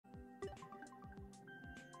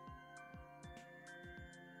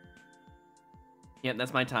Yeah,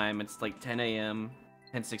 that's my time. It's like 10 a.m.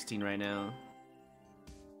 10:16 right now.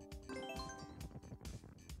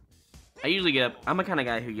 I usually get up. I'm the kind of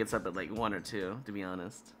guy who gets up at like 1 or 2, to be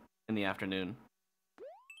honest, in the afternoon.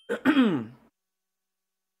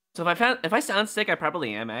 So if I sound sick, I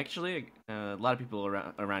probably am actually. A lot of people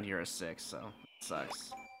around here are sick, so it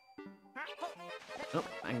sucks. Oh,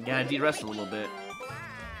 I gotta de-rest a little bit.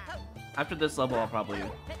 After this level, I'll probably...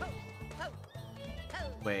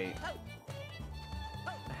 Wait.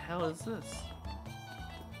 What the hell is this?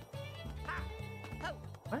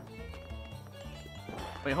 What?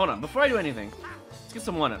 Wait, hold on. Before I do anything, let's get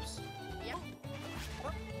some 1-ups.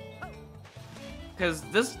 Because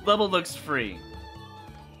this level looks free.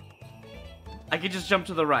 I could just jump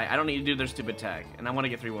to the right. I don't need to do their stupid tag. And I want to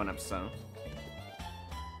get 3 1-ups, so...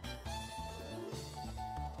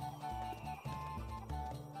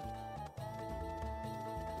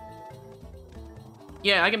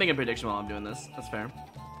 Yeah, I can make a prediction while I'm doing this. That's fair.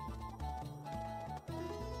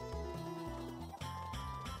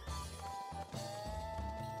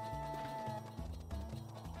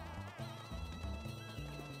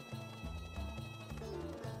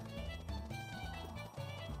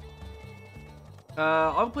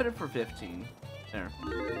 I'll put it for 15. There.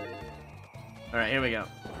 Alright, here we go.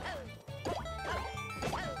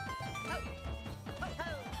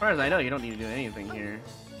 As far as I know, you don't need to do anything here.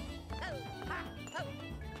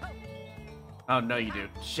 Oh, no, you do.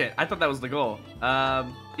 Shit, I thought that was the goal.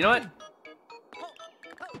 You know what?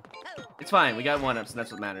 It's fine, we got 1-ups, and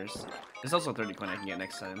that's what matters. There's also 30 coin I can get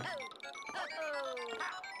next time.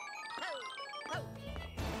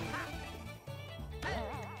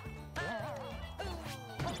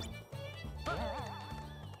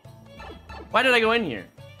 Why did I go in here?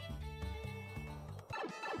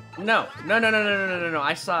 No. No.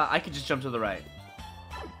 I could just jump to the right.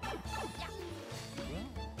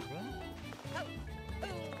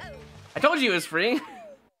 I told you it was free.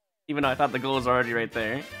 Even though I thought the goal was already right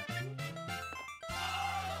there.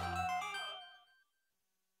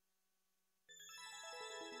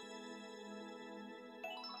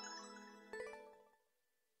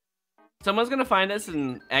 Someone's gonna find us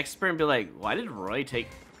an expert and be like, why did Roy take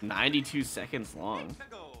 92 seconds long?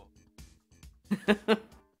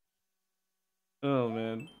 Oh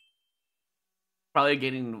man. Probably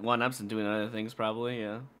getting 1-ups and doing other things, probably,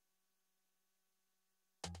 yeah.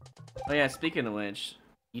 Oh yeah, speaking of which,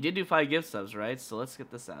 you did do 5 gift subs, right? So let's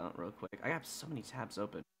get this out real quick. I have so many tabs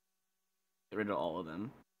open. Get rid of all of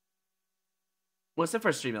them. What's it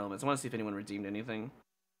for stream elements? I want to see if anyone redeemed anything.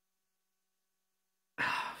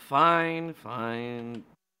 Fine.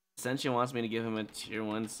 Senshi wants me to give him a tier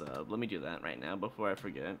 1 sub. Let me do that right now before I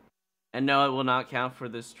forget. And no, it will not count for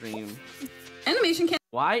this stream. Animation can.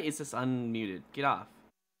 Why is this unmuted? Get off.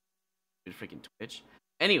 Dude, freaking Twitch.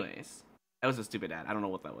 Anyways, that was a stupid ad. I don't know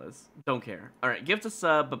what that was. Don't care. All right, gift a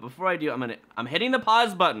sub. But before I do, I'm hitting the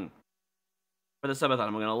pause button for the subathon.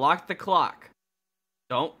 I'm gonna lock the clock.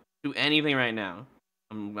 Don't do anything right now.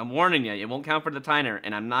 I'm warning you. It won't count for the timer,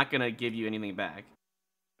 and I'm not gonna give you anything back.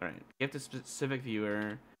 All right, gift a specific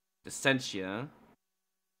viewer. Dissentia.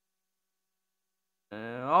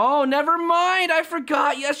 Oh, never mind. I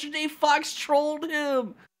forgot. Yesterday, Fox trolled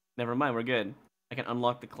him. Never mind. We're good. I can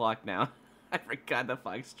unlock the clock now. I forgot that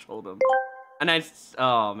Fox trolled him. And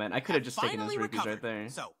oh man, I could have just taken those rupees right there.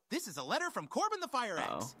 So this is a letter from Corbin the Fire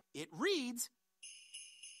Axe. It reads: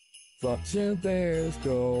 Fox and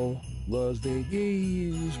Thesco loves the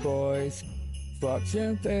Geese boys. Fox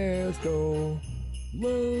and Thesco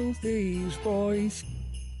loves these boys.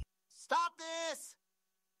 Stop this!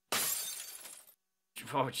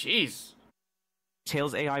 Oh jeez.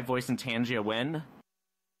 Tails AI voice in Tangia when?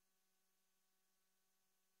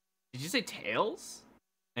 Did you say Tails?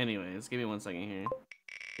 Anyways, give me 1 second here.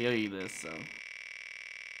 I owe you this, so.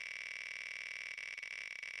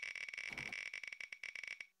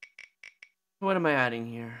 What am I adding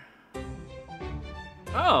here?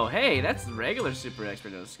 Oh, hey, that's the regular super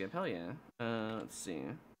expert no skip. Hell yeah. Let's see.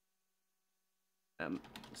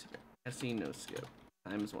 SE no skip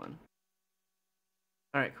 ×1.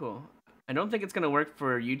 All right, cool. I don't think it's gonna work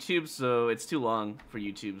for YouTube, so it's too long for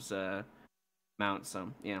YouTube's mount.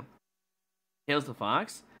 So yeah. Tails the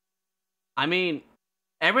Fox. I mean,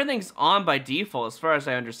 everything's on by default as far as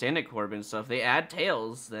I understand it, Corbin. So if they add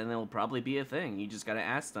Tails, then it'll probably be a thing. You just gotta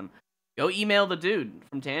ask them. Go email the dude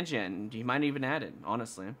from Tangent. He might even add it,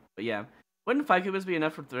 honestly. But yeah, wouldn't 5 Koopas be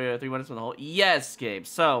enough for 3 1-ups from the whole? Yes, Gabe.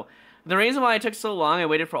 So the reason why I took so long, I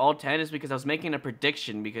waited for all 10, is because I was making a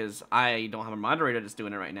prediction because I don't have a moderator that's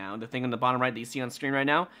doing it right now. The thing on the bottom right that you see on screen right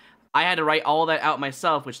now, I had to write all that out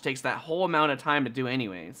myself, which takes that whole amount of time to do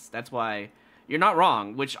anyways. That's why You're not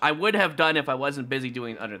wrong, which I would have done if I wasn't busy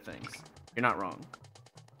doing other things. You're not wrong.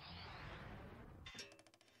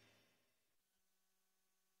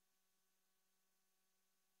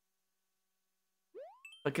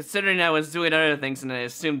 But considering I was doing other things and I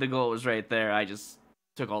assumed the goal was right there, I just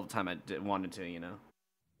took all the time I wanted to, you know?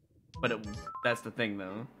 But that's the thing,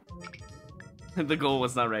 though. The goal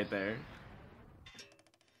was not right there.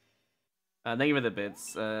 Thank you for the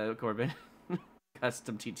bits, Corbin.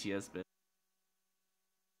 Custom TTS bit.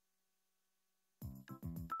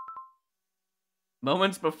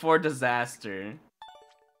 Moments before disaster.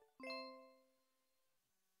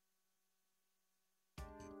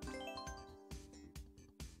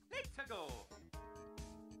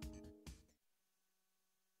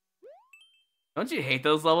 Don't you hate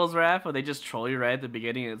those levels, Raph, where they just troll you right at the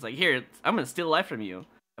beginning and it's like, here, I'm gonna steal life from you.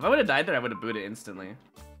 If I would have died there, I would have booted instantly.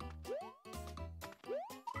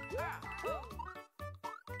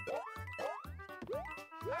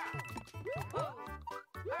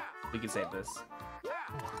 We can save this.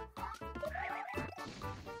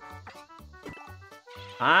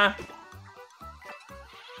 Huh?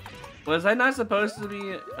 Was I not supposed to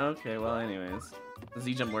be? Okay, well, anyways. The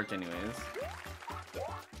Z-jump worked anyways.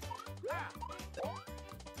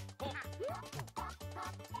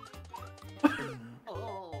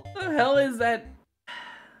 What the hell is that?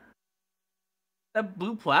 That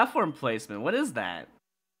blue platform placement, what is that?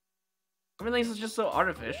 Everything's just so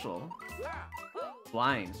artificial.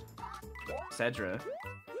 Blind. Cedra.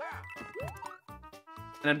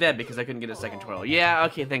 And I'm dead because I couldn't get a second twirl. Yeah,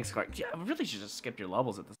 okay, thanks, Clark. Yeah, I really should just skip your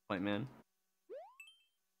levels at this point, man.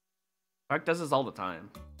 Clark does this all the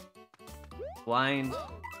time. Blind.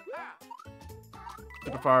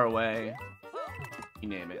 Super far away. You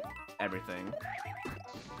name it. Everything.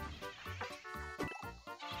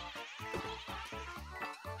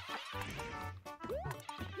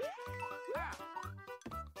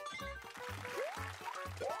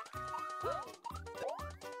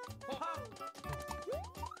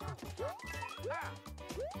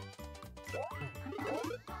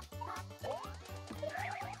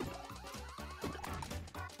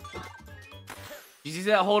 Did you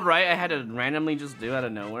see that hold right I had to randomly just do out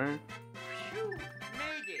of nowhere?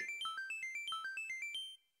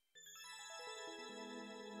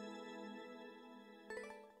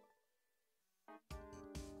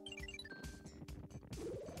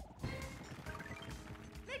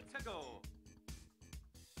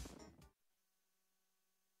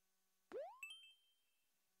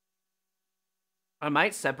 I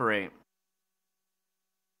might separate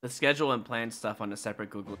the schedule and plan stuff on a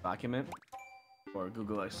separate Google document or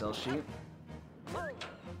Google Excel sheet so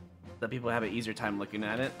that people have an easier time looking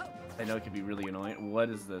at it. I know it could be really annoying. What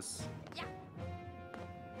is this?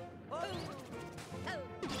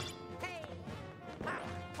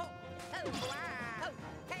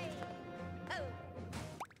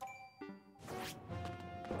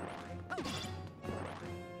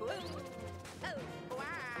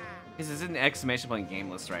 This is an exclamation point game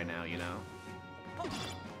list right now, you know?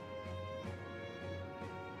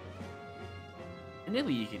 And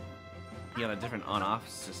maybe you could be on a different on-off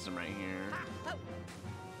system right here.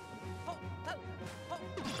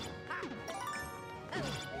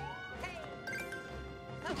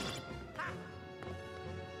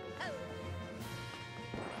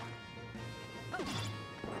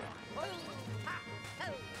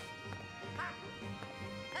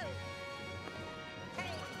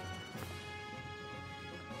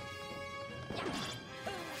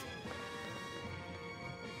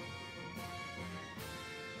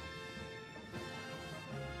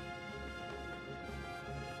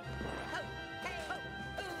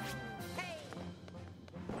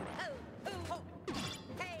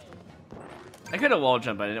 I could have wall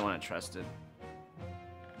jumped, but I didn't want to trust it.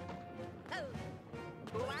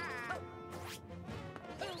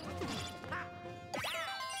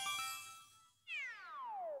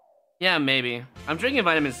 Yeah, maybe. I'm drinking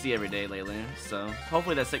vitamin C every day lately, so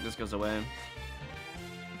hopefully that sickness goes away.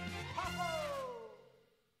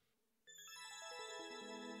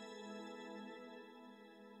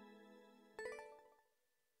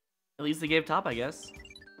 At least they gave top, I guess.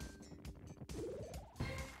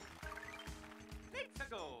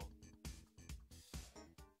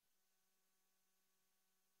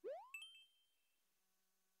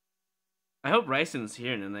 I hope Ryson's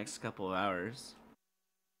here in the next couple of hours.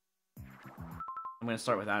 I'm gonna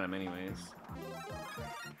start without him anyways.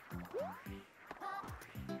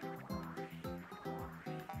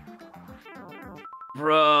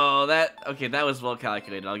 Bro, okay, that was well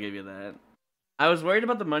calculated, I'll give you that. I was worried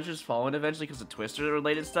about the Munchers falling eventually because of Twister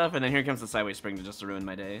related stuff, and then here comes the Sideways Spring to just ruin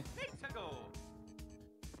my day.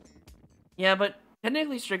 Yeah, but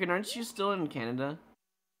technically, Stricken, aren't you still in Canada?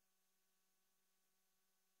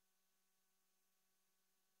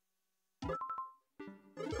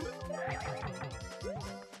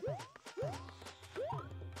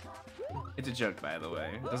 It's a joke, by the way.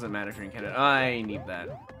 It doesn't matter if you're in Canada. I need that.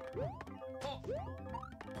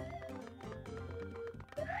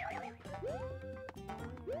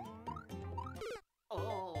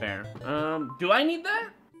 Fair. Do I need that?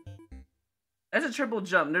 That's a triple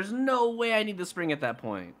jump. There's no way I need the spring at that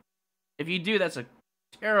point. If you do, that's a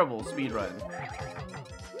terrible speed run.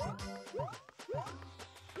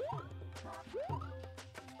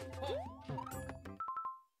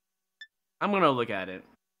 I'm gonna look at it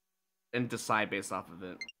and decide based off of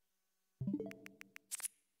it.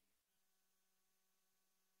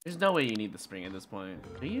 There's no way you need the spring at this point.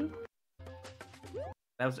 Do you?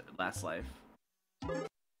 That was last life.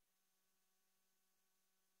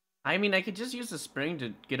 I mean, I could just use the spring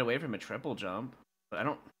to get away from a triple jump, but I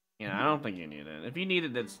don't think you need it. If you need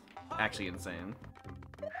it, that's actually insane.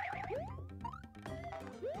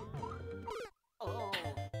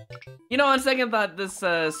 You know, on second thought, this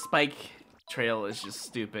spike trail is just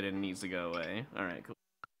stupid and needs to go away. Alright, cool.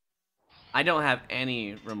 I don't have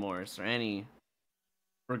any remorse or any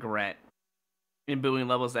regret in booing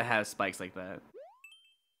levels that have spikes like that.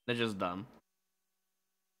 They're just dumb.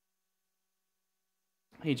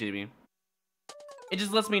 Hey, JB. It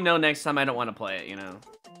just lets me know next time I don't want to play it, you know?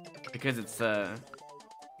 Because it's a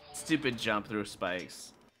stupid jump through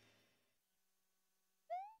spikes.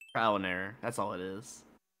 Trial and error. That's all it is.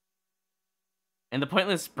 And the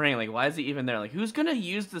pointless spring, like, why is he even there? Like, who's gonna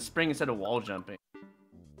use the spring instead of wall jumping?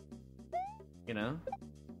 You know?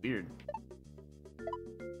 Weird.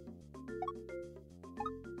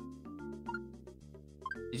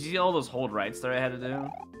 Did you see all those hold rights that I had to do?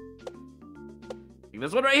 Like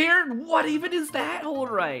this one right here? What even is that hold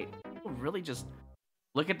right? People really just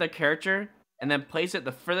look at the character and then place it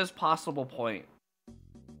the furthest possible point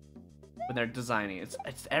when they're designing.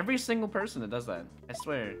 It's every single person that does that. I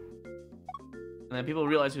swear. And then people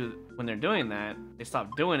realize when they're doing that, they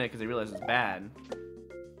stop doing it because they realize it's bad.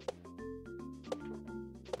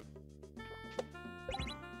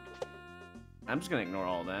 I'm just gonna ignore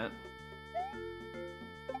all that.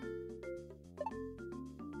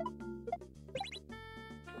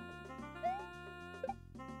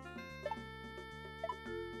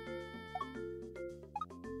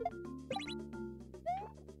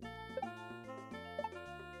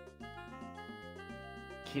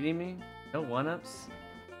 Kidding me? No one-ups?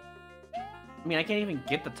 I mean, I can't even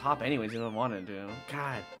get the top anyways if I wanted to.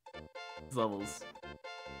 God. These levels.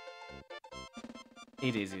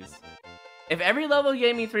 Hey daisies. If every level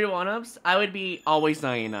gave me 3 one-ups, I would be always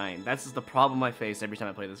 99. That's just the problem I face every time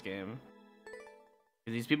I play this game.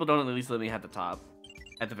 Because these people don't at least let me have the top.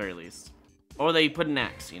 At the very least. Or they put an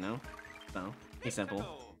axe, you know? So, it's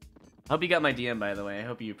simple. Hope you got my DM, by the way. I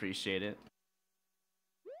hope you appreciate it.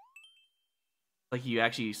 Like you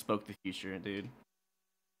actually spoke the future, dude.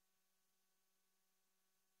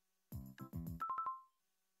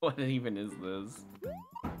 What even is this?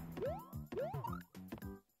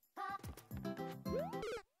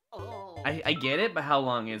 I get it, but how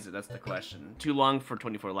long is it? That's the question. Too long for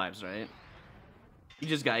 24 lives, right? You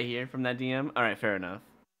just got here from that DM? Alright, fair enough.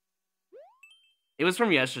 It was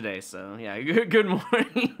from yesterday, so yeah, good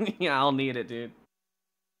morning. Yeah, I'll need it, dude.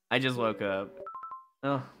 I just woke up.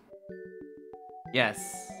 Oh.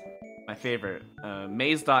 Yes, my favorite,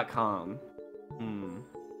 maze.com.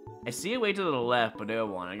 I see a way to the left, but do I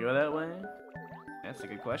want to go that way? That's a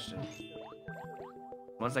good question.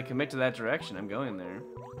 Once I commit to that direction, I'm going there.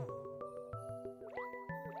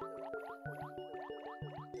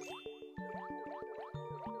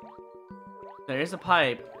 There is a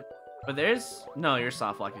pipe, but there's... No, you're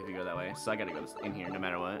soft locked if you go that way, so I gotta go in here no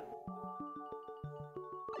matter what.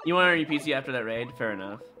 You want to earn your PC after that raid? Fair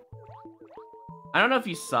enough. I don't know if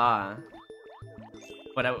you saw,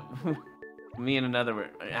 but me and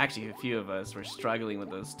actually a few of us were struggling with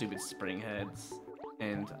those stupid spring heads.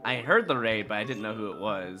 And I heard the raid, but I didn't know who it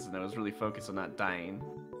was, and I was really focused on not dying.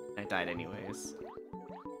 I died anyways.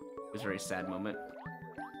 It was a very sad moment.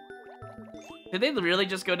 Did they really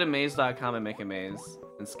just go to maze.com and make a maze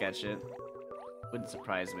and sketch it? Wouldn't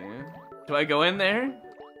surprise me. Do I go in there?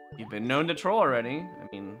 You've been known to troll already. I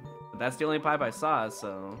mean, that's the only pipe I saw,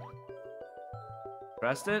 so...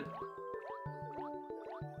 Trust it?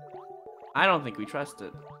 I don't think we trust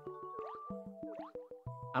it.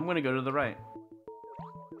 I'm gonna go to the right.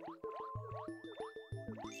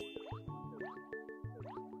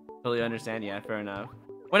 Totally understand, yeah, fair enough.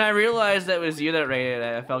 When I realized that it was you that rated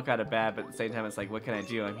it, I felt kind of bad, but at the same time, it's like, what can I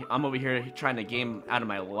do? I'm over here trying to game out of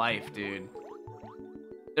my life, dude.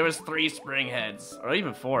 There was 3 spring heads, or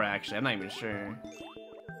even 4 actually. I'm not even sure.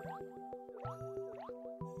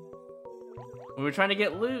 We were trying to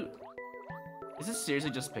get loot. Is this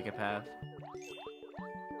seriously just pick a path?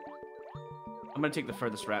 I'm gonna take the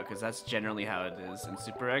furthest route because that's generally how it is in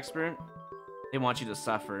Super Expert. They want you to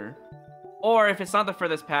suffer. Or if it's not the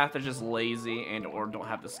furthest path, they're just lazy and or don't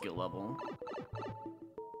have the skill level.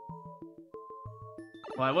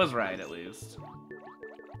 Well, I was right at least.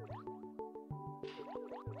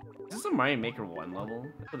 Is this a Mario Maker 1 level?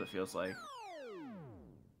 That's what it feels like.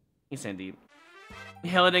 He's in deep. You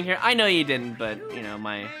held it in here? I know you didn't, but you know,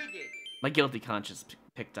 my guilty conscience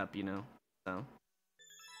picked up, you know, so.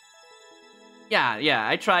 Yeah,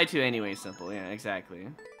 I tried to anyway, Simple, yeah, exactly.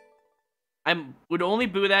 I would only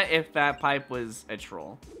boo that if that pipe was a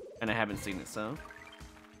troll, and I haven't seen it, so.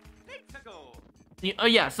 Oh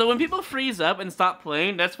yeah, so when people freeze up and stop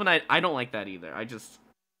playing, that's when I don't like that either.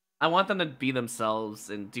 I want them to be themselves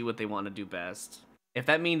and do what they want to do best. If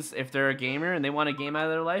that means if they're a gamer and they want a game out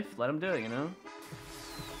of their life, let them do it, you know?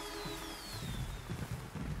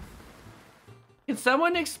 Can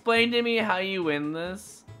someone explain to me how you win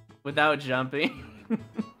this without jumping?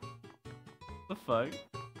 The fuck?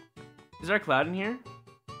 Is there a cloud in here?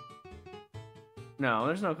 No,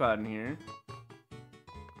 there's no cloud in here.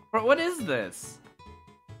 Bro, what is this?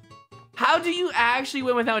 How do you actually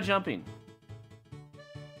win without jumping?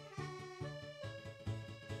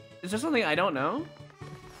 Is there something I don't know?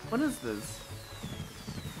 What is this?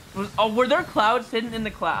 Oh, were there clouds hidden in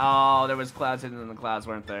the cloud? Oh, there was clouds hidden in the clouds,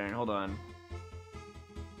 weren't there? Hold on.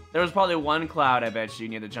 There was probably one cloud, I bet you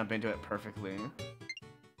need to jump into it perfectly.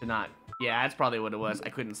 To not. Yeah, that's probably what it was. I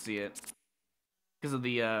couldn't see it. Because of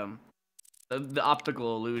the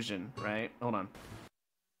optical illusion, right? Hold on.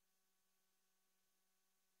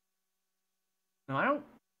 No,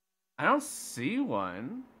 I don't see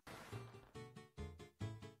one.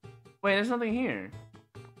 Wait, there's nothing here.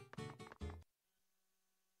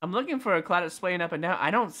 I'm looking for a cloud that's swaying up and down.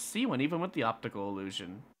 I don't see one, even with the optical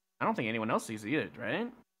illusion. I don't think anyone else sees it,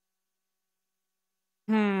 right?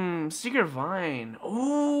 Secret Vine.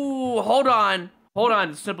 Ooh, hold on. Hold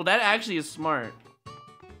on, Simple. That actually is smart.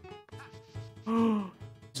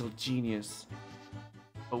 He's a genius.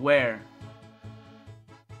 But where?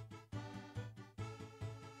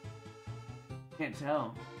 Can't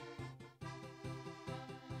tell.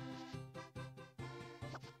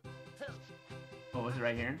 Oh, was it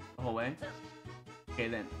right here? The whole way? Okay,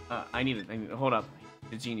 then. I need it. Hold up.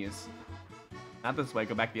 The genius. Not this way.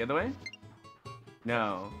 Go back the other way?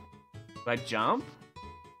 No. Do I jump?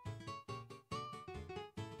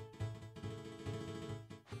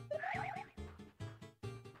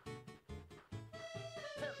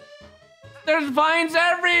 There's vines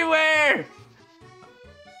everywhere!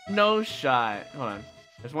 No shot. Hold on.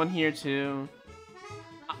 There's one here too.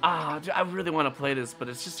 Dude, I really want to play this, but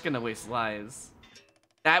it's just gonna waste lives.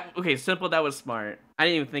 Okay, Simple, that was smart. I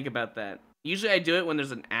didn't even think about that. Usually I do it when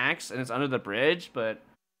there's an axe and it's under the bridge, but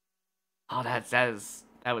oh, that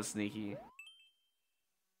was sneaky.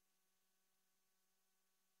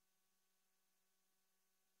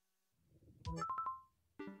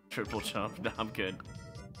 Triple jump. No, I'm good.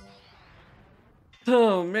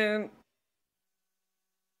 Oh man,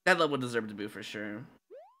 that level deserved to boo for sure.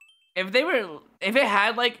 If it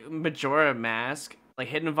had like Majora Mask, like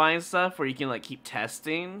hidden vine stuff where you can like keep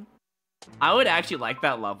testing, I would actually like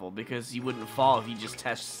that level because you wouldn't fall if you just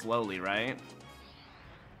test slowly, right?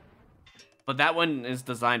 But that one is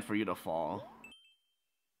designed for you to fall.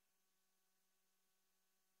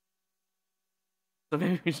 So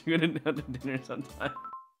maybe we should go to dinner sometime.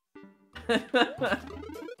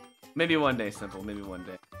 Maybe one day, Simple. Maybe one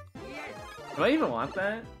day. Do I even want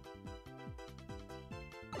that?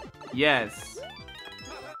 Yes.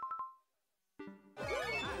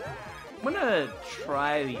 I'm gonna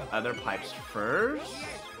try the other pipes first.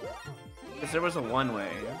 Because there was a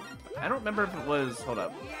one-way. I don't remember if it was... Hold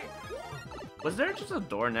up. Was there just a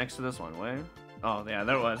door next to this one-way? Oh, yeah,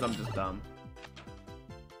 there was. I'm just dumb.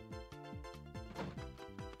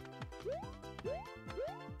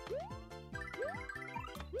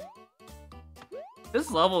 This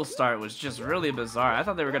level start was just really bizarre. I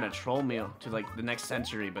thought they were gonna troll me to like the next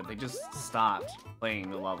century, but they just stopped playing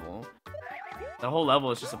the level. The whole level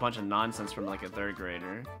is just a bunch of nonsense from like a 3rd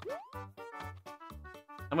grader.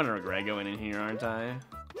 I'm gonna regret going in here, aren't I?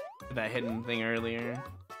 Did that hidden thing earlier.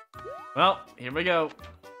 Well, here we go.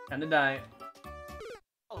 Time to die.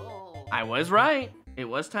 I was right. It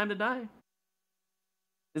was time to die.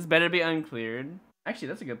 This better be uncleared. Actually,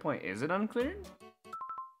 that's a good point. Is it uncleared?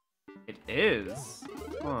 It is?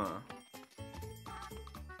 Huh.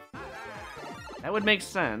 That would make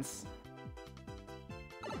sense.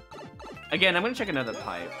 Again, I'm gonna check another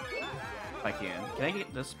pipe. If I can. Can I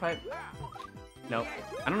get this pipe? Nope.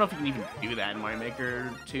 I don't know if you can even do that in Mario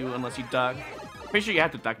Maker 2 unless you duck. Pretty sure you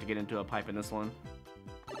have to duck to get into a pipe in this one.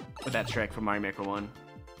 With that trick from Mario Maker 1.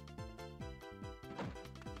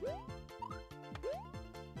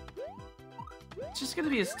 It's just gonna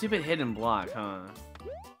be a stupid hidden block, huh?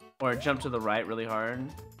 Or jump to the right really hard.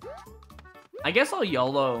 I guess I'll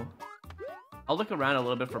YOLO. I'll look around a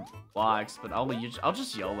little bit for blocks, but I'll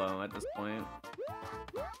just YOLO at this point.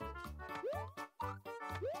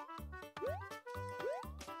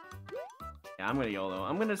 Yeah, I'm gonna YOLO.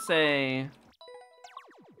 I'm gonna say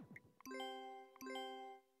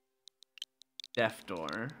Deaf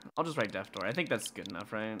Door. I'll just write Deaf Door. I think that's good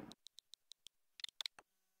enough, right?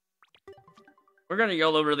 We're gonna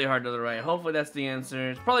YOLO really hard to the right. Hopefully that's the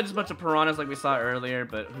answer. It's probably just a bunch of piranhas like we saw earlier,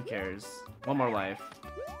 but who cares? One more life.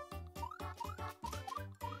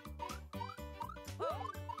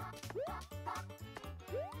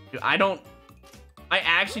 Dude, I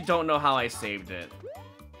actually don't know how I saved it.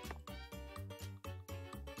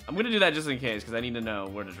 I'm gonna do that just in case, because I need to know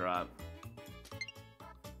where to drop.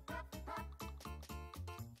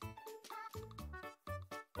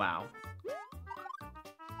 Wow.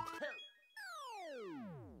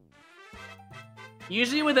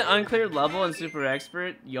 Usually with an uncleared level and Super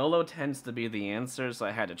Expert, YOLO tends to be the answer, so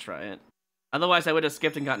I had to try it. Otherwise, I would have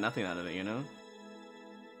skipped and got nothing out of it, you know?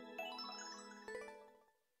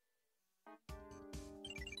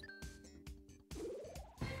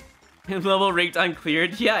 Level rigged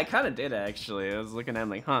uncleared? Yeah, I kind of did actually. I was looking at it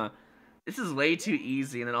like, huh, this is way too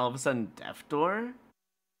easy, and then all of a sudden, Deaf Door?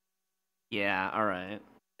 Yeah, alright.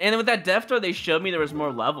 And with that Deaf Door, they showed me there was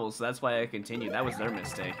more levels, so that's why I continued. That was their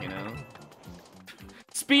mistake, you know?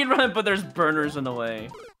 Speedrun, but there's burners in the way.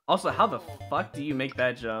 Also, how the fuck do you make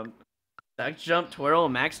that jump? That jump, twirl,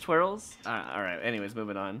 max twirls? Alright, anyways,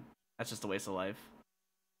 moving on. That's just a waste of life.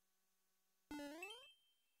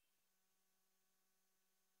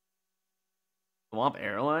 Swamp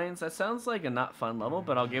Airlines? That sounds like a not fun level,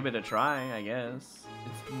 but I'll give it a try, I guess.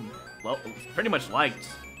 It's pretty much liked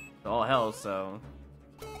to all hell, so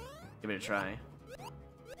give it a try.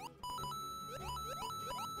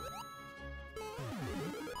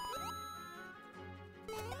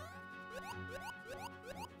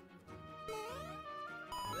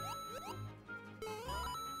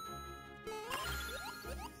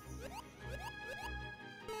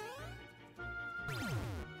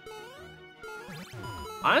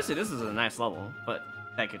 Honestly, this is a nice level, but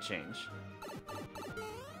that could change.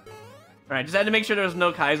 Alright, just had to make sure there was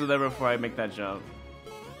no Kaiser there before I make that jump.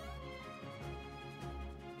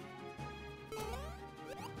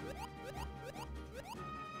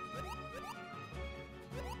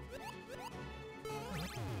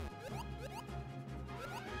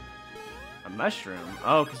 A mushroom?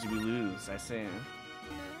 Oh, because we lose, I see.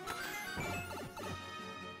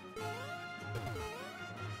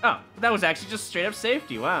 Oh, that was actually just straight up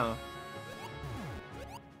safety, wow.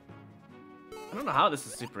 I don't know how this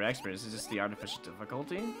is Super Expert, is it just the artificial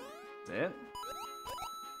difficulty? Is it?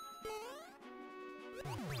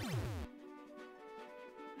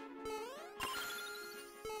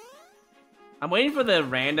 I'm waiting for the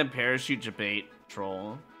random parachute debate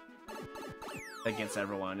troll against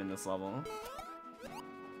everyone in this level.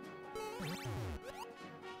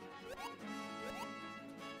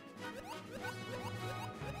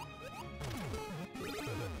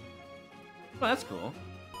 Oh, that's cool.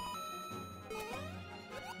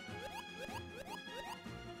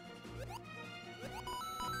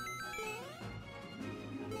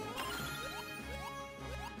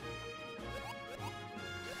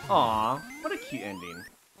 Aw, what a cute ending.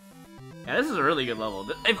 Yeah, this is a really good level.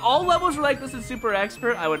 If all levels were like this in Super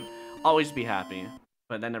Expert, I would always be happy.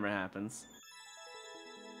 But that never happens.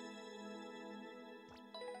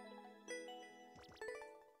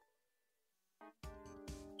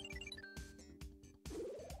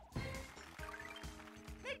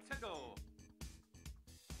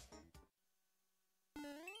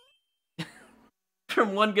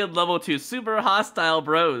 From one good level to Super Hostile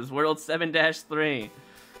Bros, World 7-3.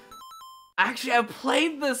 Actually, I've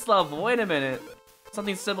played this level. Wait a minute.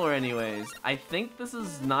 Something similar anyways. I think this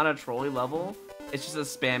is not a trolley level. It's just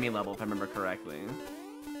a spammy level, if I remember correctly.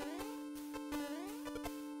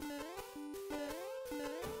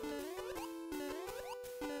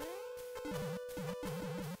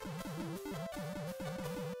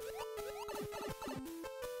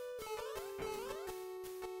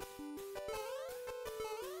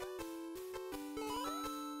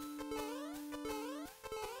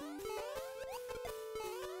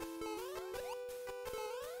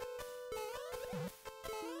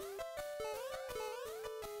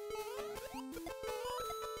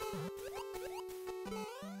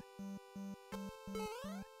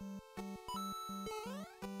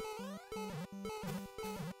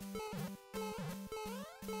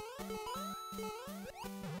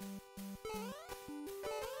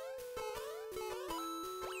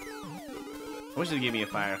 I wish they gave me a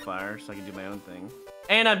fire so I could do my own thing.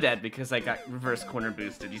 And I'm dead because I got reverse corner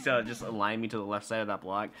boosted. You see how it just aligned me to the left side of that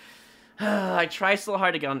block? I try so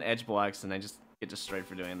hard to get on edge blocks and I just get destroyed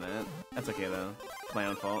for doing that. That's okay though. It's my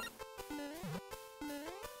own fault.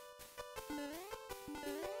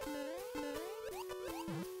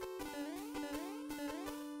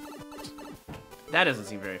 That doesn't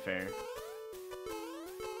seem very fair.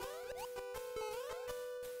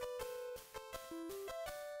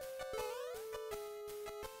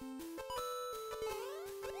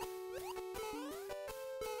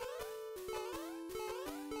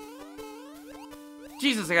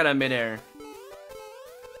 Jesus, I got a midair.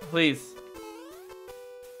 Please.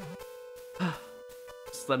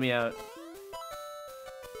 Just let me out.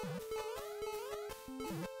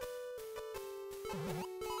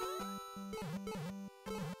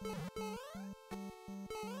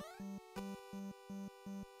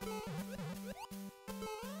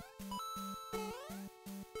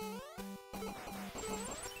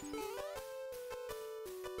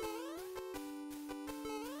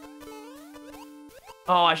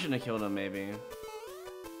 Oh, I shouldn't have killed him, maybe.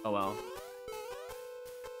 Oh well.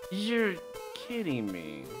 You're kidding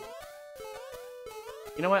me.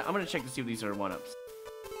 You know what? I'm gonna check to see if these are 1-ups.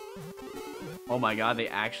 Oh my god, they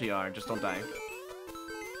actually are. Just don't die.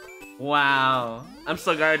 Wow. I'm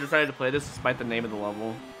so glad I decided to play this despite the name of the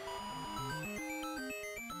level.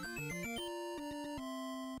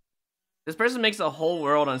 This person makes a whole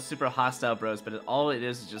world on Super Hostile Bros, but all it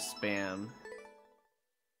is just spam.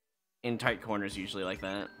 In tight corners, usually like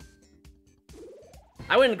that.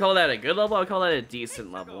 I wouldn't call that a good level, I would call that a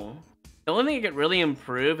decent level. The only thing it could really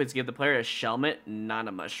improve is give the player a shelmet, not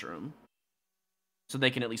a mushroom. So they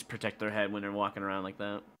can at least protect their head when they're walking around like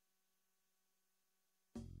that.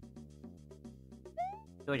 I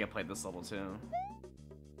feel like I played this level too.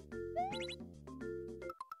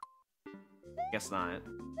 Guess not.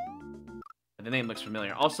 But the name looks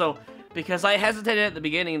familiar. Also, because I hesitated at the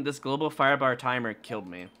beginning, this global firebar timer killed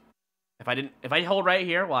me. If I hold right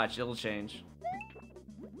here, watch, it'll change.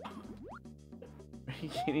 Are you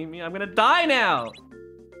kidding me? I'm gonna die now!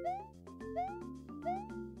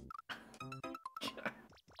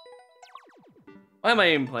 Why am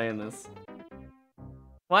I even playing this?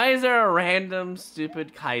 Why is there a random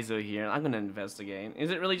stupid Kaizo here? I'm gonna investigate.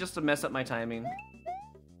 Is it really just to mess up my timing?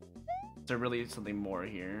 Is there really something more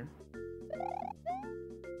here?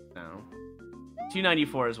 No.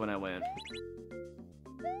 294 is when I went.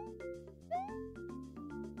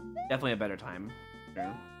 Definitely a better time.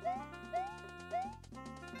 Sure.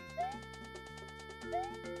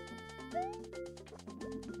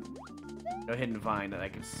 No hidden vine that I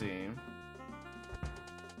can see.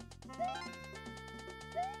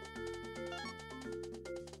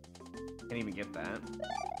 Can't even get that.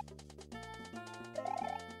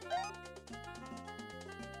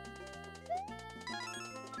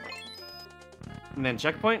 And then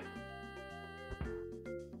checkpoint.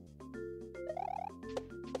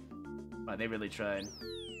 Wow, they really tried.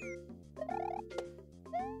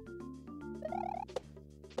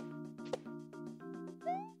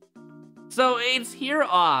 So it's here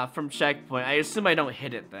off from checkpoint. I assume I don't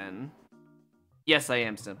hit it then. Yes, I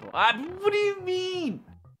am simple. What do you mean?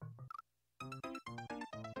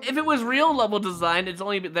 If it was real level design, it's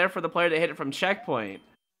only there for the player to hit it from checkpoint.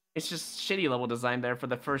 It's just shitty level design there for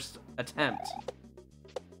the first attempt.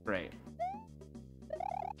 Great.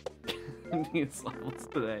 These levels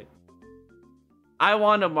today. I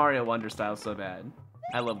want a Mario Wonder style so bad.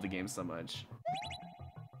 I love the game so much.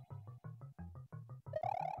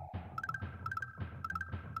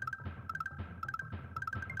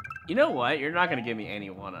 You know what? You're not gonna give me any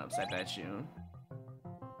 1-ups, I bet you.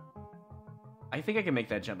 I think I can make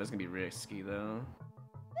that jump. It's gonna be risky though.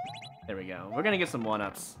 There we go. We're gonna get some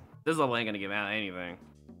 1-ups. This level ain't gonna give out anything.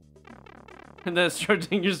 And the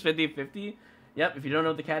Schrodinger's 50-50? Yep, if you don't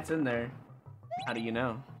know if the cat's in there, how do you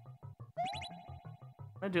know?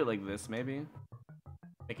 I'm gonna do it like this, maybe.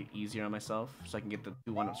 Make it easier on myself, so I can get the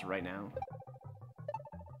 2 1-ups right now.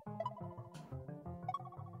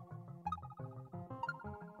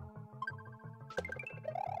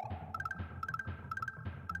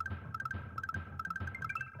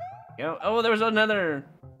 Yo, oh, there was another.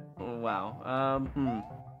 Oh, wow.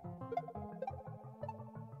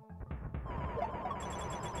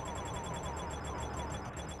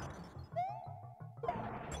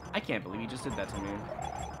 I can't believe you just did that to me.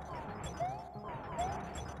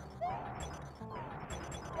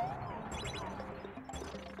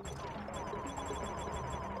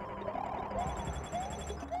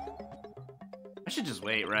 I should just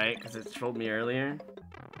wait, right? Because it trolled me earlier.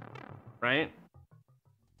 Right?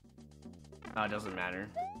 Oh, it doesn't matter.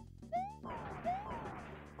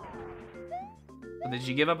 Did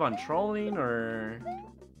you give up on trolling, or?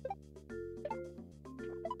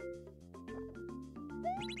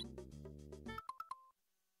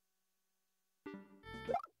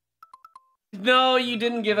 No, you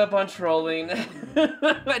didn't give up on trolling.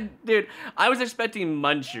 Dude, I was expecting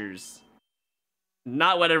munchers.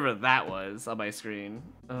 Not whatever that was on my screen.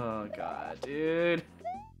 Oh god, dude.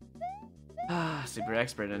 Ah, super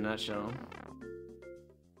expert in a nutshell.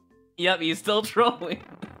 Yep, he's still trolling.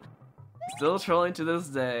 Still trolling to this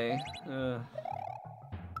day. Ugh.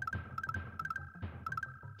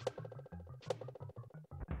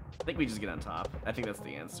 I think we just get on top. I think that's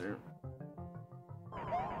the answer.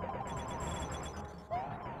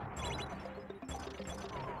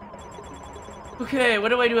 Okay, what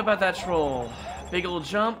do I do about that troll? Big old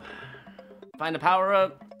jump. Find a power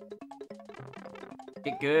up.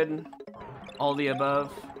 Get good. All the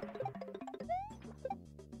above.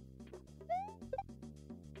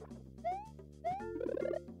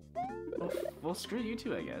 Well, screw you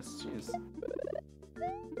too, I guess. Jeez.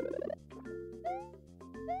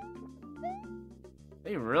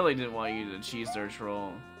 They really didn't want you to cheese their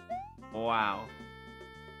troll. Wow.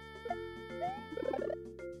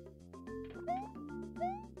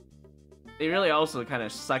 They really also kind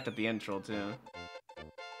of sucked at the intro too.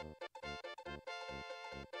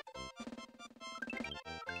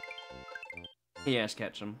 Yeah, just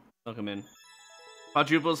catch him. Look him in.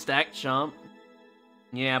 Quadruple stack chump.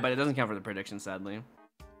 Yeah, but it doesn't count for the prediction, sadly.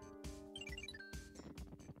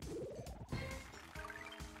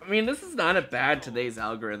 I mean, this is not a bad today's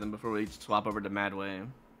algorithm before we swap over to Madway.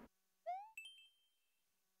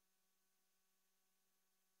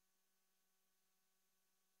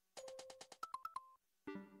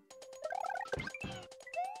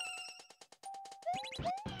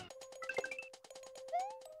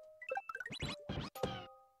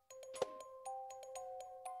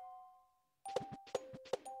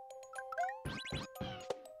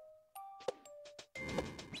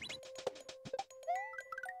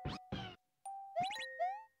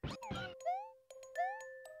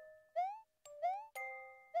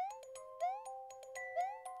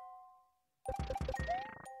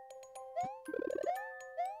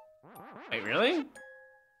 Wait, really?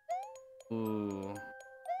 Ooh.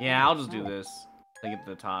 Yeah, I'll just do this. I get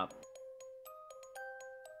to the top.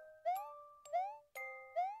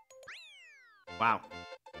 Wow.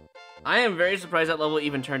 I am very surprised that level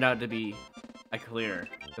even turned out to be a clear.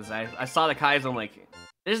 Because I saw the Kaizo, I'm like,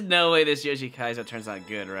 there's no way this Yoshi Kaizo turns out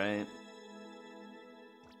good, right?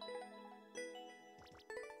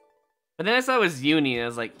 But then I saw it was Uni, and I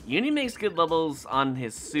was like, Uni makes good levels on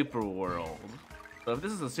his Super World. So if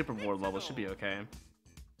this is a Super World level, it should be okay.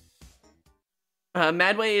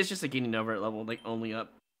 Madway is just a getting over it level, like only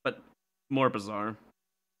up, but more bizarre.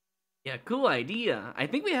 Yeah, cool idea. I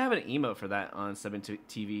think we have an emote for that on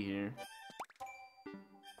 7TV here.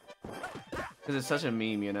 Because it's such a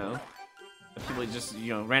meme, you know? People just,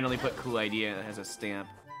 you know, randomly put cool idea as a stamp.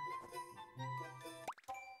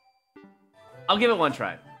 I'll give it one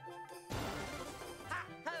try.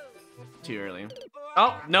 Too early.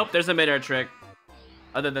 Oh, nope, there's a mid-air trick.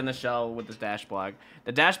 Other than the shell with the dash block.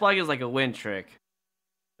 The dash block is like a win trick.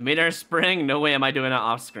 Mid-air spring? No way am I doing that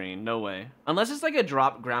off screen. No way. Unless it's like a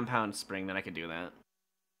drop ground pound spring, then I could do that.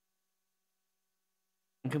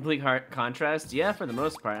 In complete contrast? Yeah, for the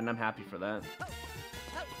most part, and I'm happy for that.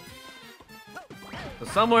 So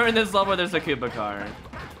somewhere in this level there's a Koopa car.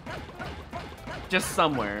 Just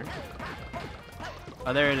somewhere.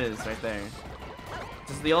 Oh, there it is, right there. Is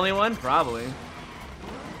this the only one? Probably.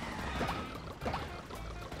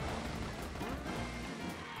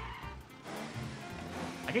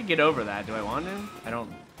 I could get over that. Do I want to? I don't...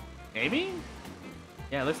 Maybe?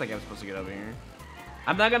 Yeah, it looks like I'm supposed to get over here.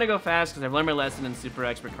 I'm not gonna go fast because I've learned my lesson in super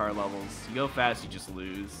expert car levels. You go fast, you just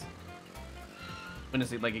lose. I'm gonna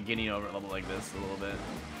see like a getting over level like this a little bit.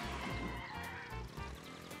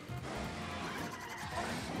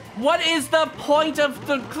 What is the point of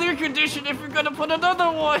the clear condition if you're gonna put another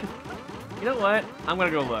one? You know what? I'm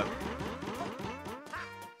gonna go look.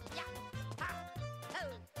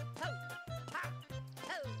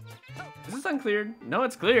 Is this uncleared? No,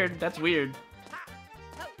 it's cleared. That's weird.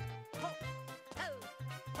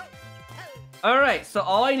 Alright, so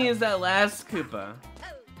all I need is that last Koopa.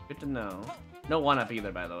 Good to know. No one-up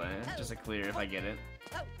either, by the way. Just a clear if I get it.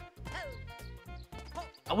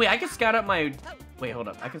 Oh, wait, I can scout out my... Wait, hold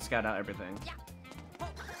up. I can scout out everything.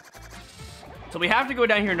 So we have to go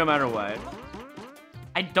down here no matter what.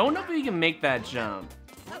 I don't know if we can make that jump.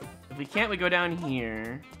 If we can't, we go down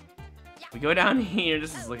here. We go down here.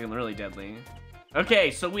 This is looking really deadly.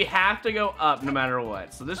 Okay, so we have to go up no matter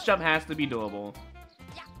what. So this jump has to be doable.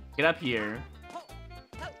 Get up here.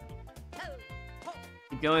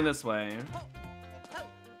 Keep going this way.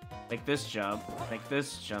 Make this jump. Make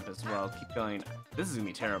this jump as well. Keep going. This is gonna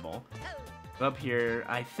be terrible. Go up here.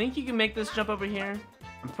 I think you can make this jump over here.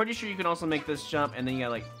 I'm pretty sure you can also make this jump, and then you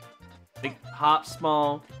got like big hop,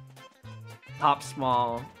 small,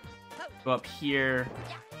 go up here,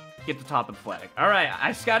 get the top of the flag. All right,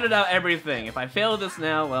 I scouted out everything. If I fail this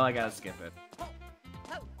now, well, I gotta skip it.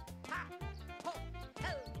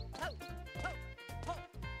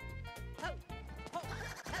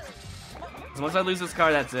 So once I lose this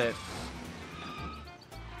car, that's it.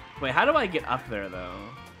 Wait, how do I get up there, though?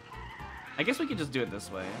 I guess we could just do it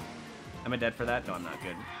this way. Am I dead for that? No, I'm not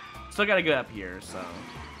good. Still gotta go up here, so...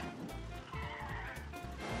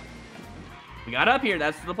 We got up here,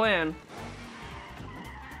 that's the plan.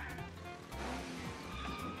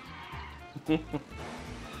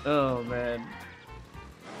 Oh, man.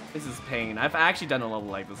 This is pain. I've actually done a level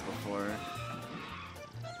like this before.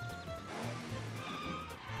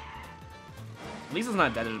 At least it's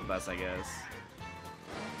not dead with us, I guess.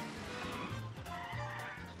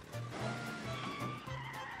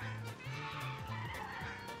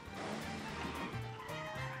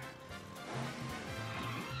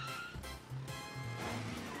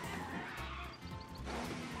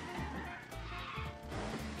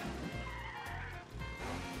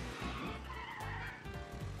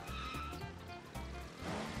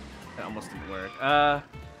 That almost didn't work.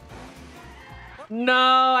 No,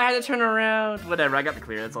 I had to turn around. Whatever, I got the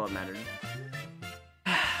clear. That's all that mattered.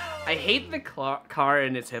 I hate the car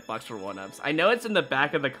and its hitbox for 1-ups. I know it's in the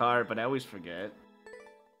back of the car, but I always forget.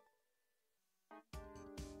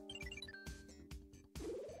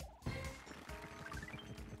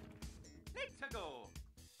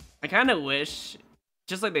 I kind of wish,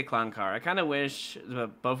 just like the clown car, I kind of wish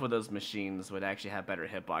that both of those machines would actually have better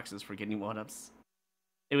hitboxes for getting 1-ups.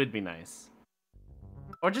 It would be nice.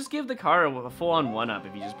 Or just give the car a full-on 1-up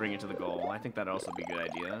if you just bring it to the goal. I think that'd also be a good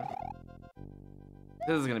idea.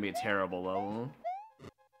 This is gonna be a terrible level.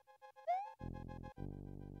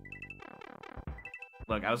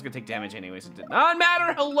 Look, I was gonna take damage anyways. It did not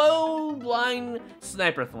matter. Hello, blind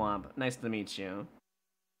sniper thwomp. Nice to meet you.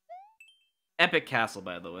 Epic castle,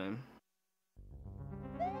 by the way.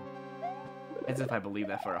 As if I believe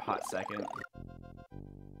that for a hot second.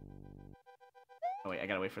 Oh wait, I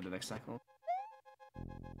gotta wait for the next cycle.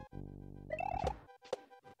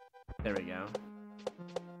 There we go.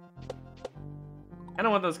 I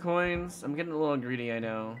don't want those coins. I'm getting a little greedy, I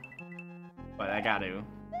know. But I got to.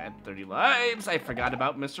 At 30 lives, I forgot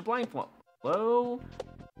about Mr. Blindfold. Hello?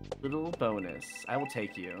 Little bonus. I will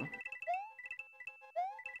take you.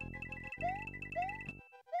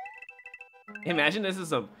 Imagine this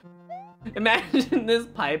is a... Imagine this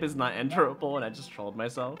pipe is not enterable and I just trolled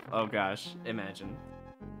myself. Oh gosh, imagine.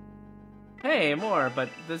 Hey, more, but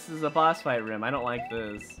this is a boss fight room. I don't like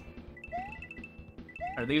this.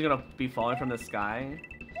 Are these gonna be falling from the sky?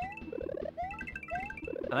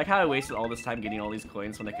 I like how I wasted all this time getting all these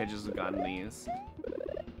coins when I could just have gotten these.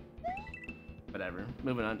 Whatever.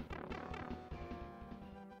 Moving on.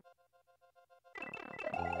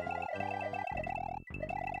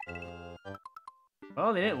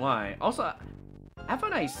 Oh, they didn't lie. Also,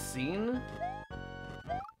 haven't I seen...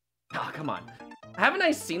 Oh, come on. Haven't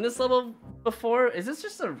I seen this level before? Is this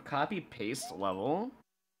just a copy-paste level?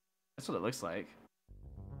 That's what it looks like.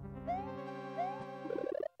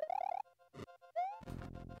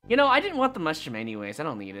 You know, I didn't want the mushroom anyways. I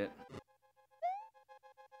don't need it.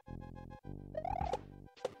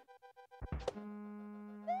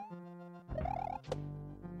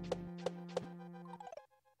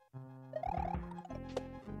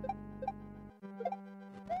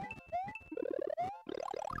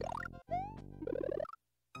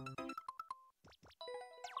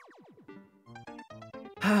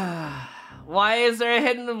 Why is there a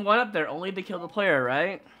hidden 1-up there? Only to kill the player,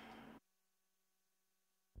 right?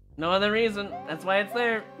 No other reason. That's why it's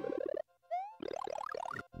there.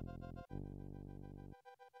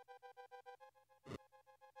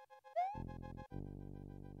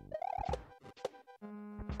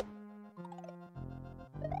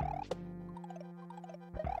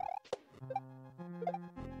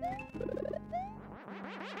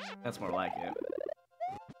 That's more like it.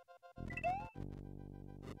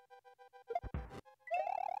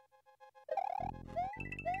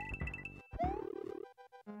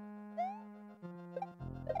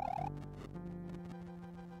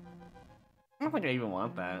 I don't think I even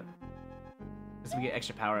want that. Because we get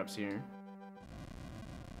extra power-ups here.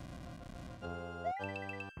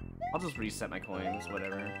 I'll just reset my coins,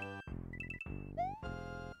 whatever.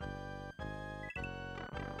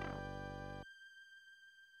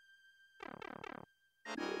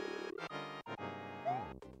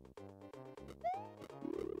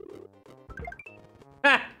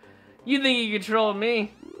 You think you control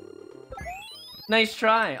me? Nice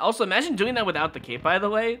try. Also, imagine doing that without the cape, by the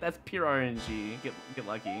way. That's pure RNG. Get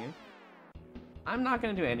lucky. I'm not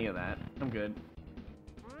gonna do any of that. I'm good.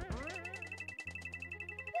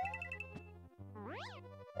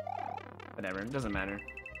 Whatever, it doesn't matter.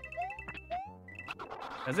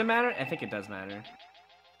 Does it matter? I think it does matter.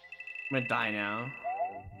 I'm gonna die now.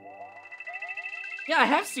 Yeah, I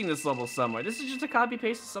have seen this level somewhere. This is just a copy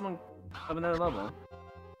paste of someone of another level.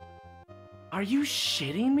 Are you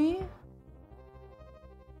shitting me?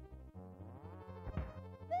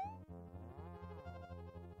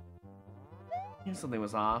 I knew something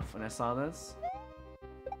was off when I saw this.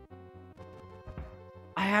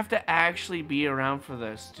 I have to actually be around for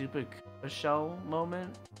the stupid shell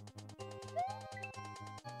moment.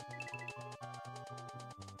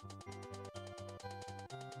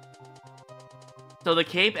 So the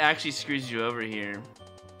cape actually screws you over here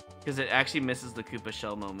because it actually misses the Koopa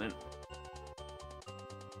shell moment.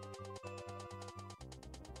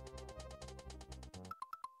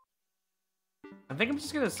 I think I'm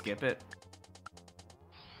just gonna skip it.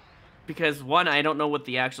 Because one, I don't know what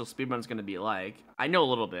the actual speedrun's gonna be like. I know a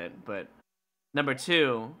little bit, but number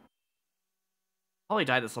two, probably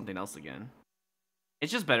die to something else again.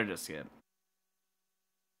 It's just better to skip.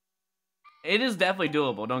 It is definitely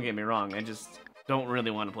doable, don't get me wrong. I just don't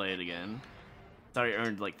really want to play it again. It's already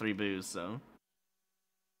earned like 3 boos, so.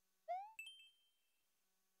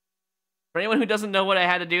 For anyone who doesn't know what I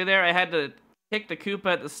had to do there, I had to pick the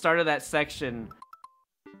Koopa at the start of that section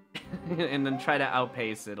and then try to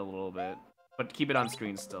outpace it a little bit. But keep it on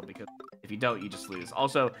screen still, because if you don't, you just lose.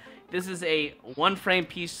 Also, this is a 1-frame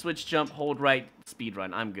piece, switch, jump, hold right, speed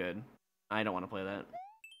run. I'm good. I don't want to play that.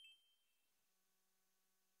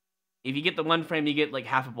 If you get the 1 frame, you get like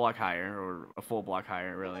half a block higher, or a full block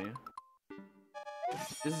higher, really.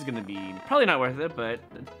 This is gonna be probably not worth it, but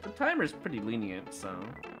the timer's pretty lenient, so.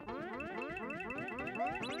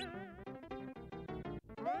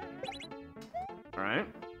 Alright.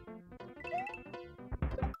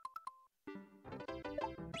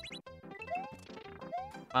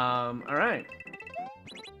 Alright.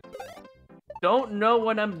 Don't know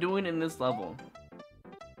what I'm doing in this level.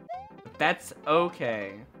 But that's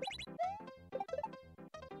okay.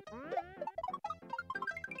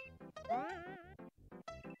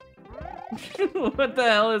 What the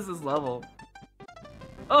hell is this level?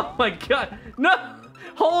 Oh my god! No!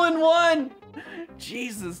 Hole in one!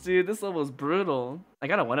 Jesus, dude, this level is brutal. I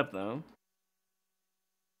got a 1-up though.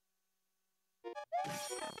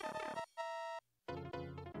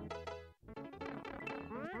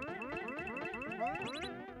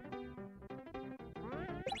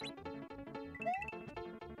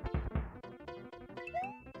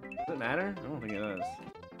 Does it matter? I don't think it does.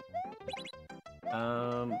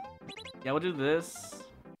 Yeah, we'll do this.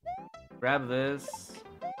 Grab this.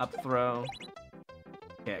 Up throw.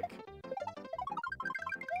 Kick.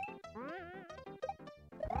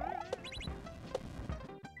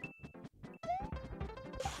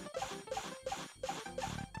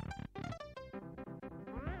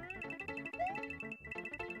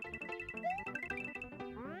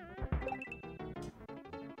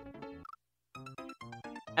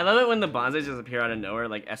 I love it when the bonsais just appear out of nowhere,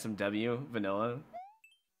 like SMW vanilla.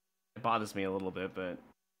 It bothers me a little bit, but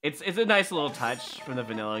it's a nice little touch from the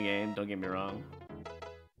vanilla game. Don't get me wrong.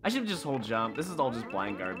 I should just hold jump. This is all just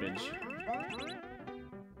blind garbage.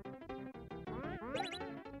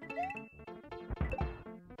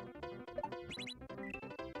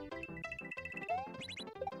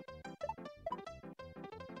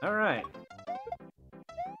 All right.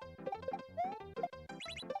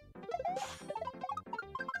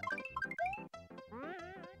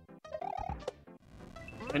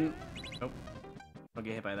 And nope, don't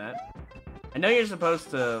get hit by that. I know you're supposed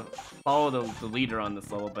to follow the leader on this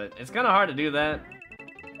level, but it's kind of hard to do that,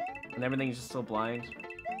 and everything's just so blind.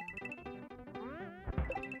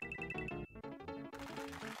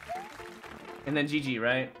 And then GG,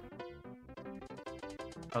 right?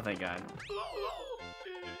 Oh, thank God.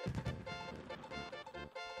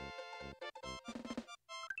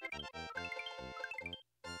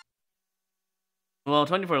 Well,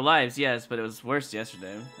 24 lives, yes, but it was worse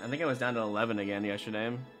yesterday. I think I was down to 11 again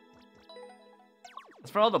yesterday. It's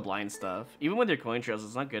for all the blind stuff. Even with your coin trails,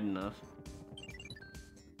 it's not good enough.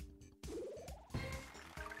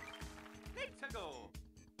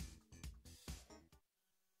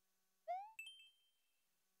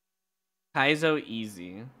 Kaizo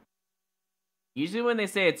easy. Usually when they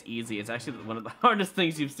say it's easy, it's actually one of the hardest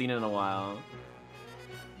things you've seen in a while.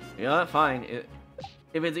 You know what? Fine.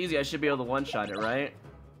 If it's easy, I should be able to one-shot it, right?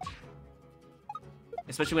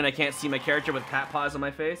 Especially when I can't see my character with cat paws on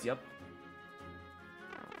my face. Yep.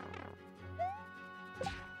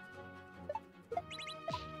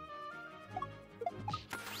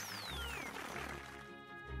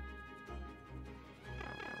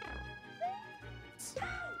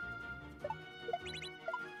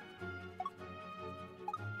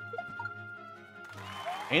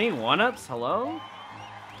 Any 1-ups? Hello?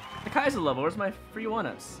 The Kaiser level, where's my free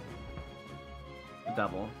 1-ups?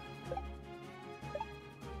 Double.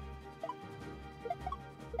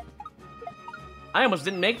 I almost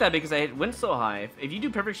didn't make that because I went so high. If you do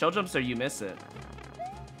perfect shell jumps there, you miss it.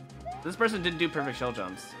 This person didn't do perfect shell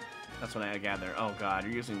jumps. That's what I gather. Oh god,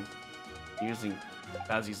 you're using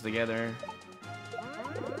Bazzies together.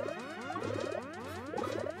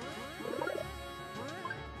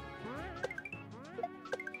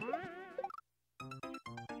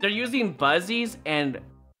 They're using Buzzies and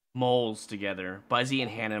moles together. Buzzy and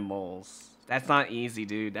Hannah moles. That's not easy,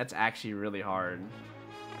 dude. That's actually really hard.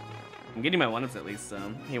 I'm getting my 1-ups at least, so.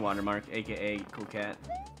 Hey, Watermark, aka Cool Cat.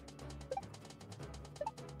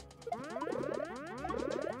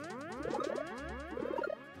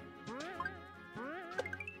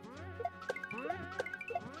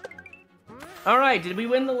 Alright, did we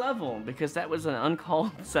win the level? Because that was an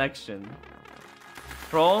uncalled section.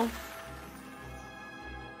 Troll?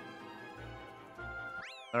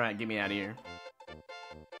 Alright, get me out of here.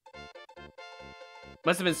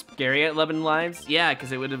 Must have been scary at 11 lives. Yeah,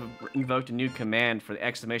 because it would have invoked a new command for the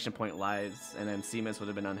exclamation point lives, and then Seamus would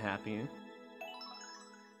have been unhappy.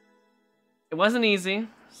 It wasn't easy,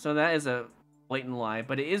 so that is a blatant lie,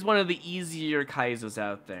 but it is one of the easier Kaizos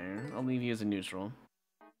out there. I'll leave you as a neutral.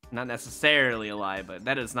 Not necessarily a lie, but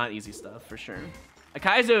that is not easy stuff, for sure. A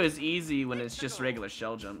Kaizo is easy when it's just regular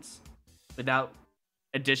shell jumps, without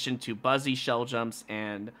addition to Buzzy shell jumps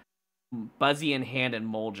and Buzzy and hand and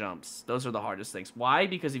mole jumps. Those are the hardest things. Why?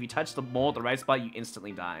 Because if you touch the mole at the right spot, you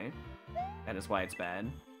instantly die. That is why it's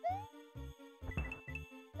bad.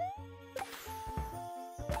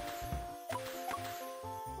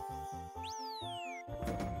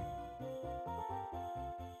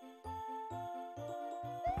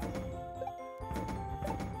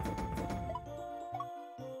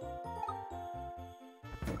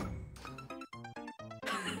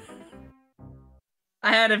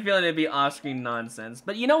 I had a feeling it'd be off-screen nonsense.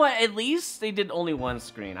 But you know what? At least they did only one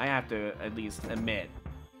screen. I have to at least admit.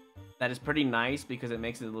 That is pretty nice because it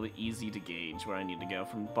makes it a little bit easy to gauge where I need to go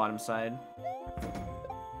from the bottom side.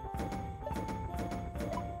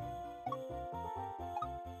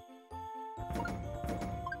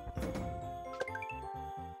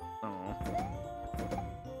 Oh.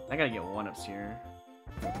 I gotta get 1-ups here.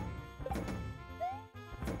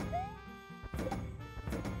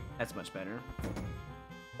 That's much better.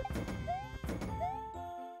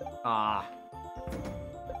 Ah.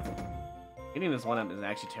 Getting this 1-up is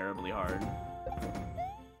actually terribly hard.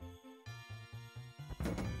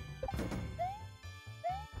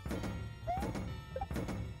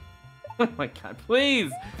 Oh my god,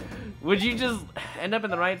 please! Would you just end up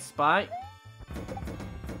in the right spot?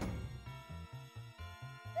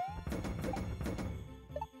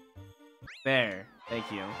 There.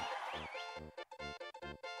 Thank you.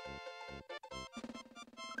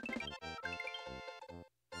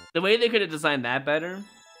 The way they could have designed that better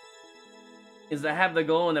is to have the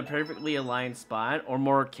goal in a perfectly aligned spot or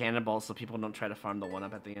more cannonballs so people don't try to farm the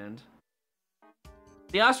 1-up at the end.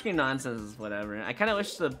 The off-screen nonsense is whatever. I kind of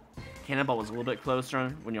wish the cannonball was a little bit closer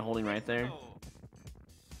when you're holding right there.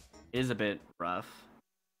 It is a bit rough.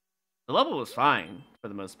 The level was fine for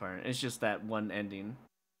the most part. It's just that one ending.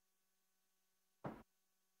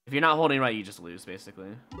 If you're not holding right, you just lose, basically.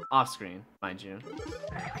 Off-screen, mind you.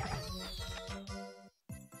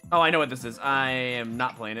 Oh, I know what this is. I am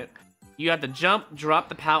not playing it. You have to jump, drop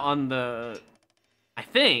the pout on the... I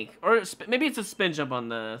think. Or maybe it's a spin jump on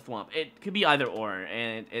the thwomp. It could be either or,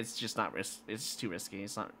 and it's just not it's just too risky.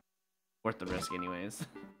 It's not worth the risk anyways.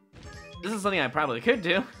 This is something I probably could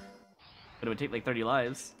do. But it would take like 30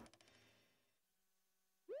 lives.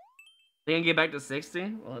 They can get back to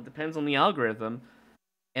 60? Well, it depends on the algorithm.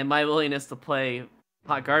 And my willingness to play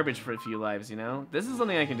hot garbage for a few lives, you know? This is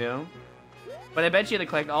something I can do. But I bet you have to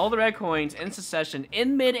collect all the red coins in succession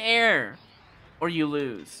in mid-air, or you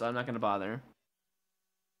lose, so I'm not going to bother.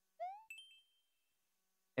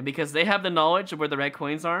 And because they have the knowledge of where the red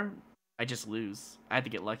coins are, I just lose. I had to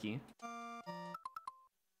get lucky.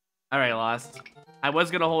 Alright, lost. I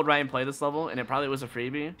was going to hold right and play this level, and it probably was a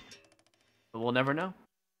freebie, but we'll never know.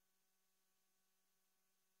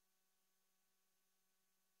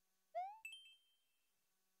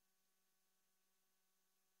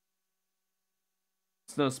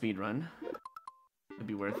 It's no speed run. Could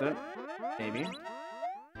be worth it. Maybe.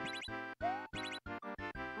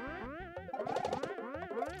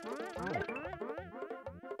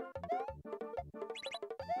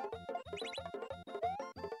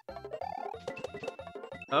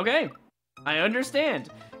 Okay. I understand.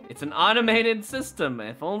 It's an automated system.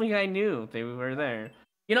 If only I knew they were there.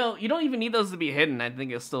 You know, you don't even need those to be hidden. I think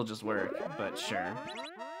it'll still just work, but sure.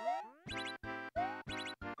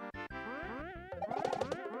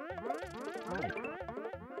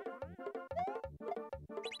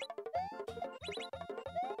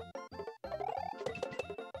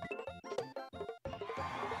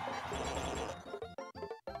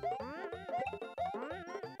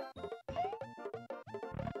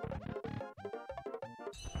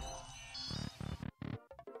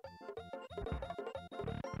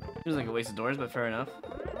 Seems like a waste of doors, but fair enough.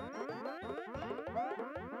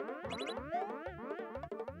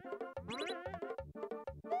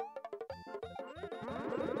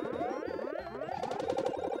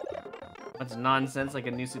 That's nonsense, like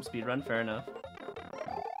a new soup speedrun, fair enough.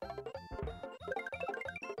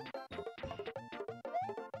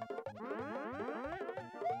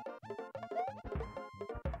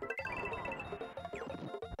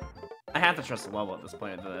 I have to trust the level at this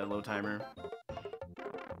point, the low timer.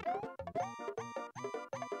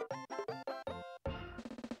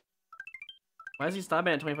 Why is he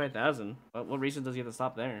stopping at 25,000? What reason does he have to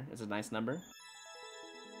stop there? It's a nice number.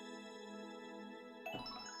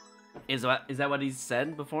 Is that what he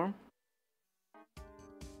said before?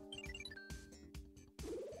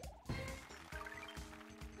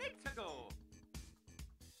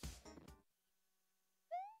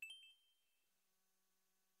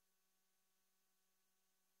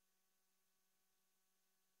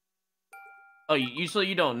 Oh, usually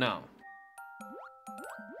you don't know.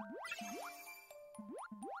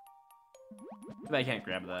 But I can't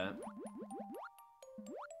grab that.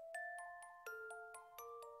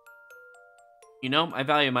 You know, I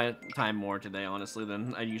value my time more today, honestly,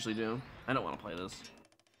 than I usually do. I don't want to play this.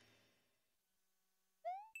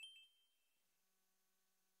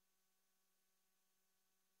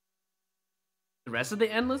 The rest of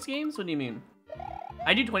the endless games? What do you mean?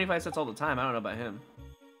 I do 25 sets all the time. I don't know about him.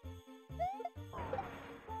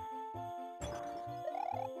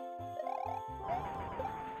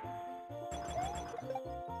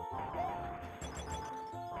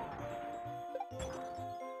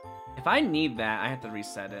 If I need that, I have to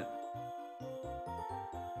reset it.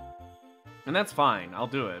 And that's fine, I'll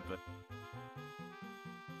do it, but...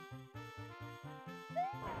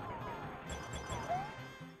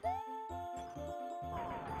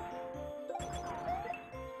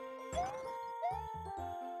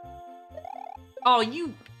 Oh, you...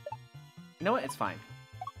 You know what? It's fine.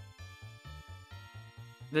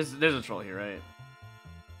 There's a troll here, right?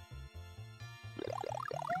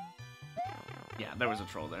 Yeah, there was a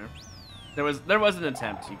troll there. There was an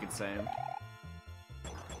attempt, you could say.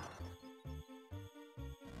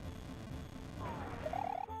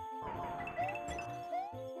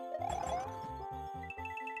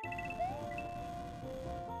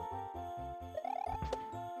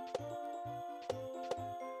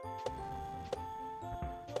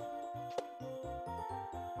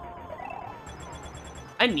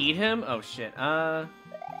 I need him? Oh shit. That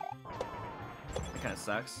kind of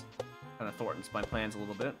sucks. Kind of thwarts my plans a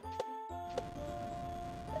little bit.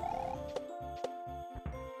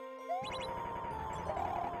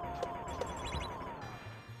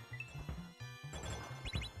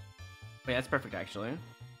 Wait, that's perfect, actually.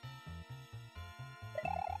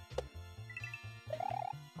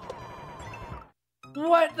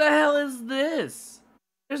 What the hell is this?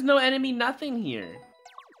 There's no enemy, nothing here.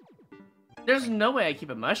 There's no way I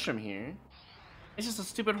keep a mushroom here. It's just a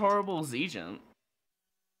stupid, horrible Z-jump.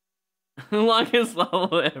 Longest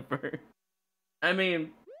level ever. I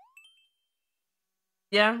mean...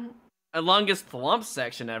 Yeah. A longest thwomp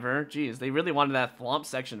section ever. Jeez, they really wanted that thwomp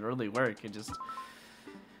section to really work. It just...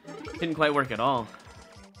 didn't quite work at all.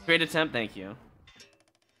 Great attempt, thank you.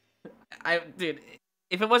 Dude,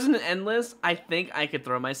 if it wasn't endless, I think I could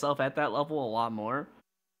throw myself at that level a lot more.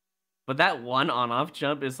 But that one on-off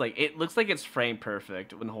jump is like, it looks like it's frame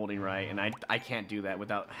perfect when holding right, and I can't do that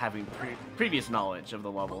without having previous knowledge of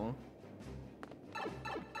the level.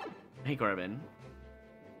 Hey Corbin.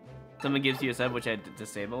 Someone gives you a sub, which I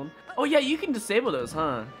disabled. Oh yeah, you can disable those,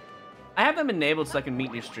 huh? I have them enabled so I can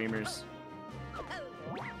meet new streamers.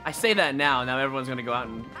 I say that now everyone's gonna go out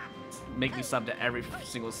and make me sub to every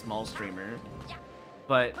single small streamer.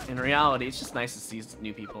 But in reality, it's just nice to see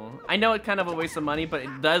new people. I know it's kind of a waste of money, but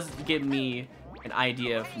it does give me an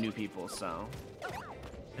idea of new people, so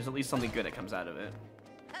there's at least something good that comes out of it.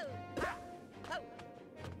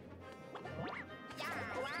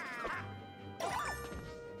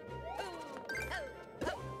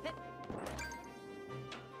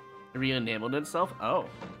 It re-enabled itself? Oh.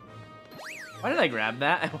 Why did I grab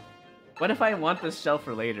that? What if I want this shell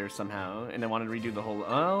for later somehow, and I want to redo the whole...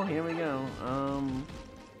 Oh, here we go.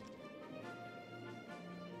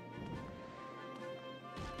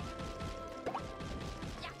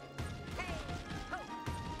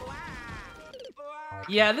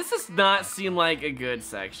 Yeah, this does not seem like a good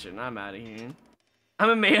section. I'm out of here.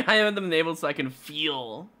 I have them enabled so I can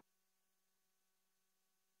feel.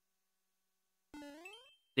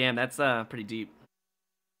 Damn, that's pretty deep.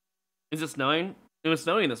 Is it snowing? It was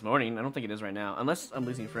snowing this morning. I don't think it is right now. Unless I'm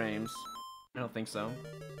losing frames. I don't think so.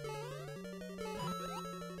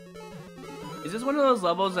 Is this one of those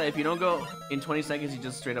levels that if you don't go in 20 seconds, you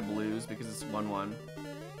just straight up lose because it's 1-1?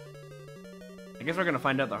 I guess we're gonna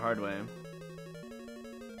find out the hard way.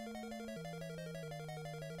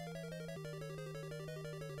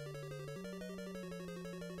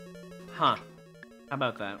 Huh. How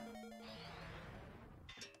about that?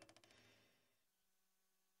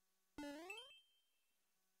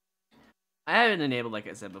 I haven't enabled like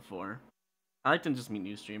I said before. I like to just meet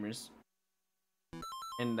new streamers.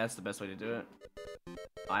 And that's the best way to do it.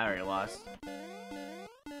 Oh, I already lost.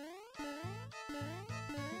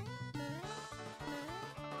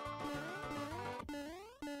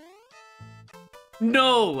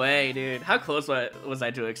 No way, dude. How close was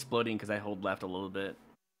I to exploding because I hold left a little bit?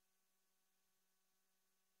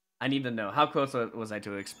 I need to know. How close was I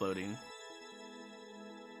to exploding?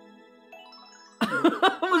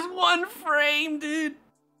 It was 1 frame, dude.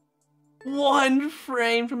 1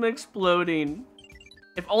 frame from exploding.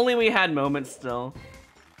 If only we had moments still.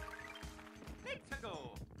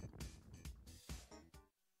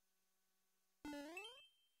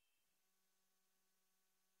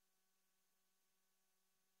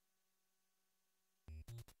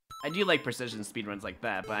 I do like precision speedruns like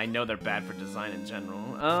that, but I know they're bad for design in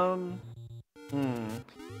general.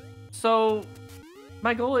 So,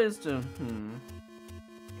 my goal is to,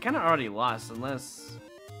 I kinda already lost unless...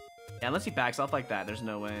 Yeah, unless he backs off like that, there's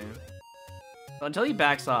no way. So until he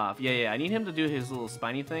backs off, yeah, I need him to do his little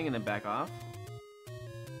spiny thing and then back off.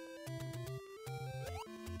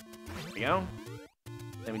 There we go.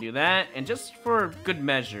 Then we do that, and just for good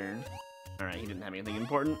measure... Alright, he didn't have anything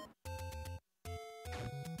important.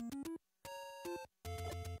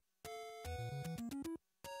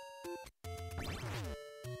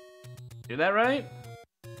 Do that right?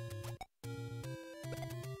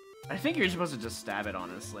 I think you're supposed to just stab it,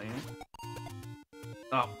 honestly.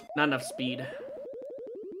 Oh, not enough speed.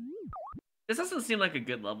 This doesn't seem like a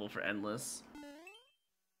good level for Endless.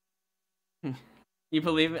 You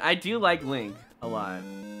believe me? I do like Link a lot.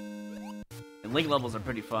 And Link levels are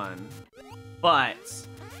pretty fun. But,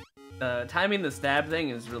 timing the stab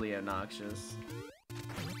thing is really obnoxious.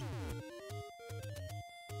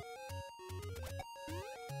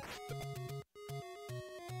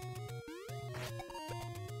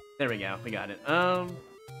 There we go, we got it.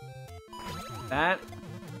 That.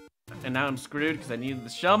 And now I'm screwed because I need the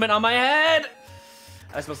shellman on my head!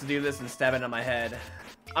 I was supposed to do this and stab it on my head.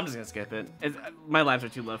 I'm just gonna skip it. My lives are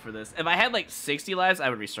too low for this. If I had like 60 lives, I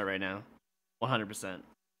would restart right now. 100%.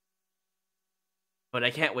 But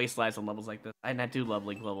I can't waste lives on levels like this. And I do love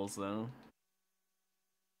Link levels though.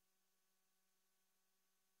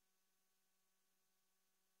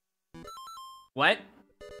 What?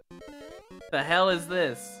 The hell is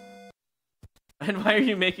this? And why are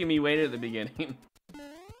you making me wait at the beginning?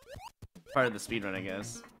 Part of the speedrun, I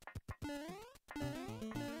guess. Is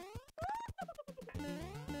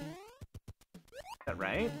that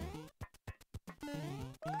right? I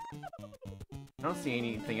don't see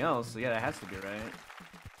anything else, so yeah, that has to be right.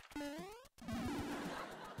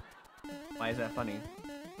 Why is that funny?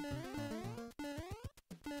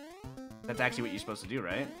 That's actually what you're supposed to do,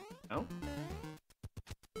 right? No?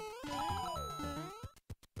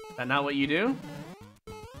 Is that not what you do?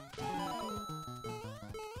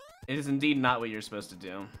 It is indeed not what you're supposed to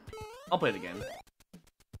do. I'll play it again.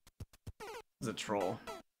 This is a troll.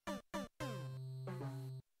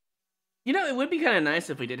 You know, it would be kind of nice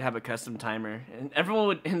if we did have a custom timer, and everyone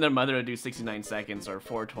would, and their mother would do 69 seconds or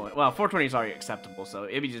 420. Well, 420 is already acceptable, so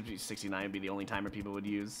it'd just be 69 would be the only timer people would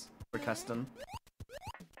use for custom.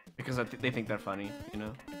 Because they think they're funny, you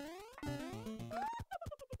know?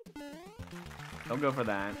 Don't go for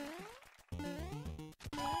that.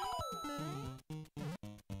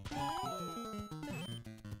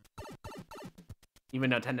 Even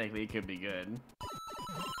though technically it could be good.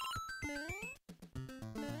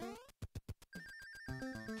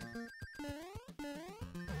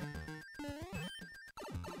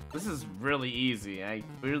 This is really easy. I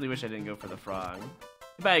really wish I didn't go for the frog.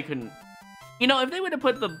 Too bad I couldn't. You know, if they would have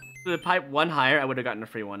put the pipe one higher, I would have gotten a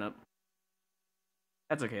free one up.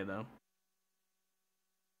 That's okay though.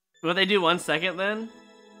 Will they do 1 second then?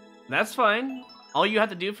 That's fine. All you have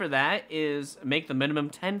to do for that is make the minimum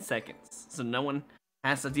 10 seconds. So no one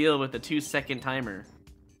has to deal with the 2-second timer.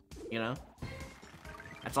 You know?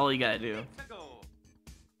 That's all you gotta do.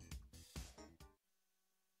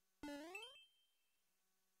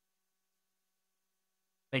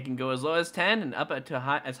 They can go as low as 10 and up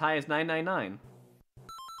to as high as 999.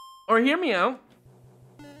 Or hear me out.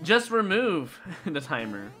 Just remove the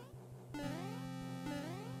timer.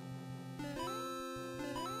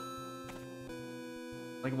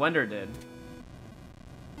 Like Wonder did.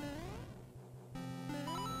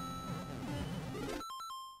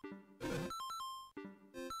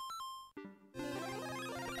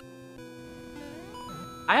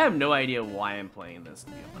 I have no idea why I'm playing this,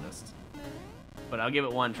 to be honest. But I'll give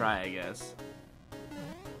it one try, I guess.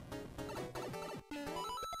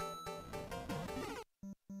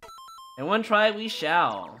 And one try we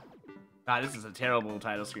shall. God, this is a terrible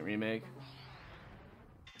title screen remake.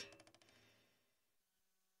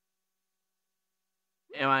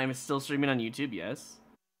 Am I still streaming on YouTube? Yes.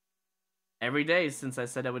 Every day since I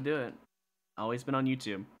said I would do it. Always been on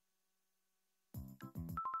YouTube.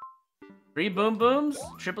 3 boom booms?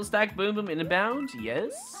 Triple stack boom boom inbound?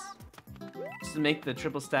 Yes. Just to make the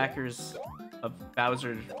triple stackers of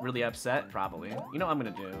Bowser really upset? Probably. You know what I'm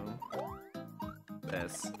gonna do?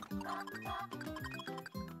 This.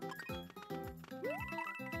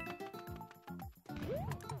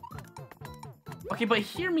 Okay, but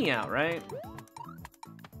hear me out, right?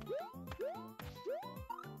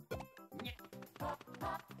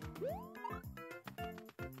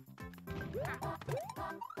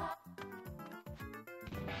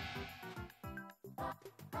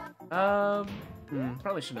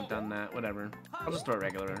 Probably shouldn't have done that. Whatever. I'll just throw it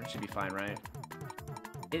regular. It should be fine, right?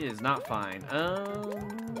 It is not fine.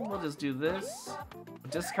 We'll just do this.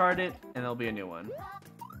 Discard it, and there'll be a new one.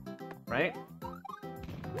 Right?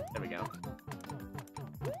 There we go.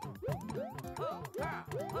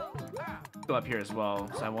 Go up here as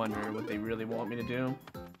well, so I wonder what they really want me to do.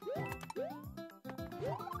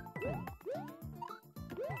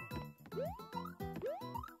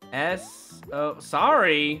 Oh,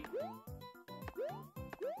 sorry.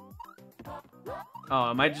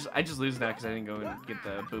 Oh, I just lose now because I didn't go and get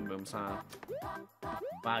the boom booms, huh?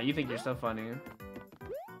 Wow, you think you're so funny.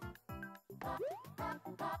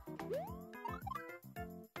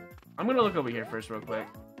 I'm gonna look over here first real quick.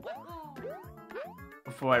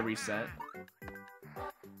 Before I reset.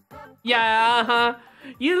 Yeah, uh-huh.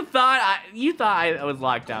 You thought I was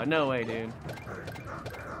locked out. No way, dude.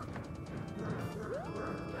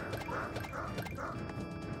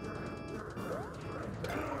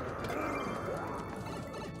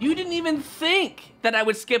 You didn't even think that I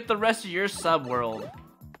would skip the rest of your sub-world.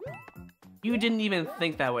 You didn't even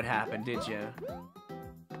think that would happen, did you?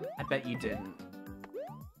 I bet you didn't.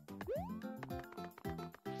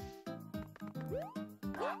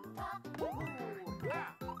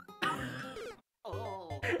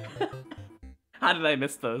 How did I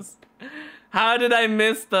miss those? How did I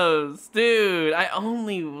miss those? Dude, I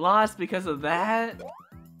only lost because of that?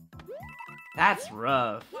 That's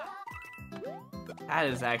rough. That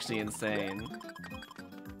is actually insane.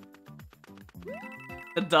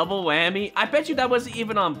 The double whammy? I bet you that wasn't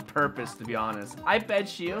even on purpose, to be honest. I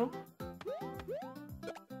bet you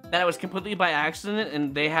that it was completely by accident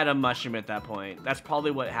and they had a mushroom at that point. That's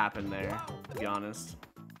probably what happened there, to be honest.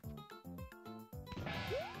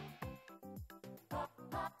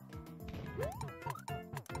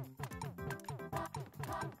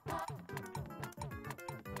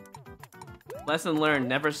 Lesson learned,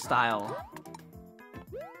 never style.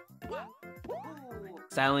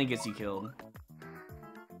 Styling gets you killed.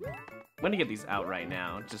 I'm gonna get these out right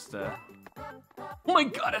now, just oh my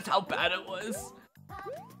god, that's how bad it was!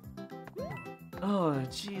 Oh,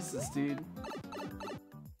 Jesus, dude.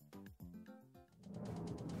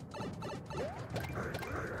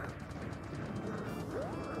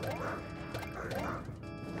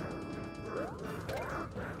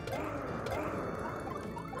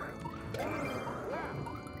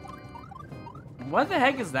 What the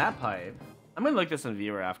heck is that pipe? I'm gonna look this in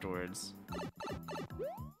viewer afterwards.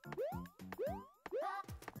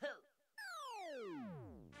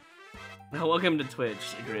 Welcome to Twitch,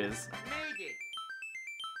 Grizz.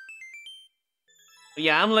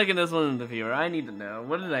 Yeah, I'm looking this one in the viewer. I need to know.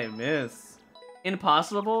 What did I miss?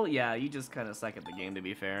 Impossible? Yeah, you just kind of suck at the game, to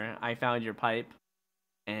be fair. I found your pipe.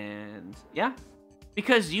 And yeah.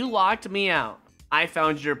 Because you locked me out, I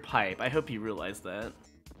found your pipe. I hope you realize that.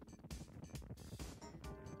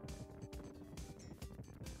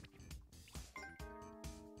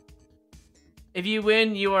 If you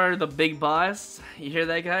win, you are the big boss. You hear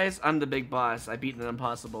that, guys? I'm the big boss. I beat an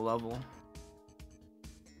impossible level.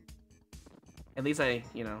 At least I,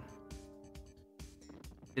 you know,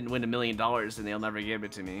 didn't win $1 million and they'll never give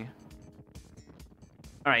it to me.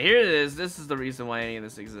 Alright, here it is. This is the reason why any of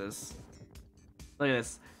this exists. Look at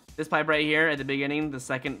this. This pipe right here at the beginning, the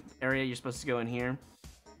second area, you're supposed to go in here.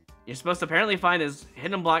 You're supposed to apparently find this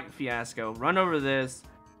hidden block fiasco. Run over this.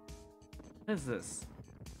 What is this?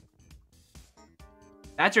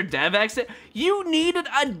 That's your dev exit? You needed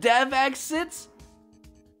a dev exit?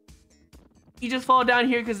 You just fall down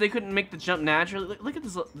here because they couldn't make the jump naturally? Look at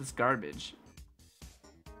this garbage.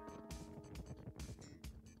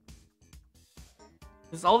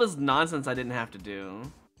 There's all this nonsense I didn't have to do.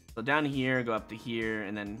 So down here, go up to here,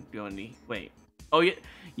 and then go into... Wait. Oh,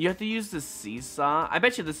 you have to use the seesaw? I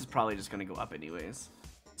bet you this is probably just going to go up anyways.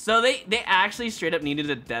 So they actually straight up needed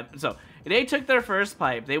a dev... So they took their first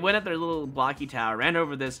pipe, they went at their little blocky tower, ran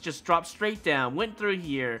over this, just dropped straight down, went through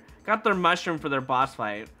here, got their mushroom for their boss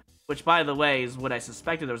fight. Which, by the way, is what I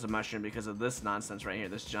suspected there was a mushroom because of this nonsense right here,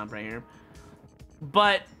 this jump right here.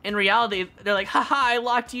 But in reality, they're like, haha, I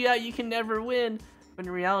locked you out, you can never win. But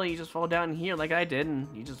in reality, you just fall down here like I did, and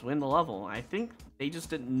you just win the level. I think they just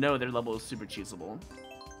didn't know their level was super cheesable.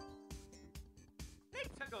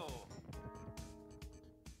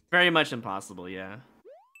 Very much impossible, yeah.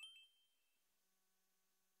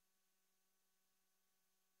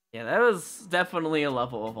 Yeah, that was definitely a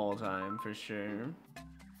level of all time, for sure.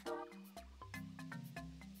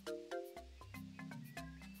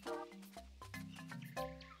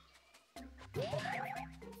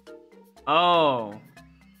 Oh.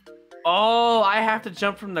 Oh, I have to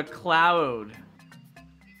jump from the cloud.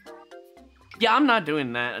 Yeah, I'm not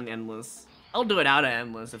doing that in Endless. I'll do it out of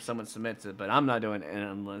Endless if someone submits it, but I'm not doing it in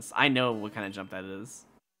Endless. I know what kind of jump that is.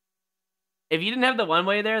 If you didn't have the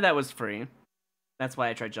one-way there, that was free. That's why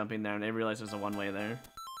I tried jumping there, and I realized there's a one-way there.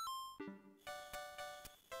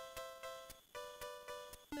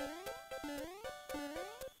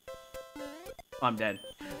 Oh, I'm dead.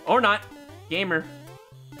 Or not. Gamer.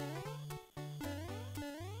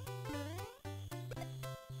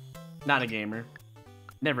 Not a gamer.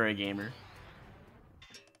 Never a gamer.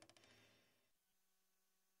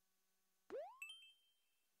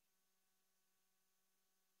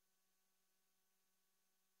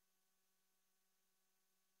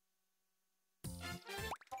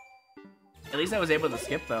 At least I was able to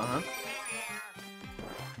skip though, huh?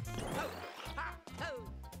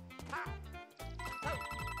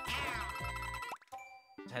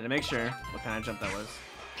 Just had to make sure what kind of jump that was.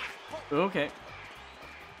 Ooh, okay.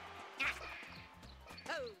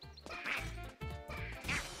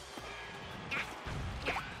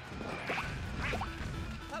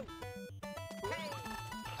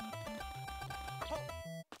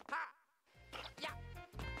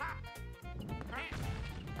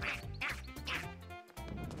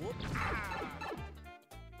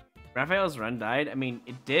 Raphael's run died? I mean,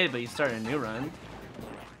 it did, but he started a new run.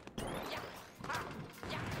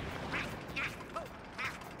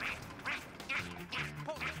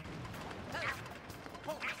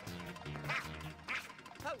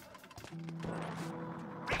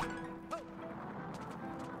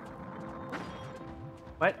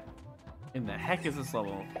 What in the heck is this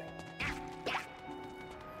level?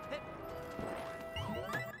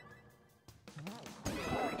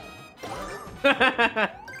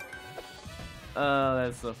 Oh,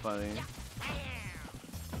 that's so funny.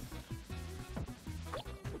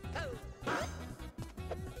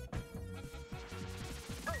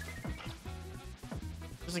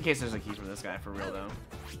 Just in case there's a key from this guy for real though.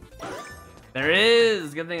 There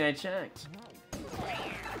is! Good thing I checked.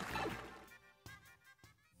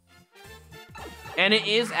 And it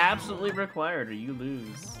is absolutely required or you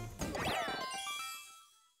lose.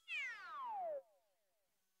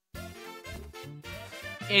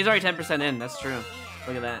 Yeah, he's already 10% in, that's true.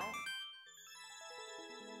 Look at that.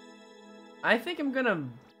 I think I'm gonna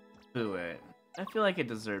boo it. I feel like it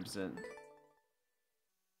deserves it.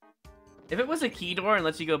 If it was a key door and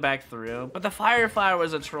lets you go back through, but the Firefly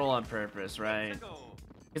was a troll on purpose, right?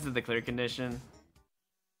 Is it the clear condition?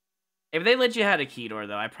 If they let you have a key door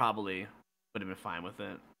though, I probably would have been fine with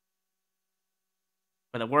it.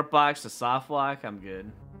 For the warp box, the soft lock, I'm good.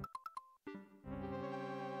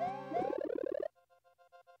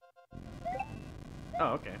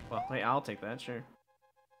 Oh, okay. Well, hey, I'll take that, sure.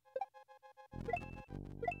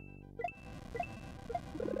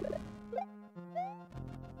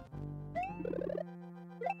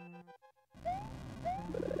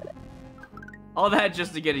 All that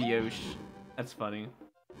just to get a Yosh. That's funny.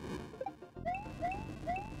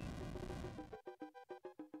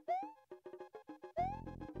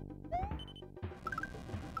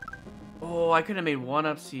 Oh, I could have made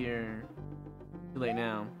one-ups here. Too late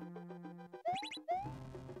now.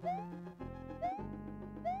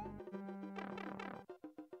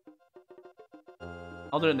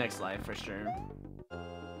 I'll do it next live for sure.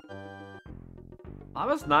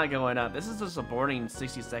 Lava's not going up. This is just a boring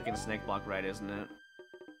 60-second snake block ride, isn't it?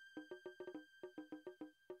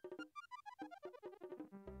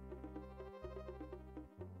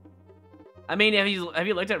 I mean, have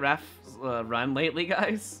you looked at Raph's run lately,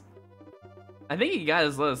 guys? I think he got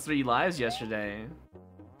as low as 3 lives yesterday.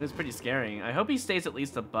 It was pretty scary. I hope he stays at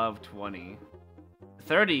least above 20.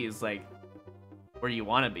 30 is like where you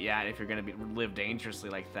want to be at if you're gonna live dangerously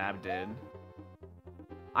like Thab did.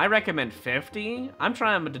 I recommend 50. I'm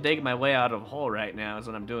trying to dig my way out of a hole right now is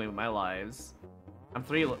what I'm doing with my lives. I'm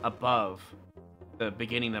 3 above the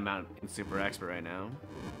beginning amount in Super Expert right now.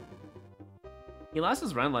 He lost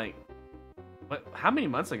his run like, what? How many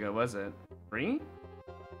months ago was it? 3?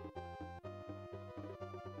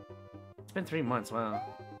 It's been 3 months, wow.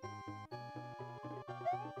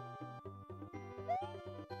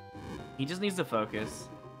 He just needs to focus.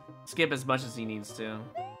 Skip as much as he needs to.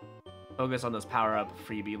 Focus on those power-up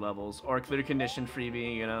freebie levels. Or clear condition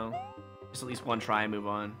freebie, you know? Just at least one try and move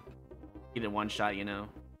on. Either one shot, you know?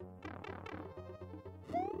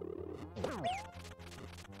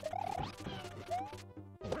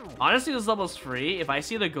 Honestly, this level's free. If I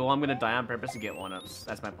see the goal, I'm gonna die on purpose and get 1-ups.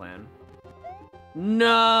 That's my plan.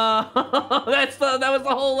 No! that was the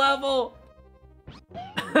whole level!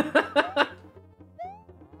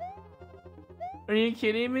 Are you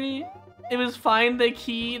kidding me? It was find the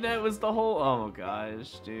key, that was the whole... Oh my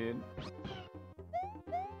gosh, dude.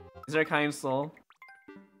 Is there a kind soul?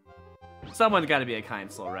 Someone's gotta be a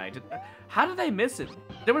kind soul, right? How did I miss it?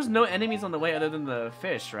 There was no enemies on the way other than the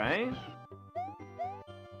fish, right?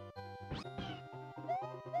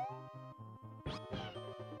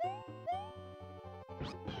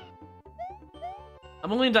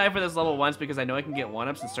 I'm only dying for this level once because I know I can get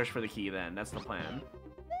 1-ups and search for the key then. That's the plan.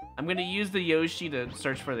 I'm gonna use the Yoshi to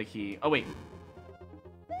search for the key. Oh, wait.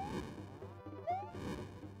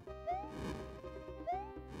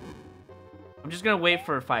 I'm just gonna wait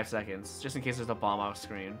for 5 seconds, just in case there's a bomb off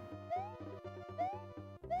screen.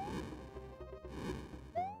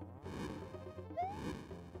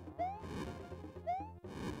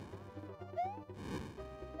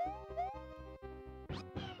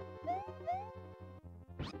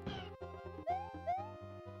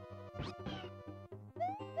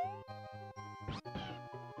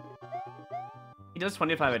 He does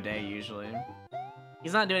 25 a day usually.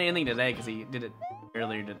 He's not doing anything today because he did it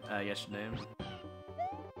earlier yesterday.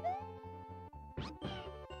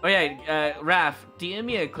 Oh yeah, Raph, DM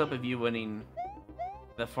me a clip of you winning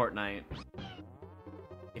the Fortnite.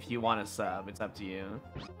 If you want to sub, it's up to you.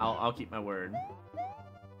 I'll keep my word.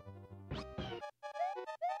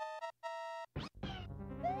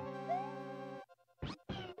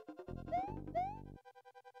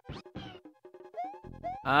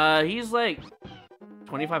 He's like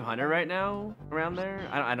 2,500 right now, around there.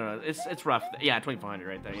 I don't know. It's rough. Yeah, 2,400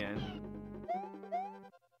 right there. Yeah.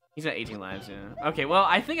 He's got 18 lives. Yeah. Okay. Well,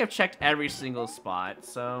 I think I've checked every single spot,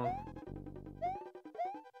 so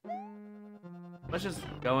let's just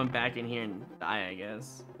go in back in here and die, I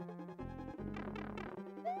guess.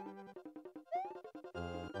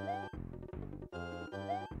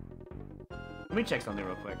 Let me check something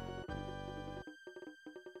real quick.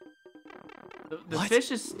 The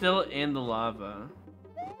fish is still in the lava.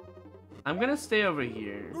 I'm gonna stay over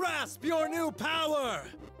here. Grasp your new power!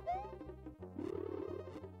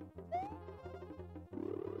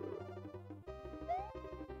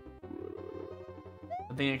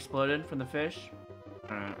 Something exploded from the fish?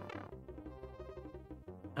 Alright.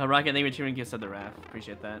 Rocket, thank you for tuning gifts of the raft.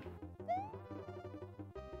 Appreciate that.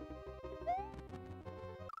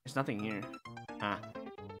 There's nothing here. Huh.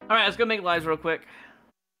 Alright, let's go make lives real quick.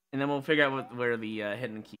 And then we'll figure out where the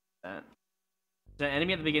hidden key is at. Is there an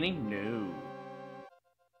enemy at the beginning? No.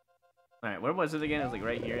 Alright, where was it again? It was like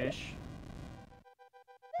right here-ish.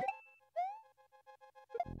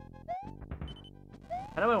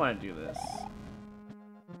 How do I want to do this?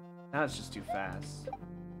 Now it's just too fast.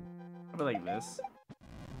 How about like this?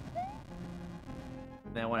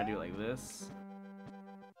 Then I want to do it like this.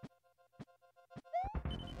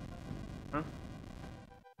 Huh?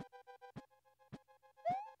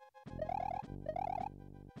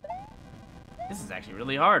 This is actually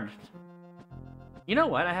really hard. You know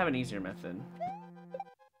what? I have an easier method.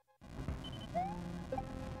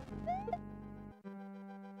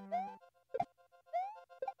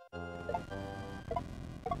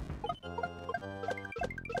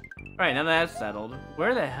 Alright, now that that's settled,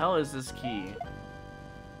 where the hell is this key?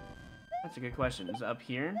 That's a good question. Is it up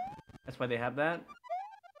here? That's why they have that?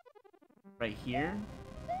 Right here?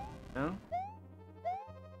 No?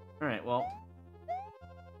 Alright, well,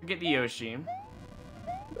 get the Yoshi.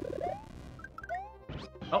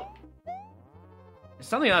 Oh! There's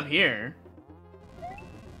something up here.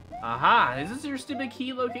 Aha! Is this your stupid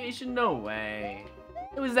key location? No way.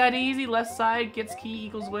 It was that easy. Left side gets key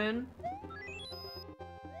equals win.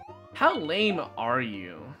 How lame are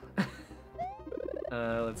you?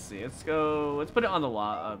 Let's see. Let's put it on the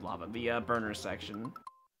lava, the burner section.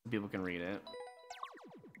 So people can read it.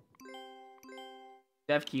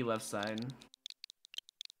 Dev key left side.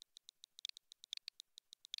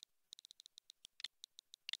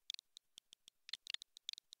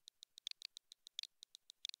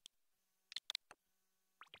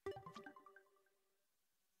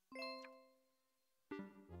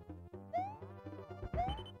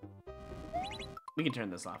 We can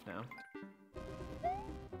turn this off now.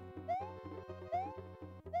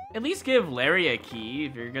 At least give Larry a key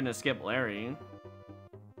if you're gonna skip Larry.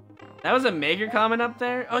 That was a maker comment up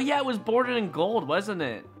there? Oh yeah, it was bordered in gold, wasn't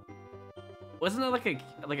it? Wasn't it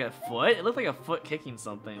like a foot? It looked like a foot kicking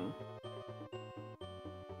something.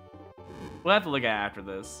 We'll have to look at it after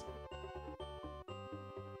this.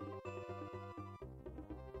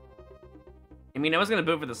 I mean, I was gonna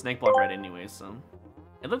boot for the snake block red anyway, so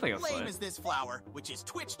it looked like a foot. Lame is this flower, which is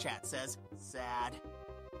Twitch chat says. Sad.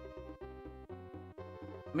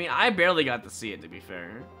 I mean, I barely got to see it, to be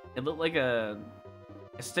fair. It looked like a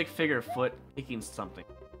stick figure foot kicking something.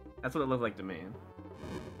 That's what it looked like to me.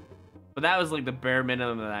 But that was like the bare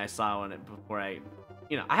minimum that I saw on it before I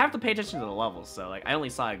have to pay attention to the levels, so like I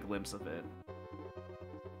only saw a glimpse of it.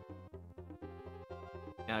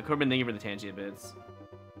 Yeah, Corbin, thank you for the Tangia bits.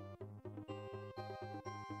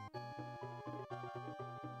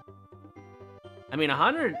 I mean,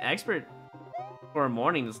 100 expert for a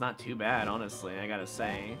morning is not too bad, honestly, I gotta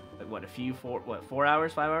say. Like, what, 4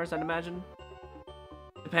 hours, 5 hours, I'd imagine?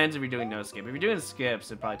 Depends if you're doing no skip. If you're doing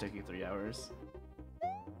skips, it probably took you 3 hours.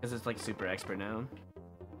 Because it's like super expert now.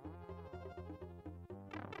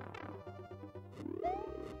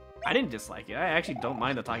 I didn't dislike it. I actually don't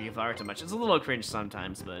mind the talking flower too much. It's a little cringe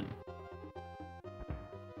sometimes, but...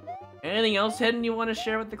 Anything else hidden you want to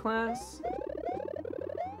share with the class?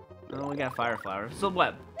 Oh, we got Fire Flower. So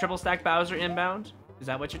what? Triple stack Bowser inbound? Is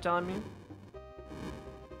that what you're telling me?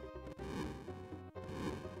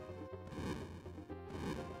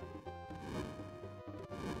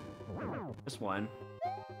 Just one.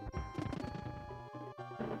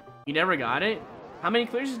 You never got it? How many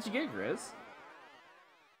clears did you get, Grizz?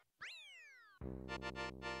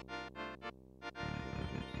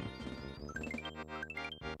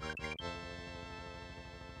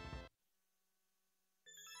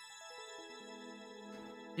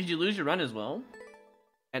 Did you lose your run as well?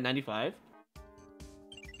 At 95?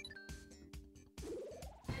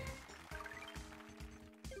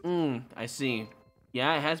 I see.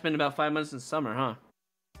 Yeah, it has been about 5 months since summer, huh?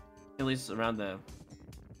 At least around that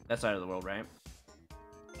side of the world, right?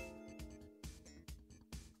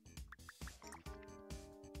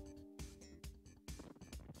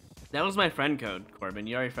 That was my friend code, Corbin.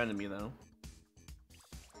 You already friended me, though.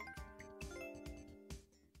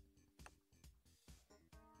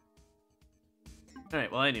 Alright,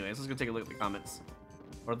 well anyways, let's go take a look at the comments.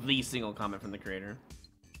 Or the single comment from the creator.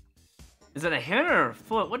 Is that a hand or a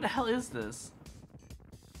foot? What the hell is this?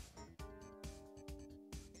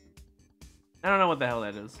 I don't know what the hell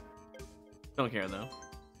that is. Don't care though.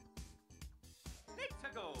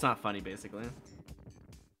 It's not funny, basically.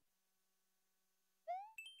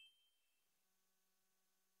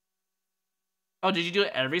 Oh, did you do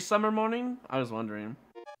it every summer morning? I was wondering.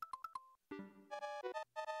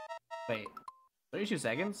 Wait. 32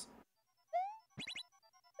 seconds?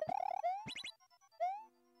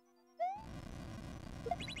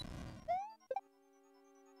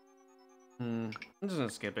 I'm just gonna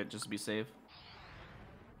skip it just to be safe.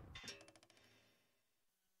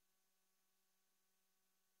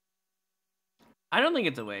 I don't think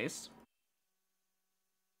it's a waste.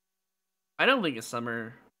 I don't think a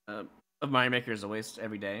summer of Mario Maker is a waste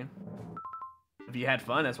every day. If you had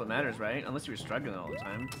fun, that's what matters, right? Unless you were struggling all the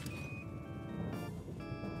time.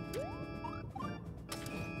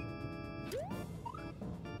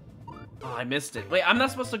 Oh, I missed it. Wait, I'm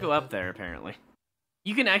not supposed to go up there, apparently.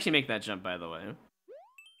 You can actually make that jump, by the way.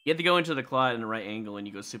 You have to go into the claw in a right angle and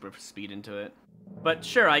you go super speed into it. But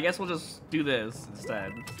sure, I guess we'll just do this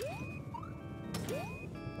instead.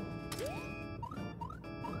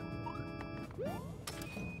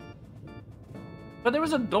 But there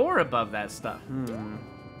was a door above that stuff.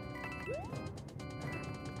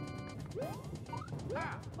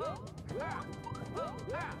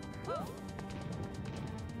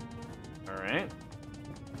 Alright.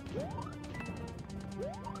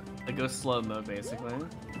 It goes slow mode, basically.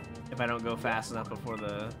 If I don't go fast enough before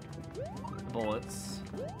the bullets.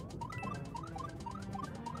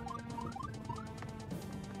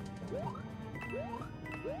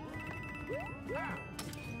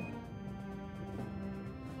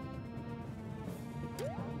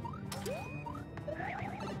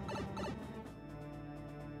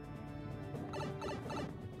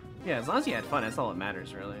 Yeah, as long as you had fun, that's all that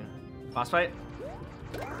matters, really. Boss fight?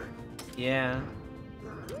 Yeah.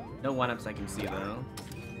 No one-ups I can see, though.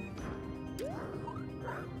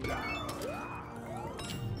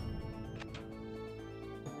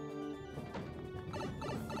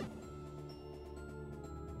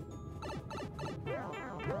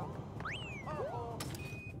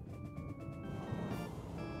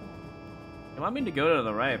 They want me to go to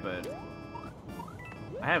the right, but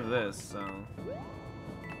I have this, so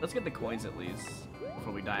let's get the coins at least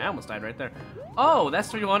before we die. I almost died right there. Oh,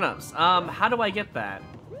 that's 3 1-ups. How do I get that?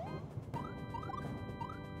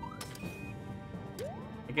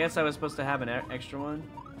 I guess I was supposed to have an extra one.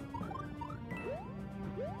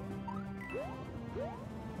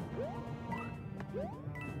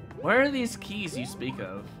 Where are these keys you speak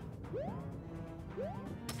of?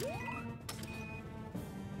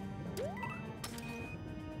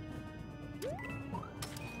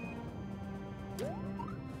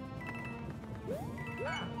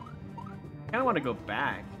 I kinda want to go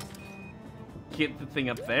back. Get the thing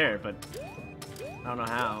up there, but I don't know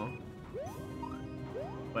how.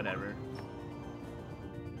 Whatever.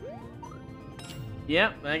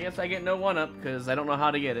 Yep, I guess I get no 1-up because I don't know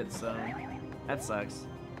how to get it, so that sucks.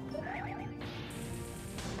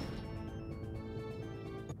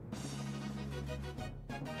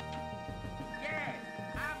 Yes,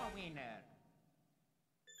 I'm a winner.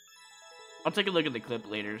 I'll take a look at the clip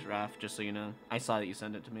later, Raph, just so you know. I saw that you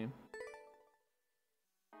sent it to me.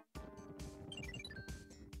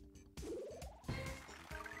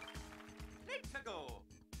 Let's go.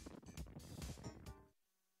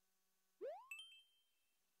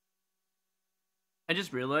 I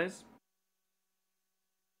just realized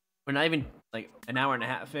we're not even like an hour and a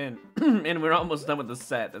half in, and we're almost done with the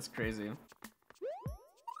set. That's crazy.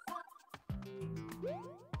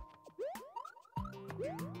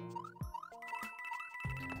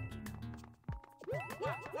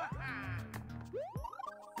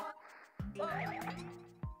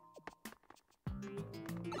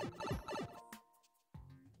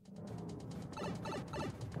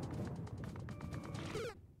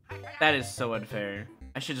 That is so unfair.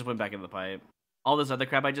 I should just went back in the pipe. All this other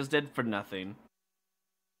crap I just did for nothing.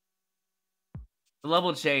 The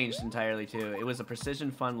level changed entirely too. It was a precision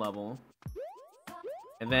fun level.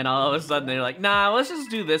 And then all of a sudden they're like, nah, let's just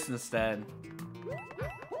do this instead.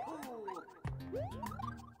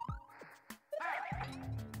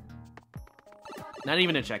 Not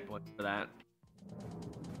even a checkpoint for that.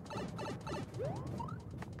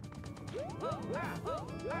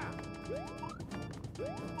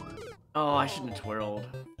 Oh, I shouldn't have twirled.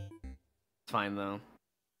 It's fine though.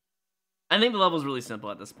 I think the level's really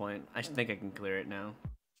simple at this point. I think I can clear it now.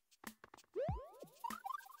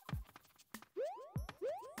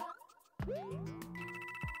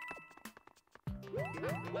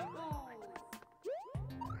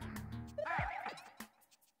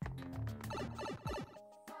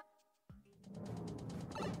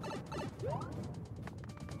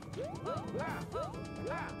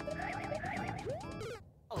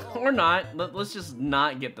 Or not. Let's just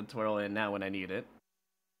not get the twirl in now when I need it.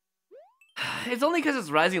 It's only because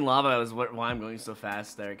it's rising lava is why I'm going so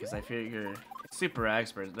fast there, because I figure super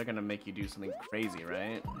experts, they're gonna make you do something crazy,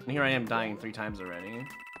 right? And here I am dying 3 times already.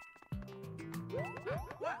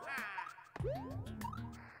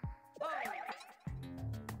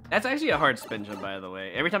 That's actually a hard spin jump, by the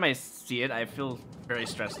way. Every time I see it, I feel very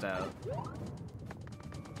stressed out.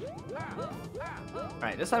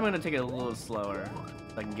 Alright, this time I'm gonna take it a little slower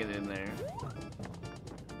so I can get it in there.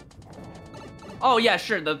 Oh yeah,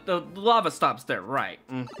 sure, the lava stops there, right.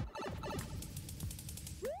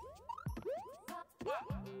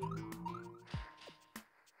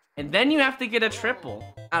 And then you have to get a triple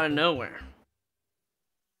out of nowhere.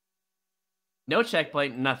 No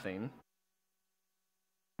checkpoint, nothing.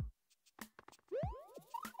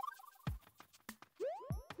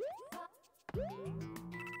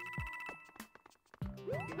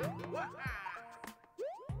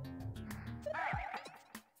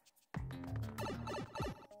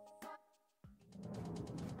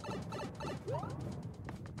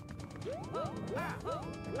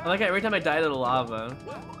 I like how every time I die to the lava,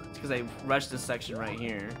 it's because I rushed this section right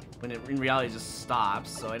here, when it in reality just stops,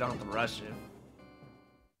 so I don't have to rush it.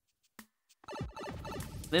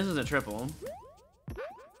 This is a triple.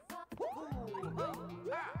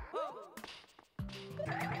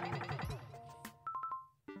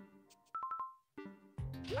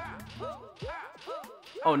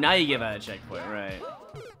 Oh, now you give out a checkpoint, right?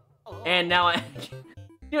 And now I...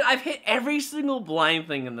 Dude, I've hit every single blind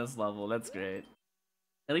thing in this level. That's great.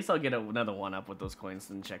 At least I'll get another 1-up with those coins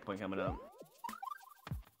and checkpoint coming up.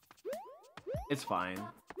 It's fine.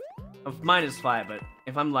 -5, but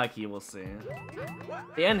if I'm lucky, we'll see.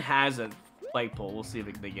 The end has a flagpole. We'll see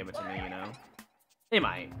if they give it to me, you know? They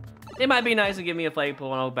might. They might be nice and give me a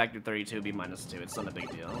flagpole and I'll go back to 32, be -2. It's not a big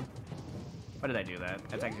deal. Why did I do that?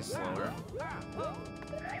 That's actually slower.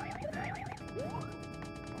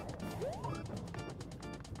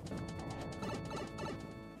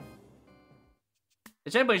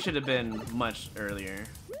 The checkpoint should have been much earlier.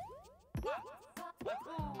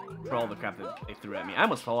 For all the crap that they threw at me. I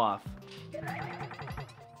almost fell off.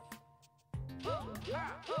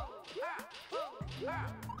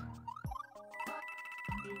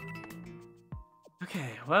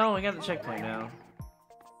 Okay, well, we got the checkpoint now.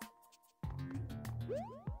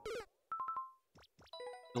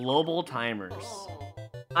 Global timers.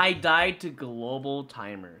 I died to global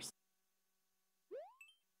timers.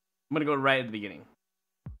 I'm gonna go right at the beginning.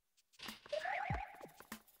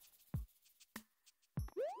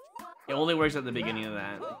 It only works at the beginning of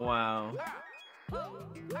that. Wow.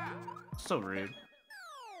 So rude.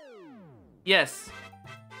 Yes.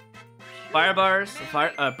 Fire bars,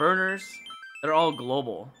 burners, they're all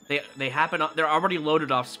global. They happen. They're already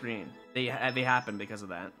loaded off screen. They happen because of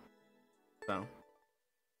that. So.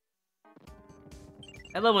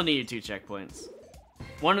 That level needed 2 checkpoints.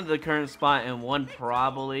 One at the current spot and one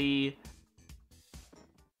probably...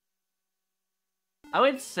 I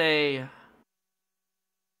would say...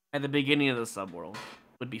 at the beginning of the subworld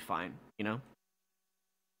would be fine, you know?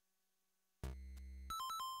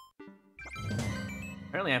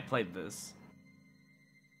 Apparently I played this.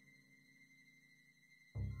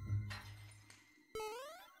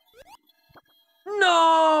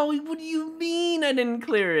 No! What do you mean I didn't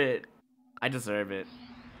clear it? I deserve it.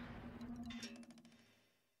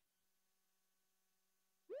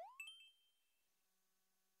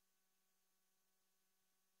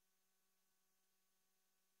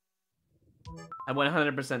 I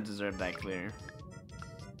 100% deserve that clear.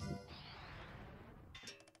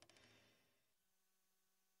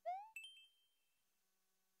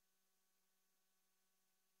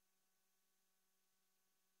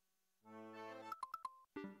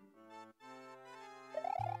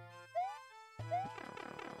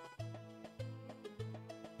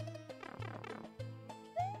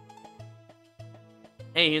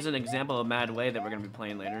 Hey, here's an example of Mad Way that we're gonna be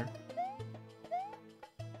playing later.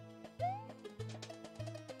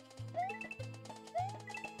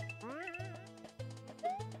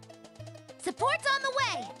 Support's on the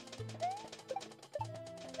way!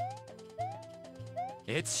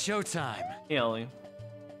 It's showtime. Hey, Ollie.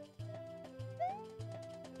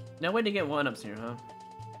 No way to get 1-ups here, huh?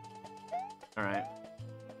 Alright.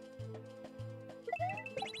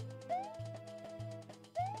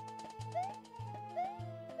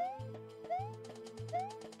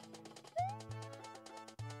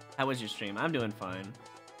 How was your stream? I'm doing fine.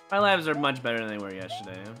 My lives are much better than they were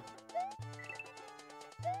yesterday.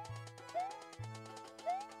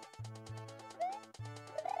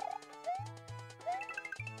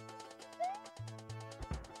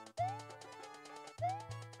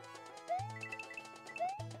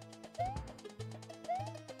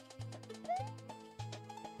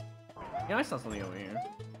 Yeah, I saw something over here.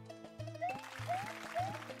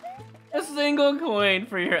 A single coin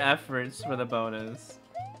for your efforts for the bonus.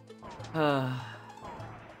 I'm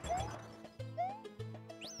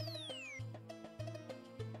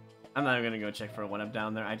not even gonna go check for a 1-up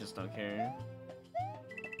down there. I just don't care.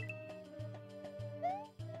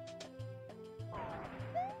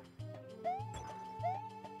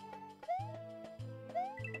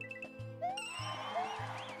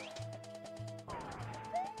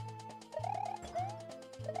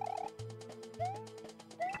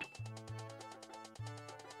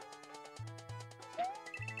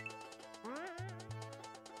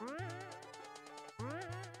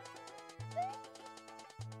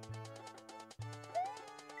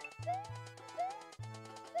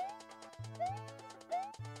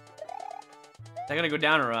 Is that gonna go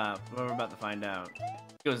down or up? Well, we're about to find out.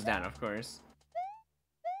 It goes down, of course.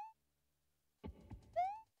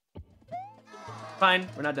 Fine,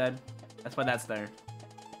 we're not dead. That's why that's there.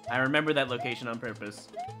 I remember that location on purpose.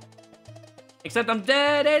 Except I'm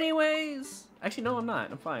dead anyways! Actually, no, I'm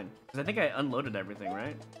not. I'm fine. Because I think I unloaded everything,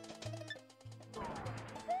 right?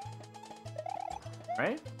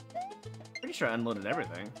 Right? Pretty sure I unloaded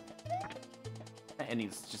everything. That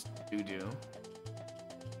ending's just doo-doo.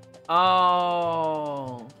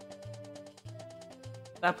 Oh.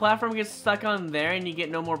 That platform gets stuck on there and you get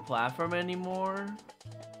no more platform anymore?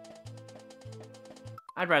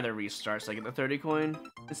 I'd rather restart so I get the 30 coin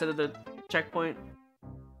instead of the checkpoint.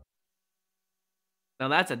 Now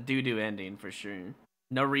that's a doo-doo ending for sure.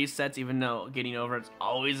 No resets, even though getting over it's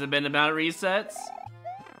always been about resets.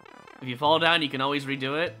 If you fall down, you can always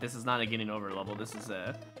redo it. This is not a getting over level. This is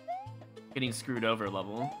a getting screwed over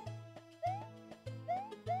level.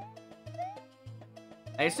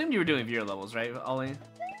 I assumed you were doing viewer levels, right, Ollie?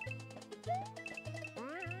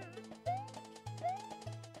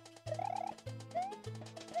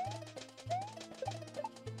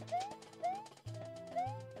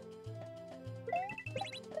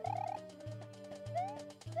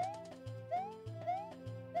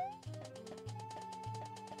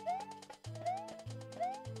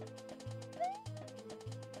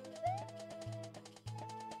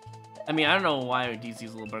 I mean, I don't know why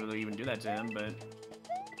DC's little brother would even do that to him, but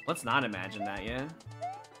let's not imagine that, yeah?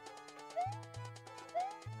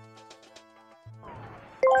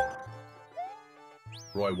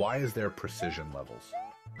 Roy, why is there precision levels?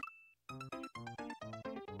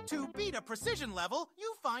 To beat a precision level,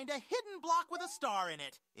 you find a hidden block with a star in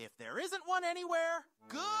it. If there isn't one anywhere,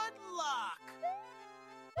 good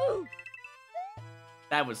luck!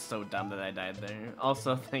 That was so dumb that I died there.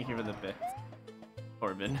 Also, thank you for the bit,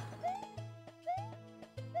 Corbin.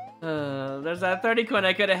 There's that 30 coin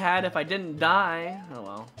I could have had if I didn't die. Oh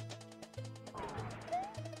well.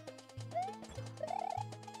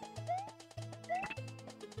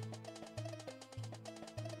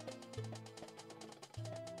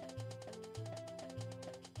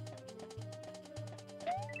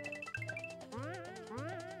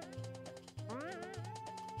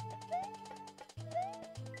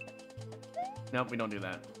 Nope, we don't do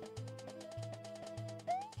that.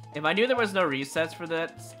 If I knew there was no resets for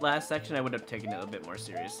that last section, I would have taken it a bit more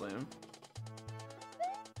seriously.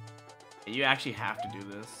 You actually have to do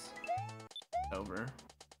this. Over.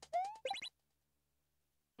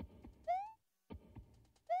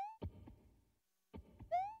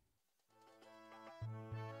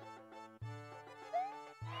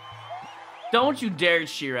 Don't you dare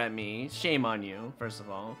cheer at me. Shame on you, first of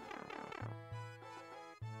all.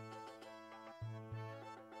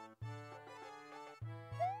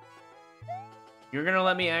 You're gonna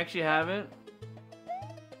let me actually have it?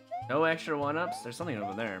 No extra one-ups? There's something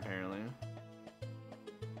over there, apparently.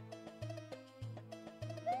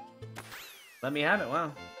 Let me have it,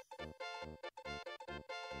 wow.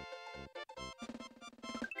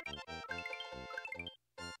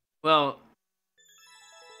 Well,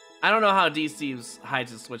 I don't know how DC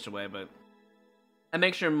hides his Switch away, but I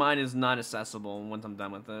make sure mine is not accessible once I'm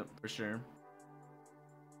done with it, for sure.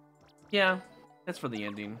 Yeah, that's for the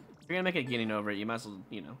ending. If you're gonna make it getting over it, you might as well,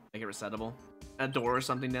 you know, make it resettable. A door or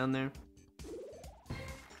something down there.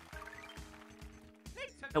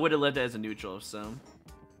 I would have left it as a neutral, so.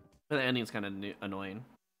 But the ending's kind of annoying.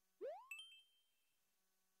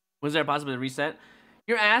 Was there a possibility to reset?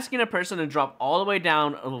 You're asking a person to drop all the way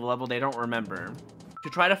down a level they don't remember to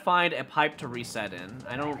try to find a pipe to reset in.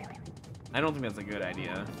 I don't think that's a good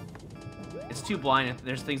idea. It's too blind.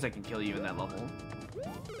 There's things that can kill you in that level.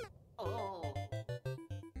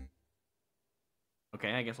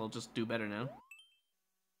 Okay, I guess I'll just do better now.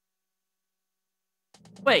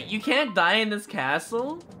 Wait, you can't die in this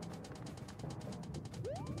castle?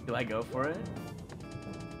 Do I go for it?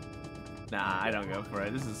 Nah, I don't go for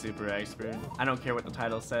it. This is super expert. I don't care what the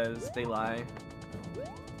title says. They lie.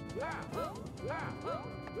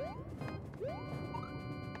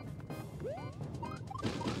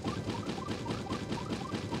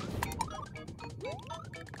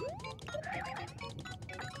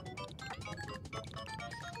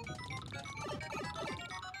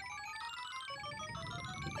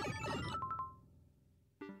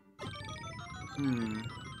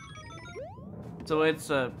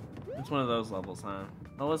 So it's one of those levels, huh?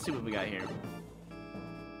 Well, let's see what we got here.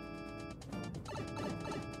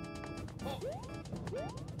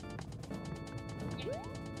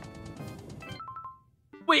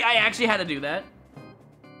 Wait, I actually had to do that?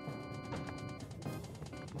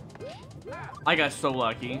 I got so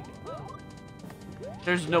lucky.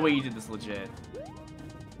 There's no way you did this legit.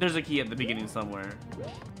 There's a key at the beginning somewhere.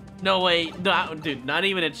 No way, no, dude, not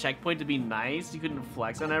even a checkpoint to be nice? You couldn't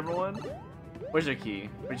flex on everyone? Where's your key?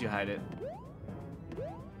 Where'd you hide it?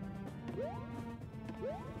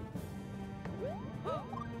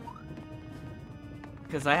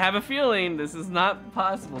 Because I have a feeling this is not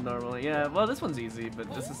possible normally. Yeah, well, this one's easy,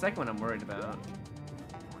 but this is the second one I'm worried about.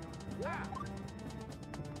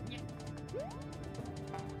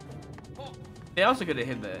 They also could have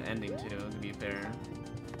hit the ending too, to be fair.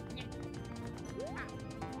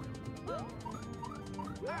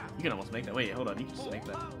 You can almost make that. Wait, hold on. You can just make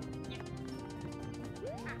that.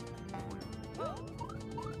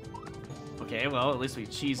 Okay, well, at least we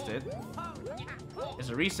cheesed it. There's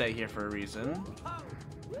a reset here for a reason.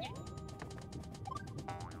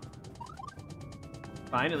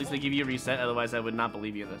 Fine, at least they give you a reset, otherwise I would not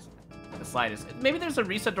believe you the slightest. Maybe there's a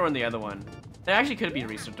reset door in the other one. There actually could be a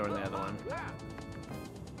reset door in the other one.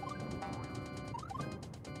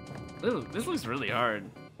 Ooh, this looks really hard.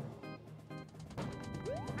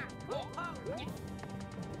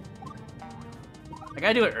 I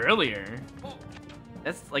gotta do it earlier.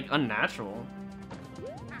 That's like unnatural.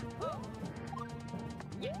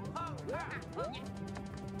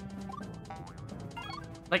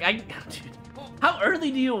 Like dude, how early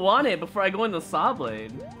do you want it before I go in the saw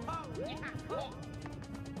blade?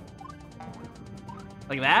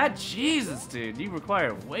 Like that? Jesus, dude, you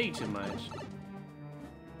require way too much.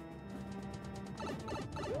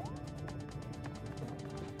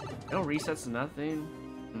 No resets, nothing.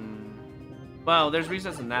 Well, there's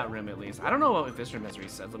resets in that room at least. I don't know if this room has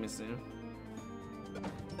resets. Let me see.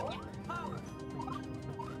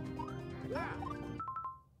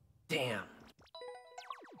 Damn.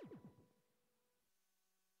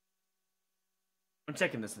 I'm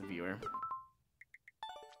checking this in viewer.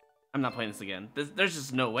 I'm not playing this again. There's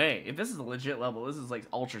just no way. If this is a legit level, this is like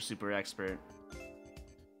ultra super expert.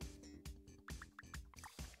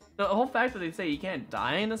 The whole fact that they say you can't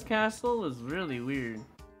die in this castle is really weird.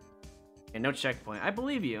 And no checkpoint. I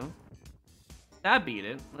believe you. That beat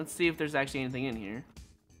it. Let's see if there's actually anything in here.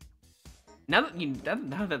 Now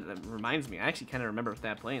that reminds me, I actually kind of remember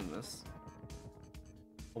that playing this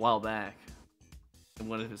a while back in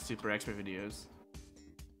one of his super expert videos.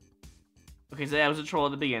 Okay, so that was a troll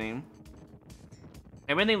at the beginning.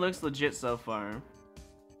 Everything looks legit so far.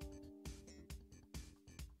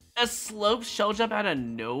 A slope shell jump out of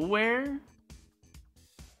nowhere?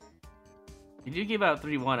 You do give out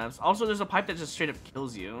 3 1-ups. Also, there's a pipe that just straight up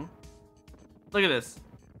kills you. Look at this.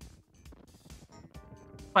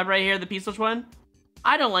 Pipe right here, the P-switch one.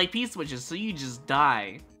 I don't like P-switches, so you just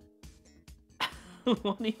die.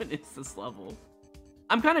 What even is this level?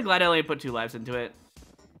 I'm kind of glad I only put 2 lives into it.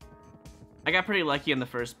 I got pretty lucky in the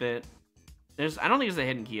first bit. I don't think there's a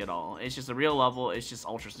hidden key at all. It's just a real level. It's just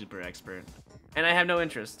ultra super expert. And I have no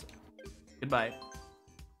interest. Goodbye.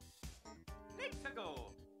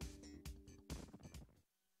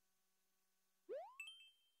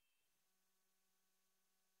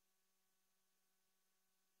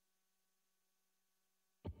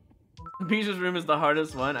 Peach's room is the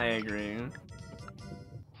hardest one. I agree.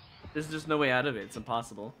 There's just no way out of it. It's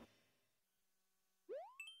impossible.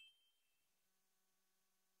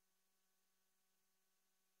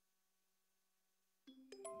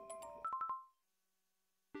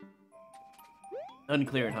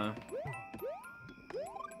 Uncleared, huh?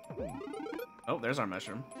 Oh, there's our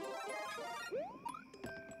mushroom.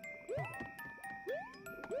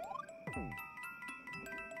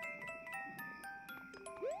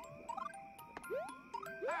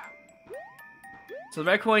 So the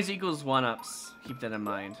red coins equals 1-ups. Keep that in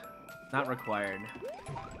mind. Not required.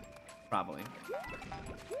 Probably.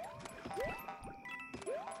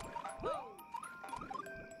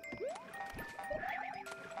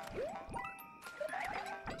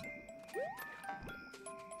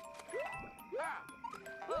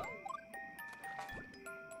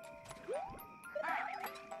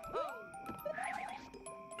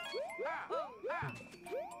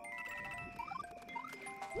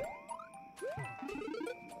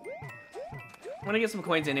 I'm gonna get some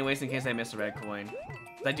coins anyways in case I miss a red coin.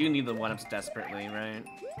 I do need the 1-ups desperately, right?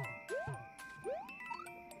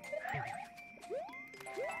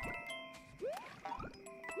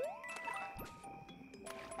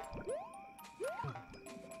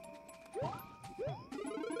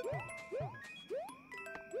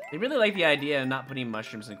 They really like the idea of not putting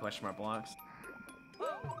mushrooms in question mark blocks.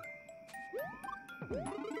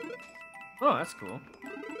 Oh, that's cool.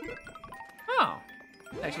 Oh,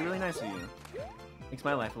 that's actually really nice of you. Makes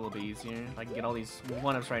my life a little bit easier. If I can get all these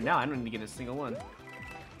 1-ups right now, I don't need to get a single one.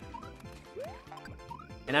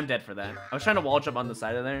 And I'm dead for that. I was trying to wall jump on the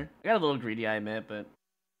side of there. I got a little greedy, I admit, but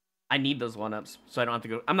I need those 1-ups, so I don't have to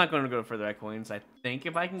go. I'm not going to go for the red coins, I think,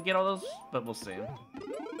 if I can get all those, but we'll see.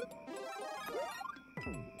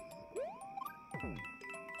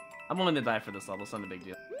 I'm willing to die for this level, it's not a big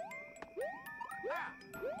deal.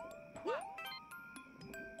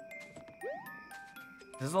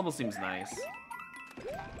 This level seems nice.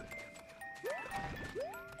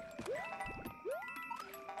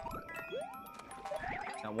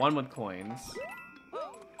 Got one with coins.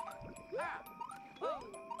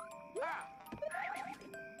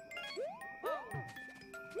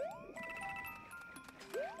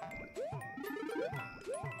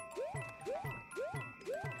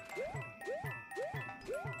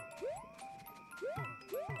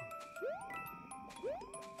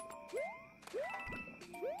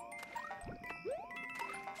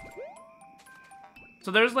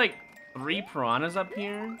 So there's like 3 piranhas up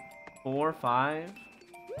here. 4, 5.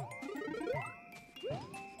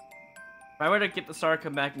 If I were to get the star,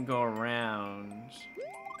 come back and go around,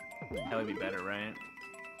 that would be better, right?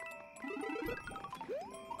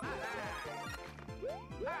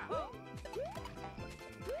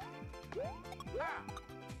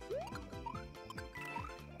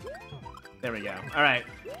 There we go. All right.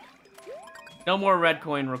 No more red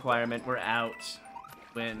coin requirement. We're out.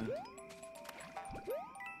 Win.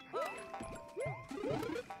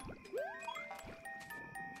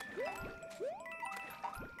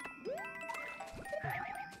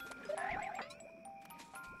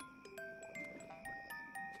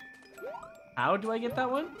 How do I get that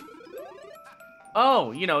one?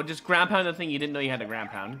 Oh, you know, just ground pound the thing you didn't know you had to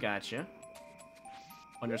ground pound. Gotcha.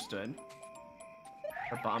 Understood.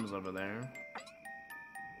 There are bombs over there.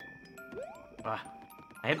 Ah,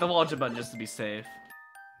 I hit the wall jump button just to be safe.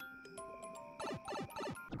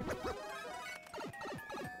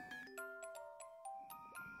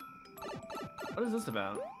 What is this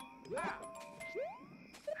about?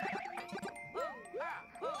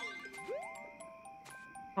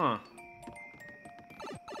 Huh.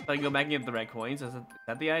 So I can go back and get the red coins? Is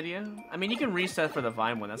that the idea? I mean, you can reset for the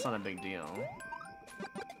Vine one. That's not a big deal.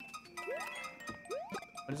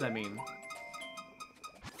 What does that mean?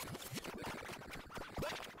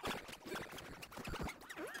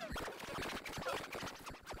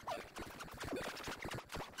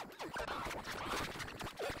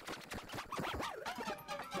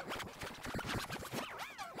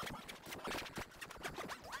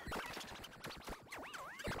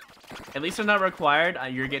 At least they're not required.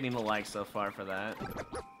 You're getting the like so far for that. I'm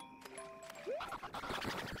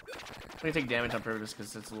gonna take damage on purpose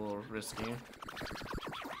because it's a little risky.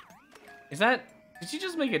 Is that... Did you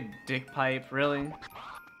just make a dick pipe? Really?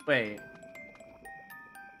 Wait.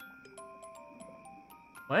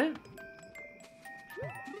 What?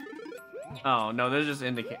 Oh, no, they're just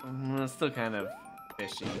indicate... It's still kind of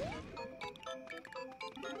fishy.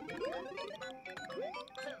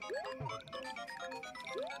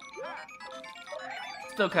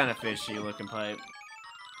 Still kind of fishy looking pipe.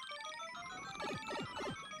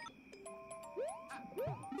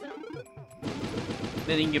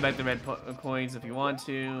 Then you can get back the red coins if you want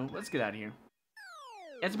to. Let's get out of here.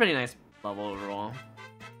 Yeah, it's a pretty nice level overall.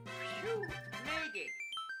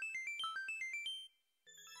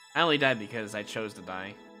 I only died because I chose to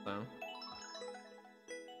die, so.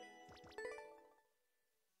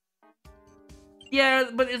 Yeah,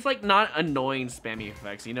 but it's like not annoying spammy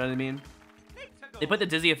effects, you know what I mean? They put the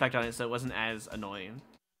dizzy effect on it so it wasn't as annoying.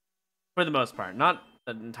 For the most part. Not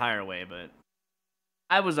the entire way, but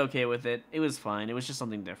I was okay with it. It was fine. It was just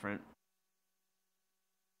something different.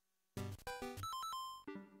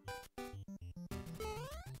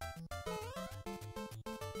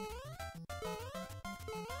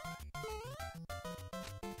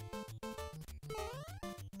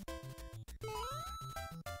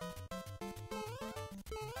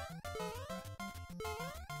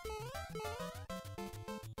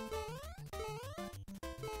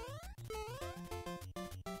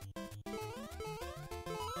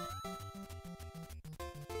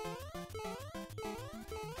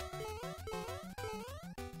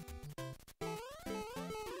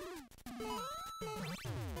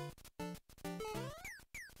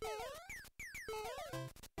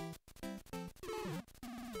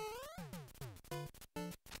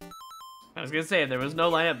 I was gonna say, if there was no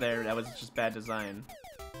lineup there, that was just bad design.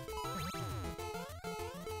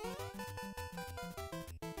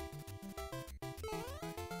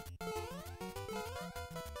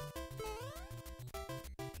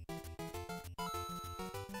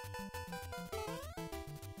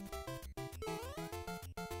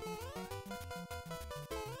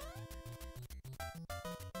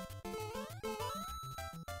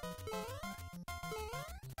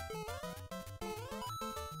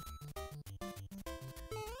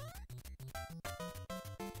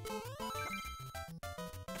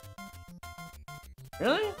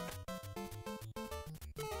 Really?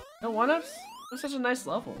 No one-ups? It was such a nice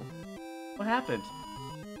level. What happened?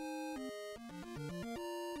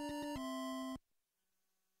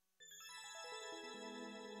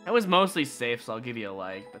 That was mostly safe, so I'll give you a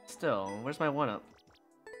like, but still, where's my one-up?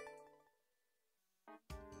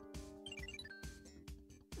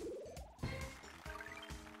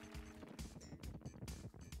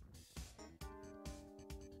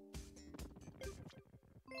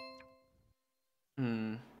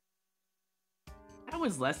 That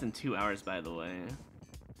was less than 2 hours, by the way.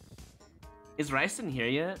 Is Ryson here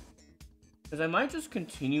yet? Because I might just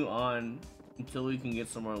continue on until we can get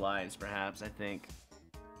some more lives, perhaps, I think.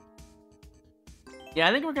 Yeah,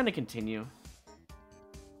 I think we're gonna continue.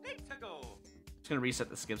 Just gonna reset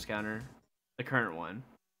the skips counter, the current one,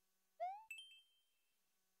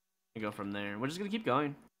 and go from there. We're just gonna keep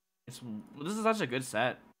going. This is such a good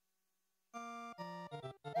set.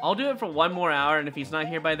 I'll do it for 1 more hour, and if he's not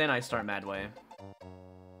here by then, I start Mad Way.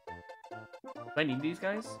 Do I need these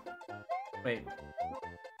guys? Wait.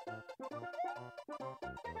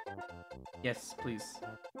 Yes, please.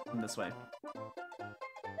 Come this way.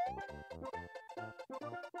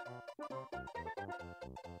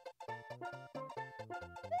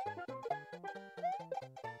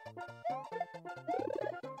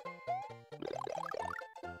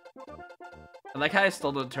 I like how I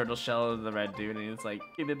stole the turtle shell of the red dude, and he's like,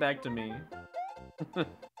 give it back to me.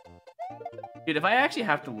 Dude, if I actually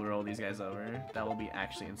have to lure all these guys over, that will be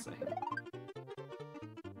actually insane.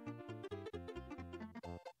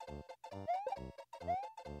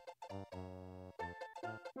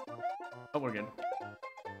 Oh, we're good.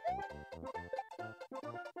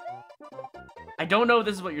 I don't know if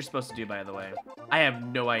this is what you're supposed to do, by the way. I have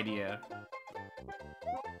no idea.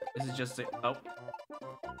 This is just a... Oh.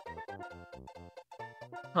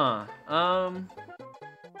 Huh. Well,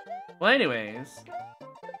 anyways.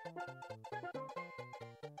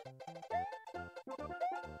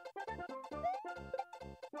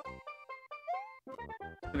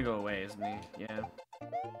 He's gonna go away, isn't he? Yeah.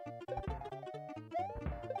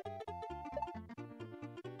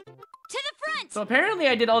 To the front! So apparently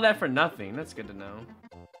I did all that for nothing. That's good to know.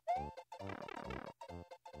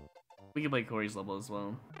 We can play Corey's level as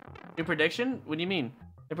well. New prediction? What do you mean?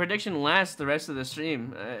 The prediction lasts the rest of the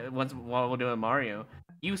stream while we're doing Mario.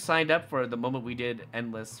 You signed up for it the moment we did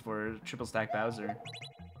Endless for Triple Stack Bowser.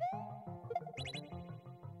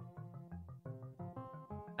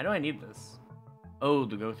 I know I need this. Oh,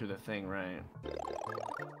 to go through the thing, right.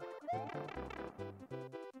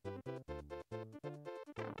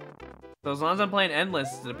 So as long as I'm playing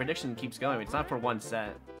Endless, the prediction keeps going. It's not for 1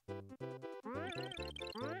 set.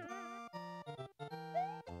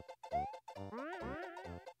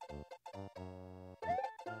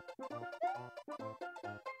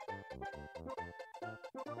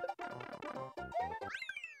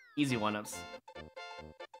 Easy 1-ups.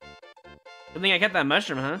 Good thing I kept that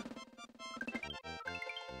mushroom, huh?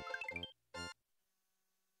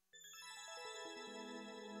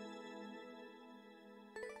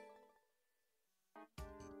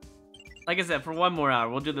 Like I said, for 1 more hour,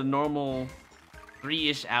 we'll do the normal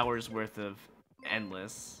 3-ish hours worth of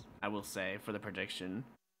Endless, I will say, for the prediction.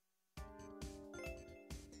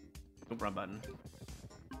 Oh, wrong button.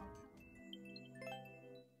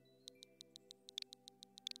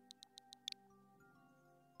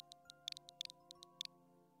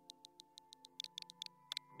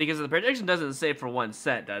 Because the prediction doesn't say for 1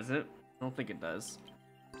 set, does it? I don't think it does.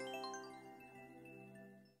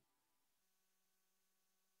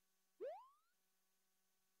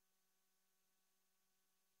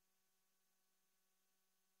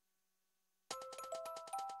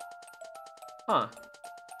 Huh. I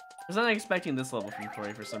was not expecting this level from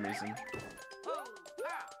Tori for some reason.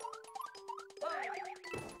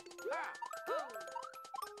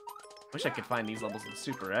 Wish I could find these levels in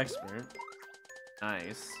Super Expert.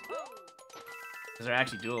 Nice. Because they're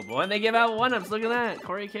actually doable. And they give out 1-ups. Look at that.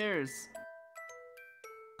 Corey cares.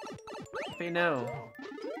 They know.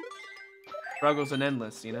 Struggles and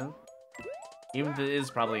Endless, you know? Even if it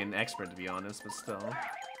is probably an expert, to be honest, but still.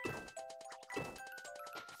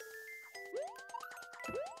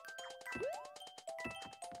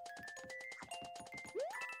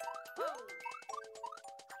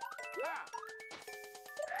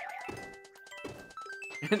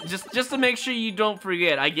 just to make sure you don't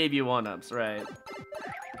forget, I gave you 1-ups, right?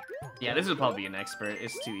 Yeah, this would probably be an expert.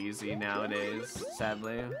 It's too easy nowadays,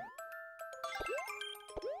 sadly.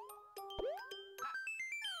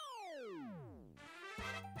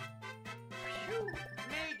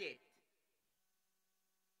 Made it.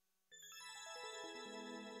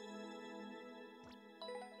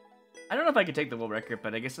 I don't know if I could take the world record,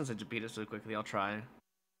 but I guess since I just beat it so quickly, I'll try.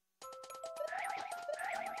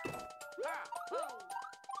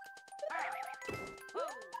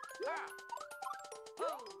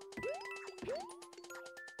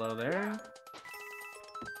 Slow there.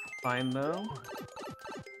 Fine though.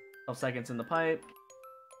 12 seconds in the pipe.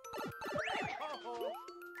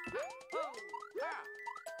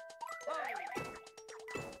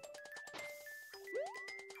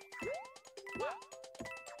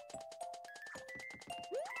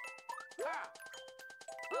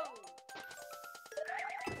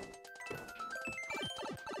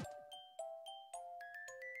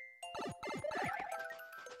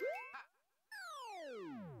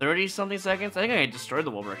 30 something seconds? I think I destroyed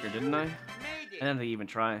the world record, didn't I? Made I didn't even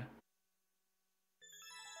try.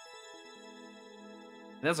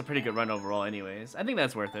 That's a pretty good run overall anyways. I think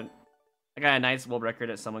that's worth it. I got a nice world record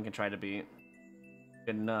that someone can try to beat.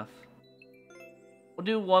 Good enough. We'll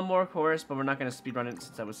do one more course, but we're not going to speedrun it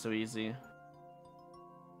since that was so easy.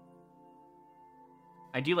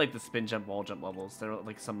 I do like the spin jump, wall jump levels. They're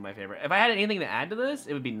like some of my favorite. If I had anything to add to this,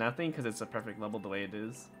 it would be nothing because it's a perfect level the way it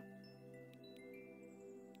is.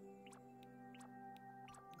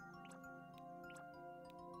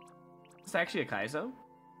 It's actually a Kaizo.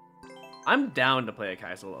 I'm down to play a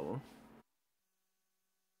Kaizo level.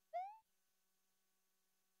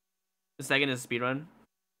 The second is speedrun.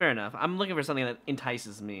 Fair enough. I'm looking for something that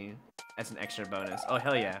entices me as an extra bonus. Oh,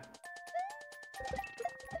 hell yeah.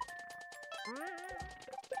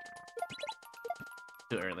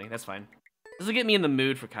 Too early. That's fine. This will get me in the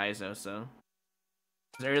mood for Kaizo, so.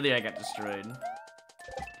 Because earlier I got destroyed.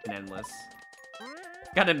 And endless.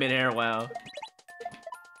 Got a mid-air, wow.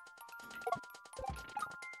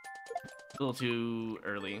 A little too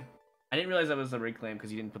early. I didn't realize that was the reclaim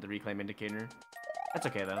because you didn't put the reclaim indicator. That's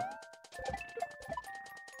okay, though.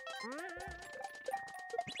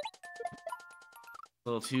 A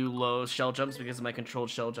little too low shell jumps because of my controlled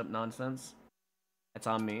shell jump nonsense. That's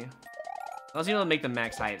on me. Unless you don't make them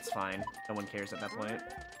max height, it's fine. No one cares at that point.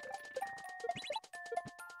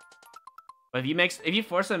 But if you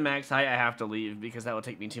force them max height, I have to leave because that will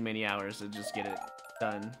take me too many hours to just get it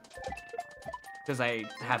done. Because I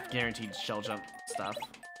have guaranteed shell jump stuff.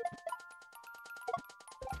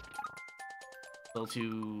 A little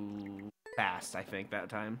too fast, I think, that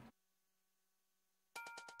time.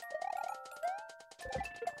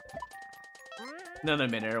 Another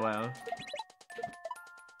mid-air, wow.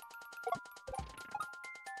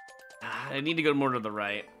 I need to go more to the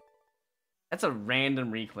right. That's a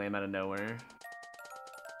random reclaim out of nowhere.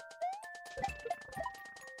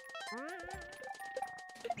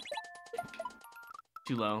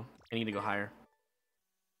 Too low. I need to go higher.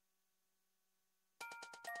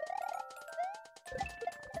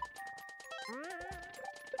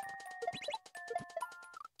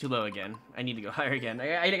 Too low again. I need to go higher again.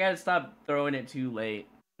 I gotta stop throwing it too late.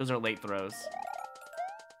 Those are late throws.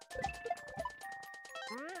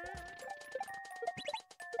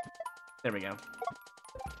 There we go.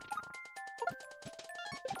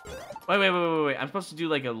 Wait. I'm supposed to do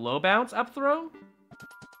like a low bounce up throw?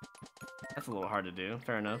 That's a little hard to do.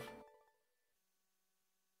 Fair enough.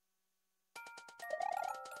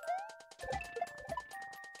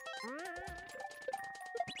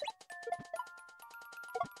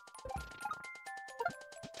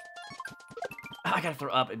 I gotta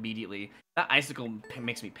throw up immediately. That icicle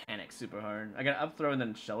makes me panic super hard. I gotta up throw and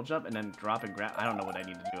then shell jump and then drop and grab. I don't know what I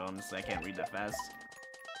need to do, honestly. I can't read that fast.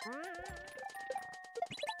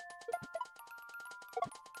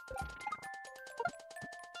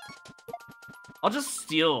 I'll just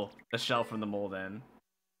steal the shell from the mole then.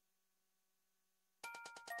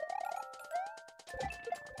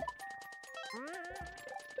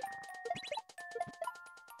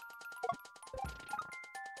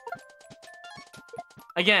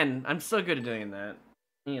 Again, I'm so good at doing that.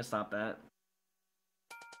 I need to stop that.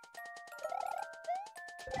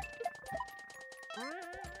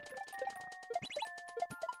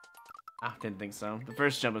 Ah, didn't think so. The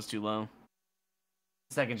first jump was too low.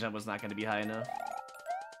 The second jump was not going to be high enough.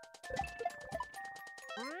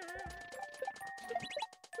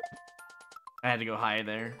 I had to go high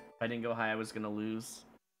there. If I didn't go high, I was going to lose.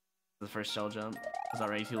 The first shell jump was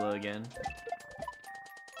already too low again.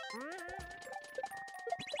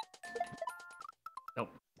 Nope.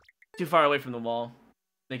 Too far away from the wall,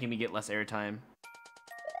 making me get less airtime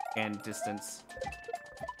and distance.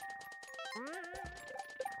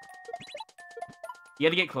 You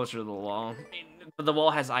have to get closer to the wall. But the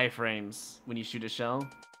wall has iframes when you shoot a shell.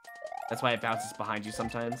 That's why it bounces behind you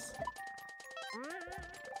sometimes.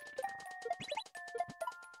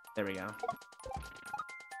 There we go.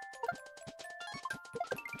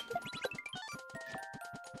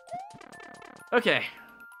 Okay.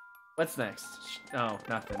 What's next? Oh,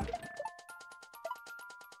 nothing.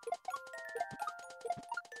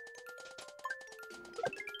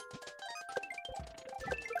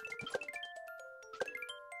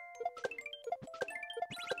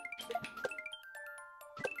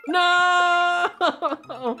 No!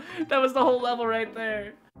 That was the whole level right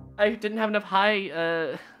there. I didn't have enough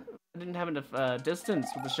I didn't have enough distance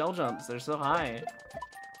with the shell jumps. They're so high.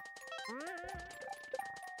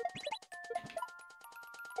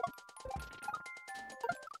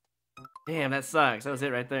 Damn, that sucks. That was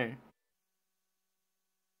it right there.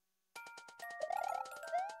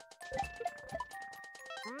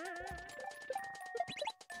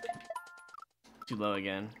 Too low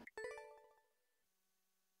again.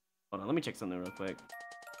 Hold on, let me check something real quick.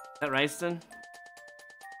 Is that Ryston?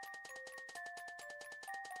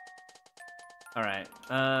 Alright.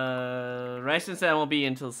 Ryston said I won't be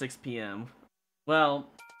until 6 p.m. Well,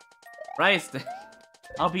 Ryston,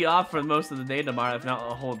 I'll be off for most of the day tomorrow, if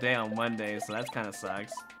not a whole day on Monday, so that kind of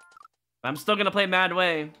sucks. But I'm still gonna play Mad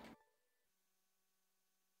Way.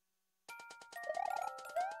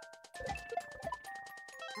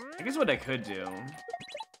 I guess what I could do,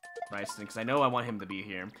 Ryston, because I know I want him to be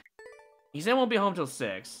here. He said I won't be home till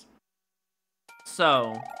 6.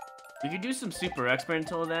 So, we could do some Super Expert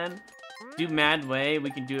until then. Do Mad Way,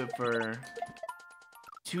 we can do it for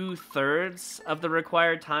 2/3 of the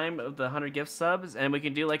required time of the 100 gift subs, and we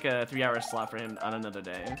can do like a 3-hour slot for him on another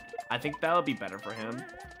day. I think that would be better for him.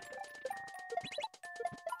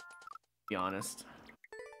 Be honest.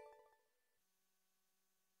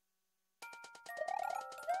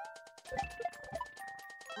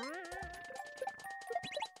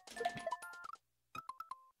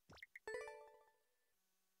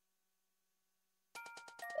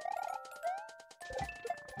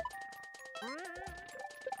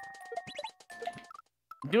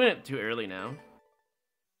 I'm doing it too early now.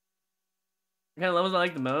 What kind of levels I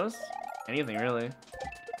like the most? Anything, really.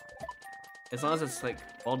 As long as it's, like,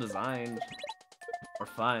 well designed. Or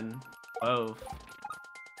fun. Both.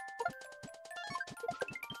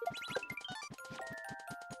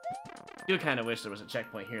 I do kind of wish there was a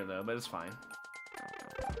checkpoint here, though, but it's fine.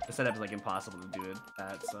 The setup's, like, impossible to do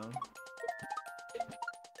that, so...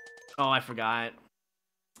 Oh, I forgot.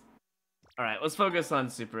 Alright, let's focus on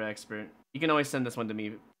Super Expert. You can always send this one to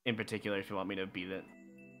me in particular if you want me to beat it.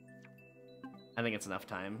 I think it's enough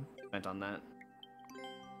time spent on that.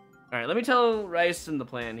 Alright, let me tell Ryston the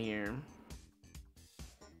plan here.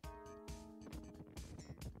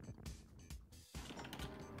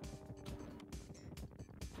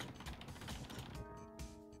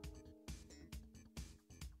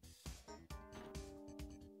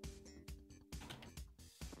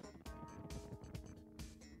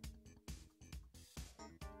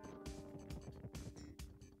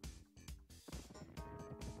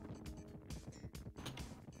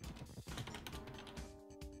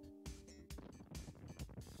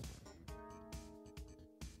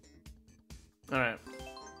 Alright.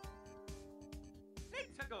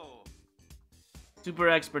 Super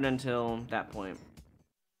Expert until that point.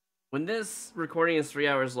 When this recording is 3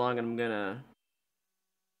 hours long, I'm gonna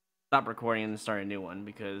stop recording and start a new one,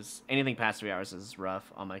 because anything past 3 hours is rough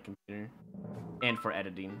on my computer. And for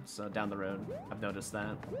editing, so down the road, I've noticed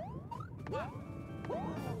that.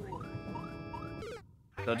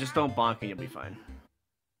 So just don't bonk and you'll be fine.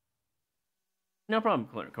 No problem,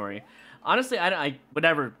 Corey. Honestly, I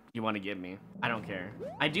whatever you want to give me, I don't care.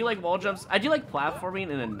 I do like wall jumps. I do like platforming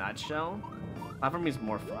in a nutshell. Platforming is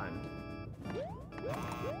more fun.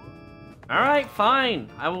 All right, fine.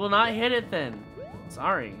 I will not hit it then.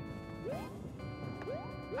 Sorry.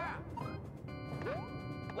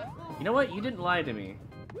 You know what? You didn't lie to me.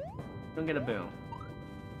 Don't get a boo.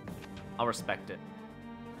 I'll respect it.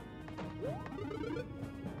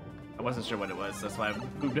 I wasn't sure what it was. That's why I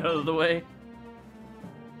moved out of the way.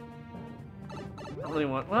 I don't really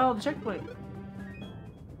want... Well, the checkpoint.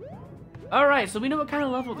 Alright, so we know what kind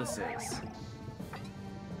of level this is.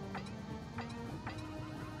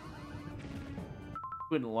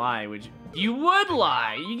 You wouldn't lie, would you? You would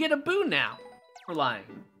lie! You get a boo now for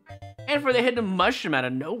lying. And for the hidden mushroom out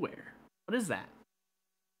of nowhere. What is that?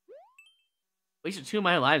 Wasted 2 of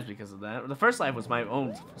my lives because of that. The first life was my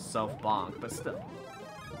own self-bonk, but still.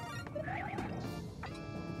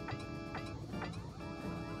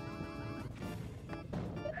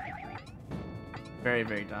 Very,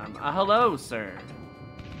 very dumb. Hello, sir.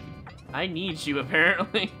 I need you,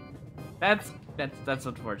 apparently. That's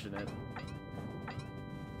unfortunate.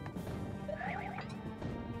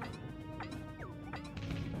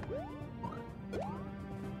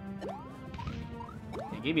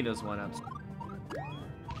 They gave me those 1-ups.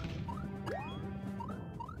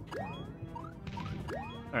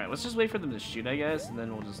 Alright, let's just wait for them to shoot, I guess, and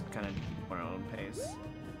then we'll just kind of go our own pace.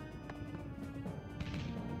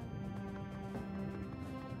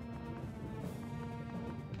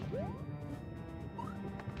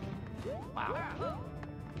 Wow.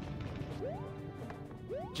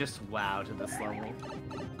 Just wow to this level.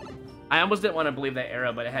 I almost didn't want to believe that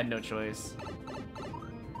arrow, but I had no choice.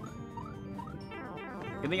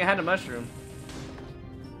 Good thing I had a mushroom.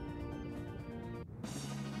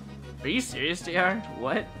 Are you serious, JR?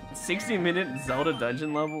 What? 60-minute Zelda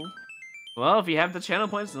dungeon level? Well, if you have the channel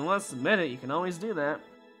points and want to submit it, you can always do that.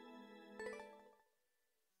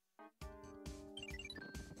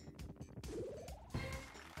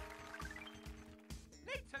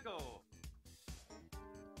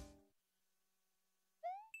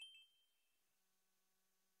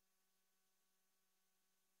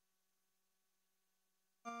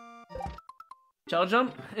 Shell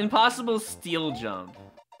jump? Impossible steel jump.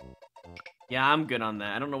 Yeah, I'm good on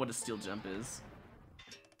that. I don't know what a steel jump is.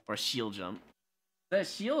 Or a shield jump. Is that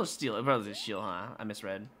shield or steel? It probably is shield, huh? I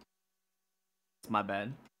misread. It's my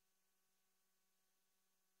bad.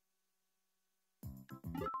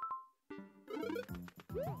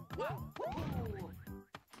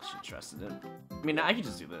 Should trusted it. I mean, I could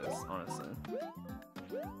just do this, honestly.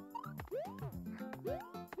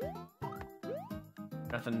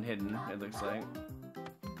 Nothing hidden, it looks like.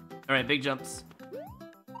 Alright, big jumps.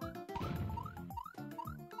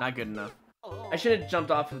 Not good enough. I should have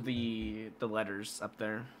jumped off of the letters up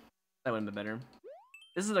there. That would have been better.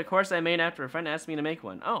 This is a course I made after a friend asked me to make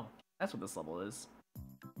one. Oh, that's what this level is.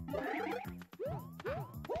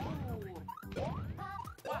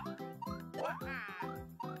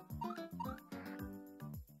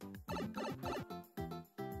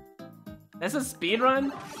 That's a speed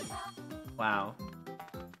run? Wow.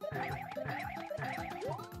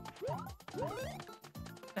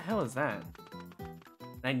 What the hell is that?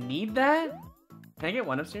 I need that? Can I get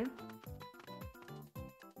one-ups here?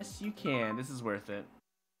 Yes, you can. This is worth it.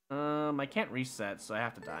 I can't reset, so I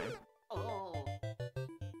have to die.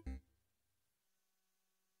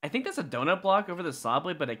 I think that's a donut block over the saw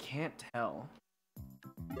blade, but I can't tell.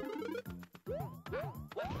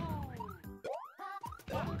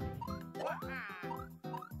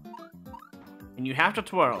 And you have to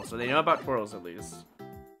twirl, so they know about twirls at least.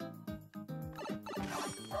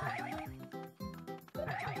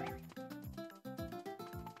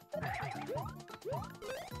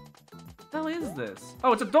 What the hell is this?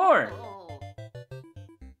 Oh, it's a door!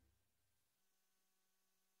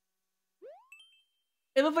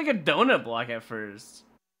 It looked like a donut block at first.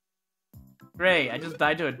 Great, I just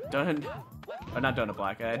died to a donut... Oh, not donut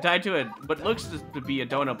block. I died to what looks to be a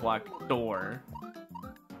donut block door.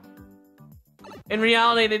 In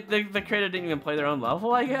reality, the creator didn't even play their own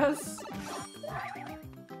level, I guess?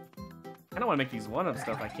 I don't want to make these one-up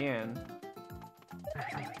stuff I can.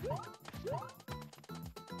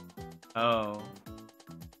 Oh.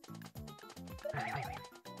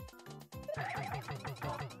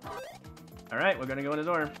 Alright, we're gonna go in the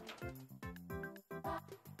door.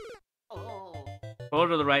 Pull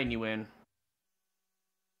to the right and you win.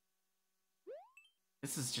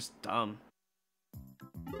 This is just dumb.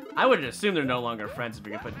 I would assume they're no longer friends if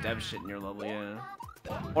you can put dev shit in your level, yeah.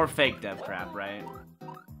 Or fake dev crap, right?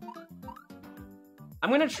 I'm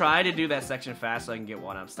gonna try to do that section fast so I can get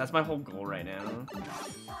one-ups. That's my whole goal right now.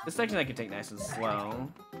 This section I can take nice and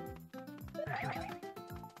slow.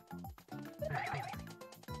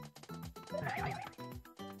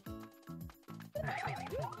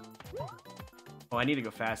 Oh, I need to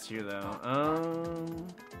go fast here though.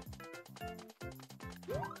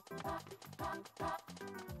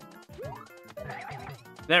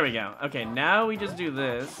 There we go. Okay, now we just do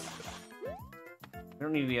this. We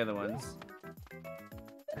don't need the other ones.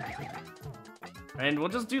 And we'll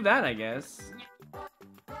just do that, I guess.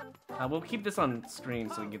 We'll keep this on screen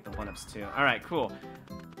so we can get the one-ups too. Alright, cool.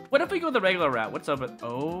 What if we go the regular route? What's up with...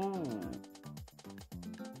 Oh.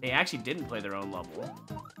 They actually didn't play their own level.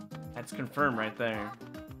 That's confirmed right there.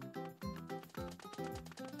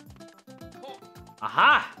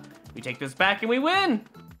 Aha! We take this back and we win!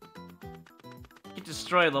 Get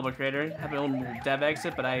destroyed, level creator. Have my own dev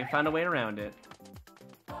exit, but I found a way around it.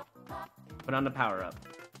 Put on the power up.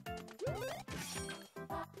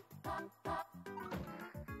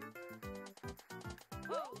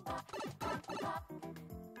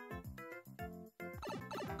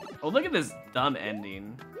 Oh, look at this dumb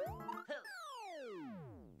ending.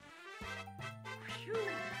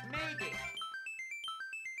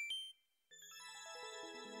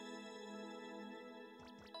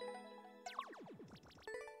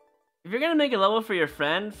 If you're gonna make a level for your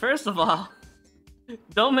friend, first of all,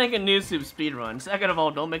 don't make a new soup speedrun. Second of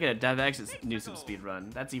all, don't make it a DevX new soup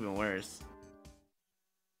speedrun. That's even worse.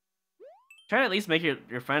 Try to at least make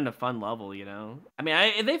your friend a fun level, you know? I mean,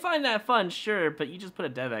 if they find that fun, sure, but you just put a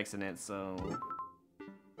DevX in it, so...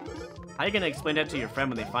 How are you gonna explain that to your friend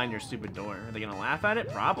when they find your stupid door? Are they gonna laugh at it?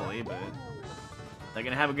 Probably, but... They're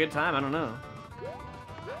gonna have a good time? I don't know.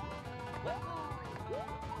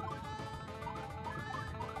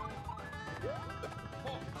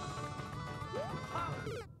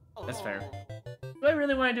 That's fair. Do I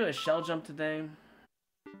really want to do a shell jump today?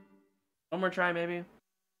 One more try, maybe?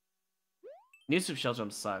 New soup shell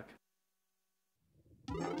jumps suck.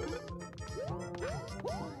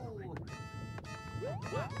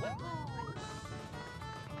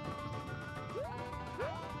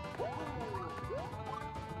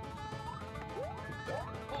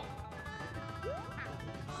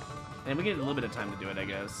 And we get a little bit of time to do it, I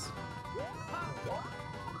guess.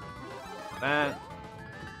 That.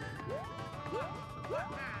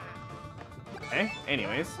 Okay,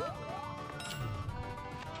 anyways.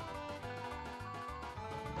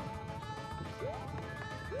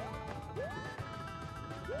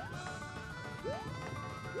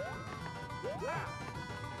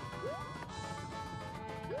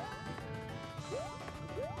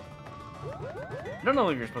 I don't know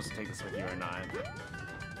if you're supposed to take this with you or not.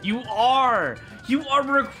 You are! You are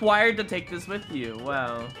required to take this with you.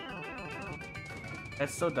 Wow.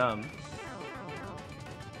 That's so dumb.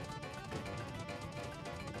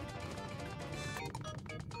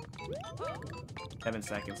 Seven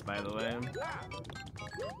seconds, by the way.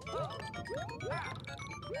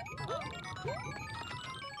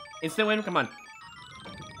 Instant win, come on.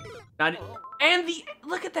 Not, and the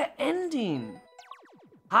look at that ending.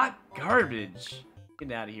 Hot garbage.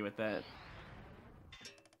 Get out of here with that.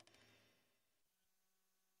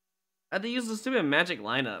 I had to use the stupid magic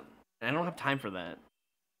lineup. I don't have time for that.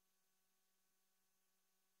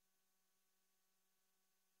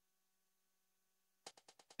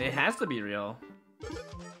 It has to be real.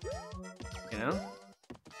 You know?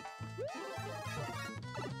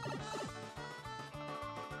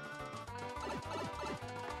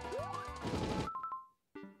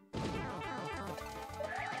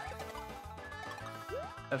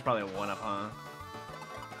 That's probably a 1-up, huh?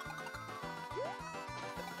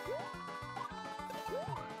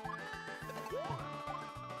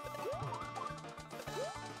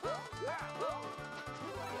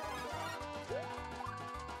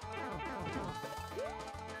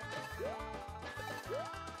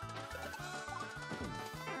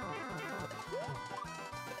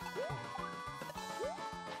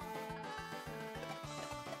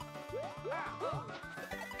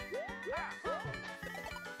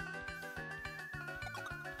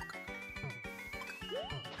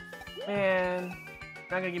 Man,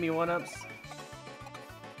 not gonna give me 1-ups.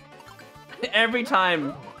 Every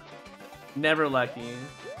time. Never lucky.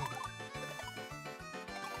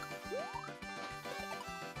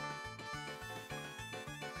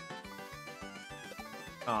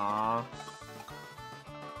 Aww.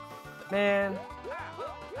 Man.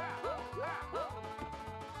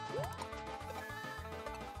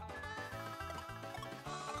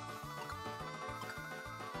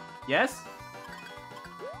 Yes?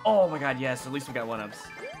 Oh my god, yes, at least we got 1-ups.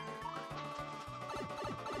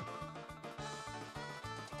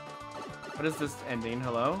 What is this ending?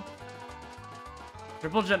 Hello?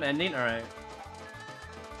 Triple jump ending? Alright.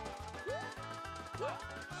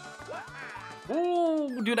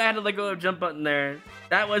 Ooh, dude, I had to let go of jump button there.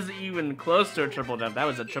 That wasn't even close to a triple jump. That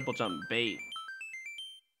was a triple jump bait.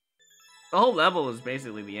 The whole level is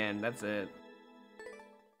basically the end. That's it.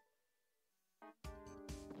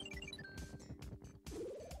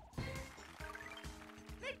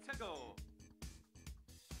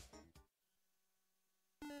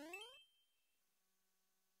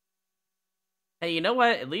 Hey, you know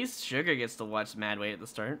what? At least Sugar gets to watch Mad Way at the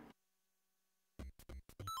start.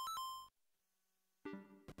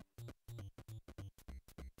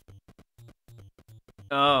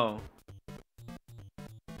 Oh.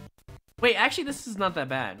 Wait, actually, this is not that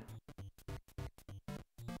bad.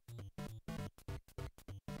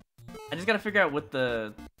 I just gotta figure out what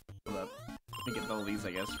the... Hold up. Let me get all these, I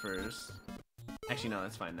guess, first. Actually, no,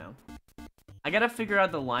 that's fine now. I gotta figure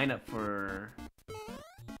out the lineup for...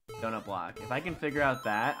 Donut block. If I can figure out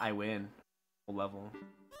that, I win. Full level.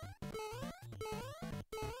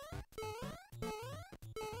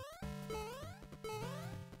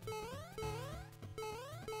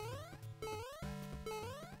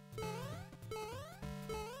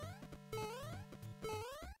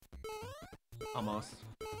 Almost.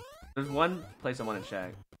 There's one place I want to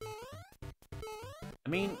check. I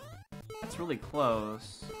mean, that's really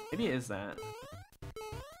close. Maybe it is that.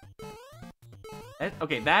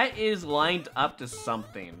 Okay, that is lined up to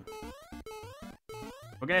something.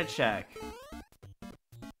 We're gonna check.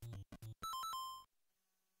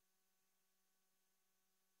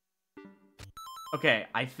 Okay,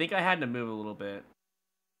 I think I had to move a little bit.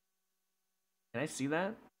 Can I see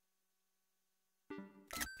that? Oh,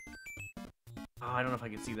 I don't know if I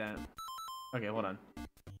can see that. Okay, hold on.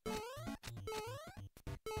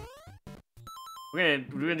 We're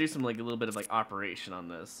gonna do some like a little bit of like operation on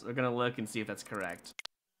this. We're gonna look and see if that's correct.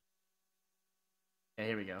 Yeah,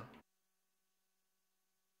 here we go.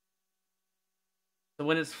 So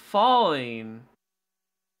when it's falling,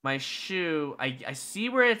 my shoe, I see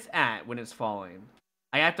where it's at when it's falling.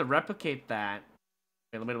 I have to replicate that.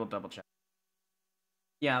 Okay, let me double check.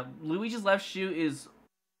 Yeah, Luigi's left shoe is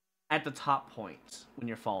at the top point when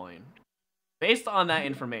you're falling. Based on that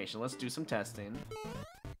information, let's do some testing.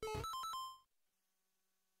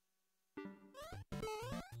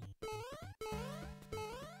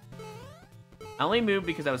 I only moved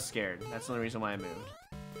because I was scared. That's the only reason why I moved.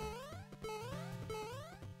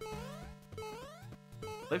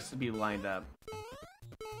 Looks to be lined up.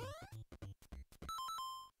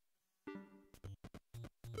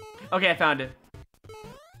 Okay, I found it.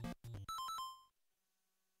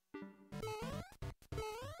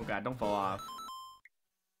 Oh god, don't fall off.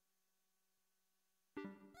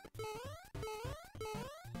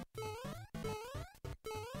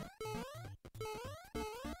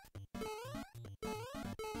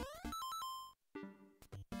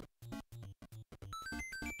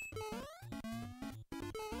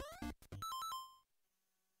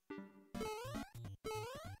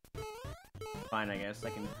 Fine, I guess. I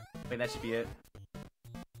can... Wait, that should be it.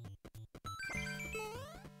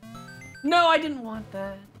 No, I didn't want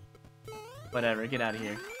that. Whatever, get out of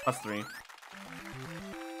here. +3.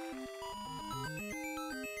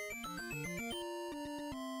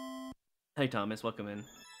 Hey, Thomas, welcome in.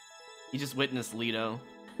 You just witnessed Lido.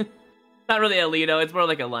 Not really a Lido, it's more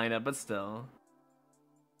like a lineup, but still.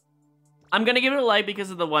 I'm gonna give it a like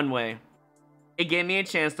because of the one way. It gave me a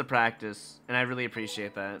chance to practice, and I really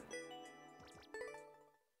appreciate that.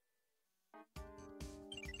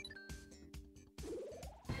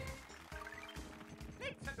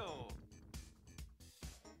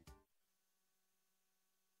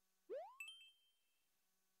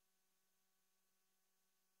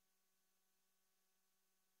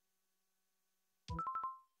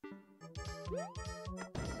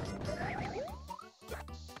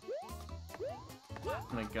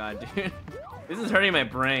 Oh my god, dude. This is hurting my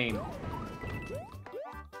brain.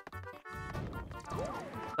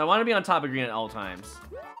 I want to be on top of green at all times.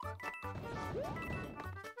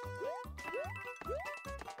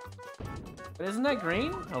 But isn't that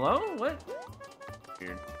green? Hello? What?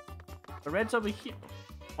 Weird. The red's over here.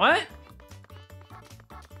 What?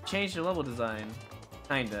 Change the level design.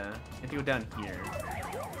 Kinda. If you go down here.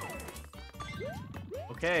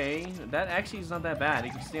 Okay, that actually is not that bad.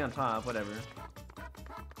 You can stay on top, whatever.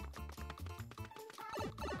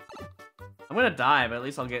 I'm gonna die, but at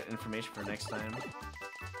least I'll get information for next time.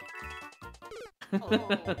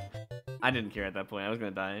 I didn't care at that point. I was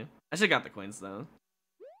gonna die. I should've got the coins, though.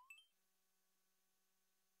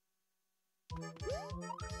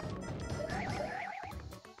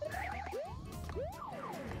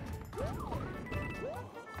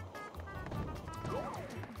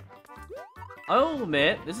 I'll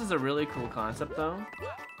admit, this is a really cool concept, though.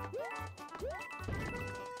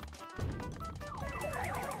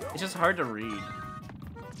 It's just hard to read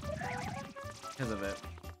because of it.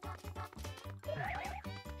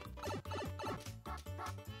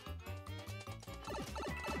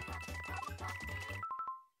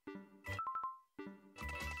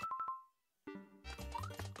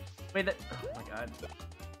 Wait, that... Oh my god.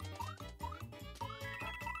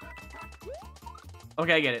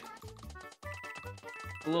 Okay, I get it.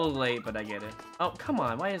 A little late, but I get it. Oh, come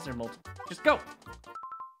on. Why is there multiple? Just go!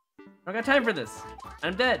 I don't got time for this.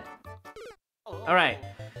 I'm dead. Alright.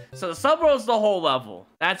 So the subworld's the whole level.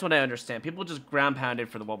 That's what I understand. People just ground pounded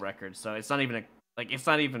for the world record, so it's not even a... Like, it's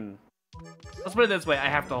not even... Let's put it this way. I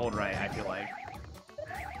have to hold right, I feel like.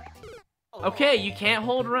 Okay, you can't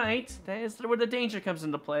hold right. That is where the danger comes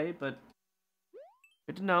into play, but...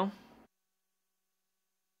 Good to know.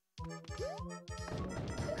 I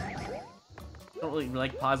don't really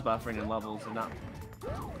like pause buffering in levels. They're not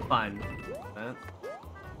fun.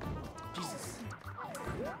 Jesus.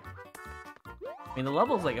 I mean, the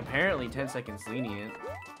level's like apparently 10 seconds lenient.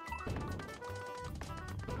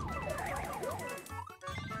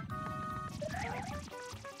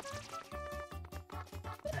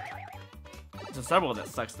 It's a subworld that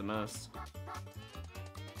sucks the most.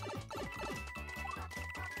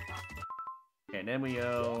 Okay, then we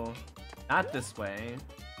go not this way.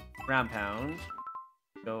 Ground pound.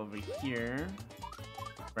 Go over here.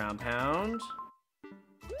 Ground pound.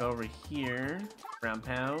 Go over here. Ground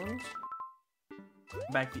pound.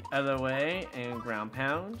 Back the other way and ground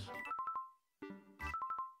pound.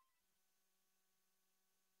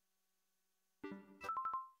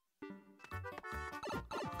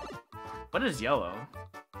 What is yellow?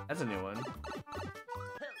 That's a new one.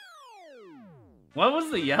 What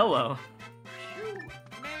was the yellow?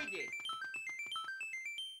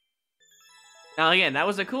 Now again, that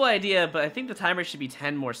was a cool idea, but I think the timer should be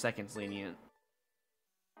 10 more seconds lenient.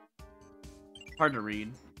 Hard to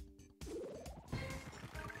read.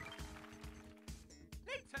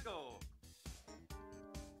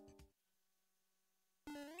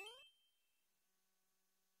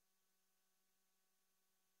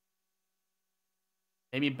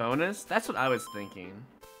 Maybe bonus? That's what I was thinking.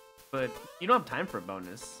 But you don't have time for a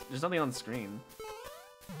bonus. There's nothing on the screen.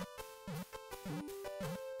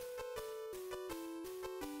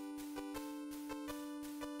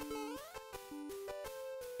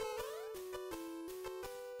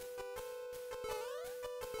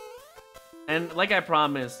 And like I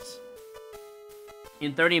promised,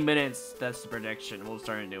 in 30 minutes, that's the prediction. We'll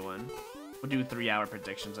start a new one. We'll do 3-hour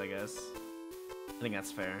predictions, I guess. I think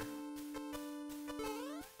that's fair.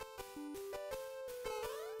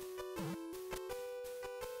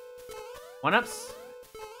 One-ups?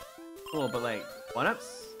 Cool, but like,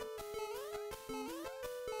 one-ups?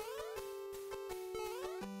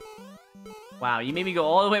 Wow, you made me go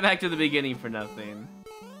all the way back to the beginning for nothing.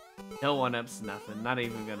 No one-ups, nothing. Not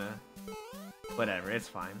even gonna... Whatever, it's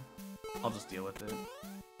fine. I'll just deal with it.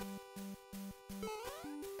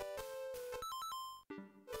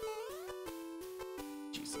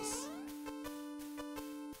 Jesus.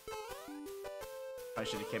 I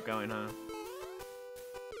should have kept going, huh?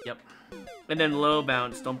 Yep. And then low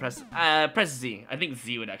bounce, don't press... press Z. I think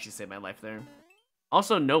Z would actually save my life there.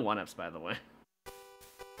 Also, no one-ups, by the way.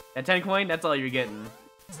 At 10 coin, that's all you're getting.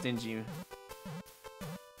 Stingy.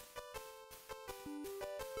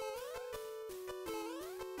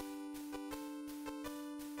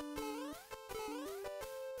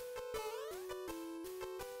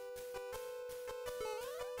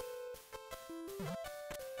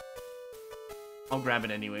 I'll grab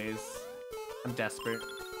it anyways. I'm desperate.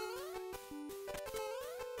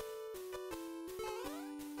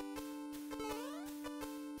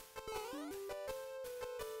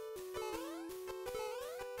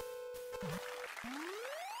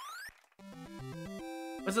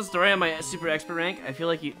 What's the story on my super expert rank? I feel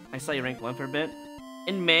like I saw you rank 1 for a bit.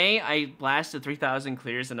 In May, I blasted 3,000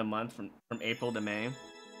 clears in a month from April to May.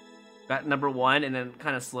 Got number 1 and then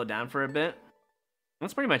kind of slowed down for a bit.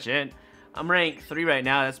 That's pretty much it. I'm rank 3 right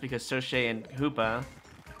now. That's because Soche and Hoopa.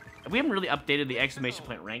 We haven't really updated the exclamation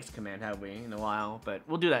point ranks command, have we, in a while? But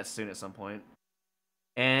we'll do that soon at some point.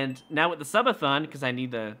 And now with the subathon, because I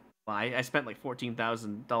need the... Well, I spent like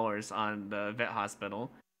 $14,000 on the vet hospital.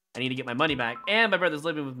 I need to get my money back. And my brother's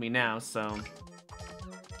living with me now, so...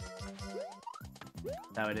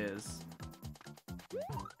 That's how it is.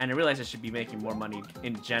 And I realize I should be making more money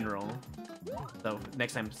in general. So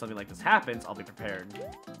next time something like this happens, I'll be prepared.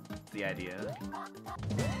 That's the idea.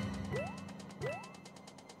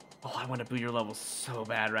 Oh, I want to boost your level so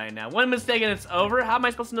bad right now. One mistake and it's over? How am I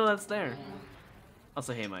supposed to know that's there?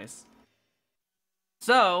 Also, hey, mice.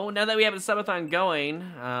 So, now that we have the subathon going,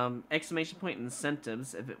 exclamation point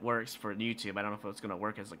incentives, if it works for YouTube. I don't know if it's going to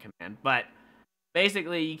work as a command, but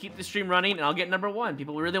basically, you keep the stream running and I'll get number 1.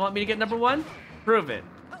 People really want me to get number 1? Prove it.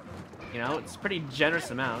 You know, it's a pretty generous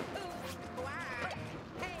amount.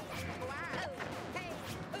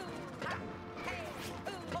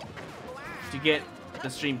 To get the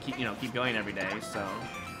stream keep going every day, so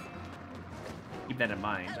keep that in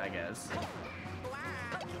mind, I guess.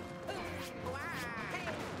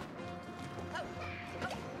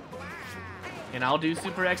 And I'll do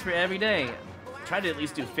super expert every day. Try to at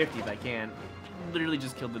least do 50 if I can. Literally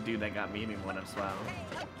just killed the dude that got me in one up swell.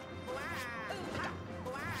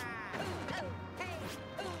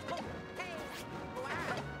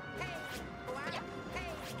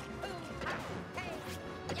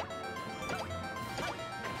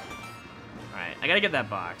 Alright, I gotta get that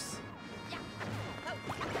box.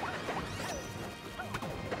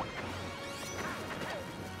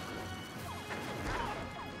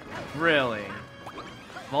 Really?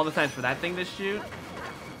 Of all the times for that thing to shoot?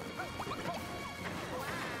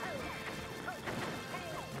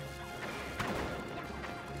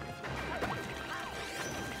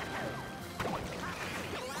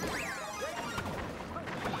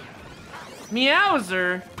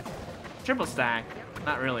 Meowser! Triple stack.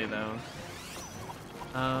 Not really, though.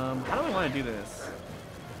 How do I want to do this?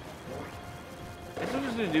 I guess I'm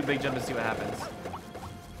just gonna do big jump and see what happens.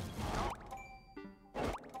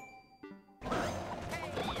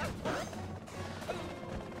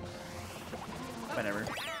 Whatever.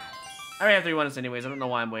 I already have 3 1s anyways. I don't know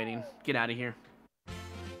why I'm waiting. Get out of here.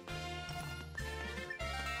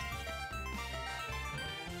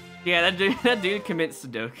 Yeah, that dude commits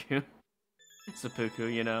Sudoku. Seppuku,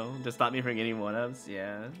 you know, to stop me from getting 1-ups.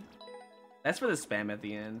 Yeah. That's for the spam at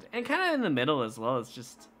the end. And kind of in the middle as well. It's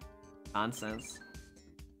just nonsense.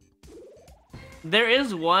 There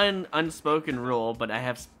is one unspoken rule, but I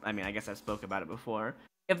guess I've spoke about it before.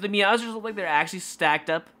 If the Meowsers look like they're actually stacked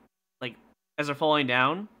up, like, as they're falling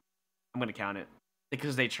down, I'm gonna count it.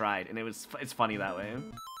 Because they tried, and it's funny that way.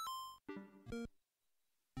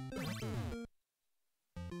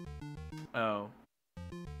 Oh.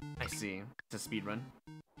 I see. It's a speed run.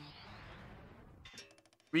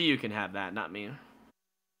 Ryu can have that, not me.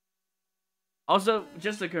 Also,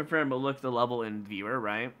 just to confirm, we'll look the level in viewer,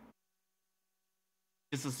 right?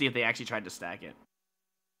 Just to see if they actually tried to stack it.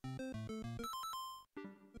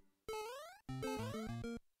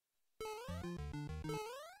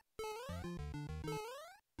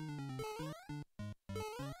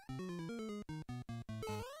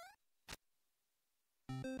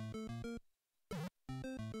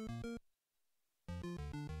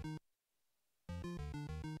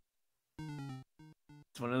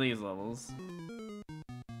 It's one of these levels.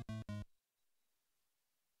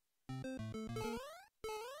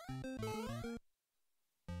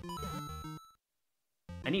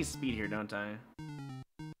 I need speed here, don't I?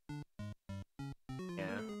 Yeah.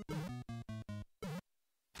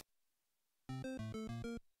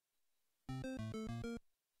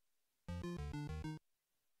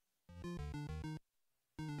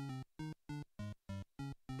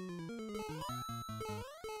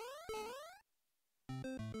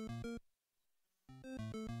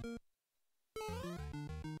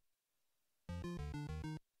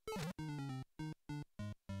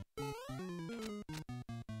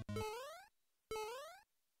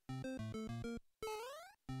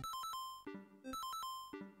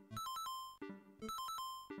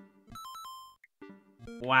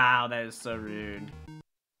 Wow, that is so rude.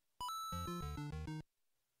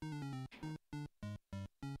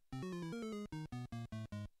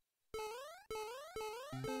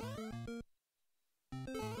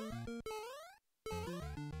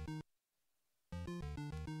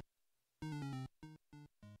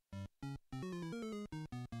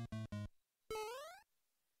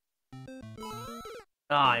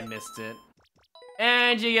 Oh, I missed it.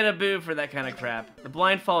 And you get a boo for that kind of crap. The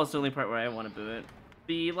blind fall is the only part where I want to boo it.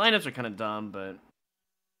 The lineups are kind of dumb, but it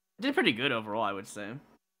did pretty good overall, I would say.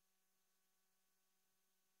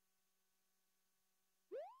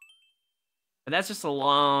 But that's just a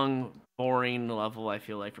long, boring level, I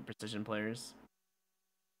feel like, for precision players.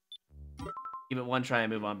 Give it one try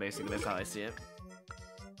and move on, basically. That's how I see it.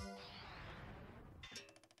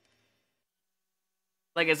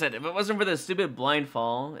 Like I said, if it wasn't for the stupid blind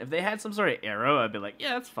fall, if they had some sort of arrow, I'd be like, yeah,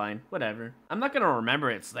 that's fine, whatever. I'm not gonna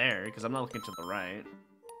remember it's there, because I'm not looking to the right.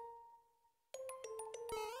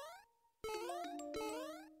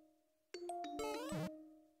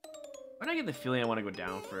 Why do I get the feeling I want to go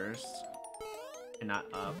down first, and not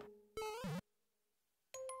up?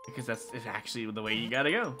 Because that's actually the way you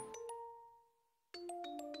gotta go.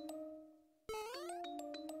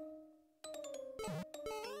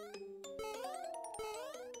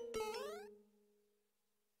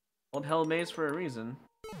 Old Hell Maze for a reason.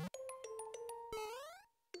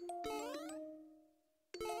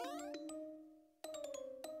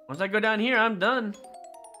 Once I go down here, I'm done.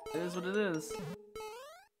 It is what it is.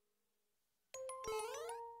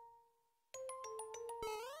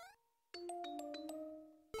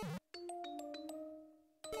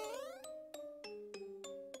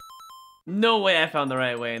 No way I found the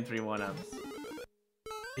right way in 3 1-ups.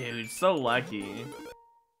 Dude, so lucky.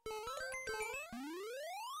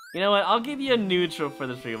 You know what? I'll give you a neutral for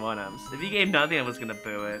the 3 1-ups. If you gave nothing, I was gonna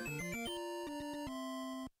boo it.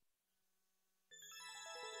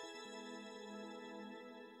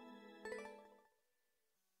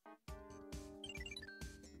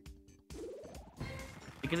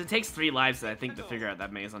 Because it takes 3 lives, I think, to figure out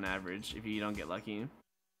that maze on average, if you don't get lucky.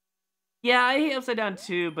 Yeah, I hit upside down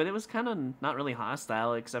too, but it was kind of not really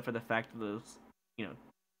hostile, except for the fact that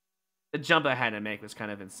the jump I had to make was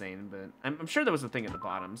kind of insane, but I'm sure there was a thing at the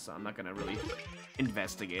bottom, so I'm not gonna really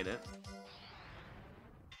investigate it.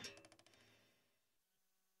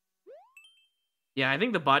 Yeah, I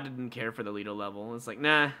think the bot didn't care for the Lido level. It's like,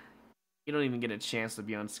 nah, you don't even get a chance to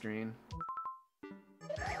be on screen.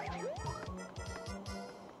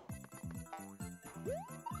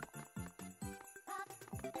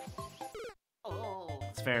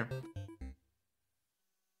 It's fair.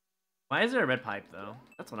 Why is there a red pipe, though?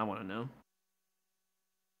 That's what I want to know.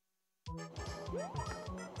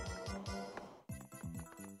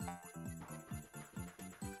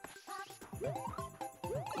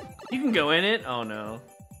 You can go in it? Oh, no.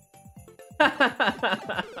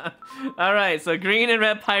 Alright, so green and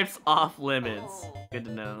red pipes off limits. Good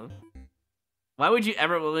to know. Why would you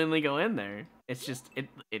ever willingly go in there? It's just, it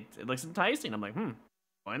looks enticing. I'm like, go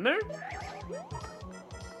in there?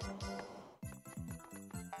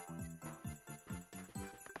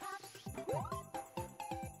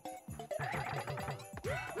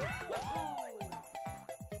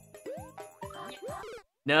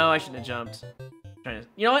 No, I shouldn't have jumped.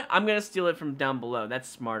 You know what? I'm gonna steal it from down below. That's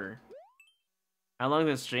smarter. How long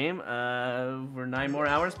this stream? For 9 more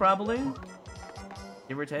hours probably,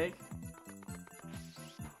 give or take.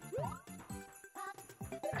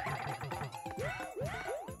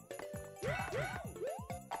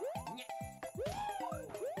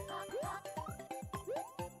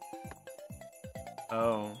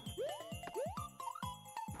 Oh.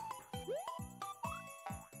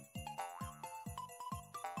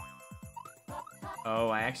 Oh,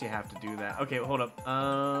 I actually have to do that. Okay, hold up.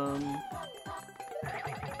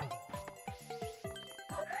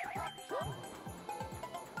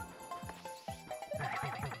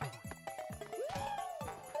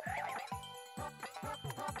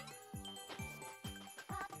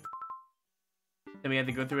 Then we have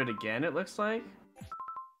to go through it again, it looks like.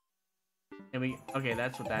 And okay,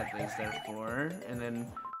 that's what that is there for. And then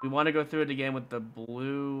we want to go through it again with the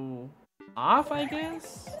blue off, I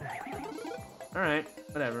guess? Alright,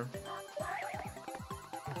 whatever.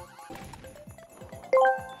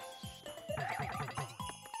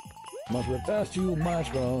 Much without you, my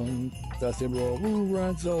strong. That's the Royru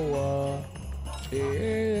run so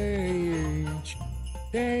H.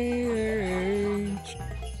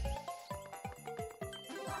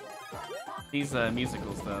 These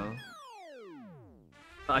musicals though.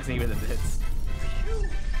 I think even the bits.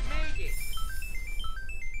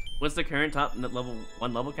 What's the current top level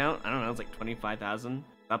 1 level count? I don't know, it's like 25,000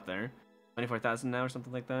 up there. 24,000 now or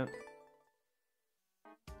something like that.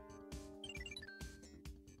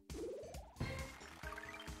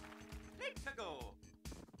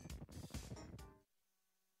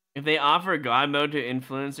 If they offer God mode to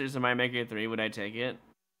influencers in Mario Maker 3, would I take it?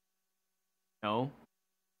 No.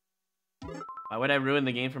 Why would I ruin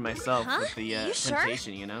the game for myself with the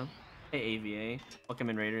temptation, you know? Hey AVA, welcome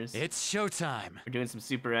in Raiders. It's showtime. We're doing some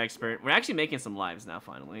super expert. We're actually making some lives now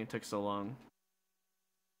finally. It took so long.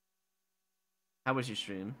 How was your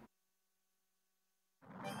stream?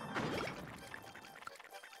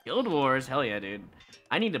 Guild Wars? Hell yeah, dude.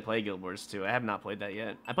 I need to play Guild Wars too. I have not played that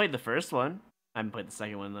yet. I played the first one. I haven't played the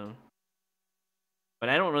second one though. But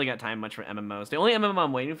I don't really got time much for MMOs. The only MMO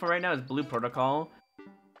I'm waiting for right now is Blue Protocol.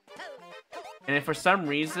 And if for some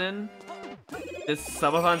reason this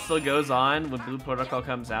subathon still goes on when Blue Protocol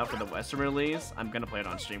comes out for the Western release, I'm gonna play it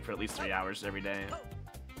on stream for at least 3 hours every day.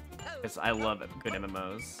 Because I love good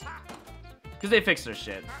MMOs. Because they fix their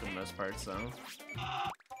shit for the most part, so.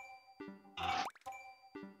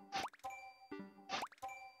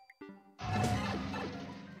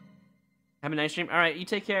 Have a nice stream. Alright, you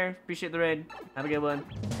take care. Appreciate the raid. Have a good one.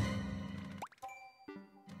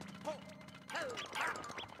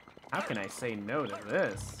 How can I say no to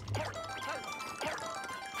this?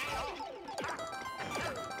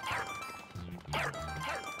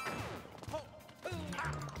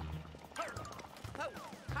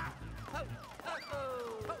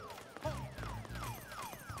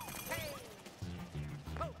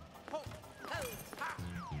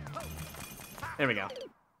 There we go.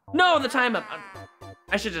 No, the time up.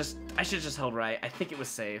 I should just held right. I think it was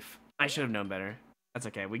safe. I should have known better. That's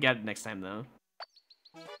okay. We got it next time though.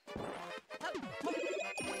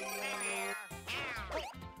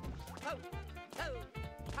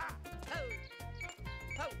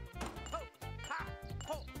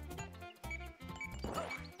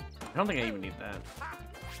 I don't think I even need that.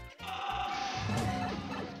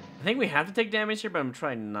 I think we have to take damage here, but I'm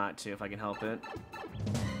trying not to if I can help it.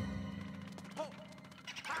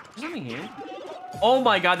 There's nothing here. Oh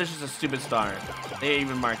my god, this is a stupid star. They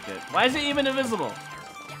even marked it. Why is it even invisible?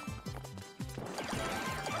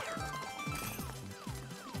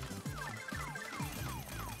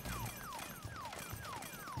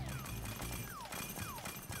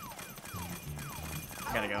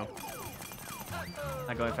 Gotta go.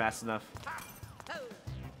 Not going fast enough.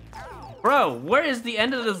 Bro, where is the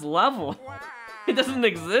end of this level? It doesn't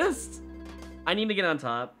exist. I need to get on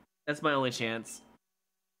top. That's my only chance.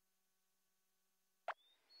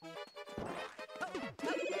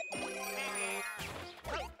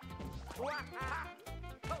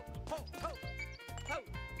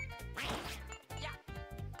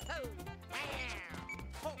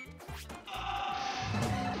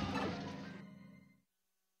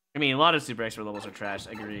 I mean, a lot of super expert levels are trash,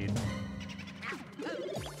 agreed.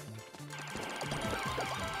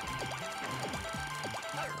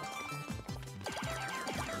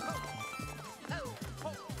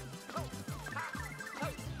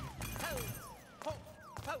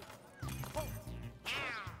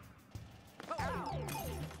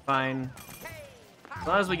 Fine. As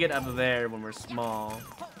long as we get up there when we're small,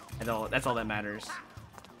 that's all that matters.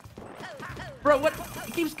 Bro, what?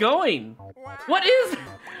 It keeps going. What is?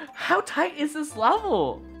 How tight is this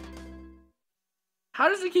level? How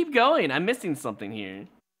does it keep going? I'm missing something here.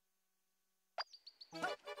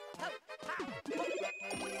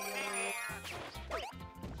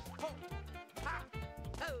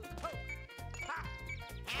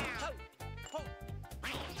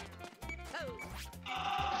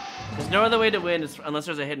 There's no other way to win unless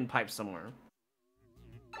there's a hidden pipe somewhere.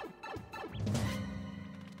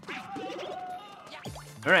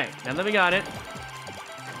 Alright, now that we got it.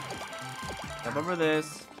 Jump over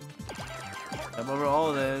this. Jump over all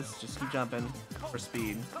of this. Just keep jumping for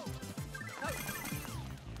speed.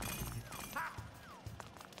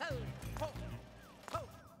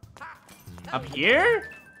 Up here?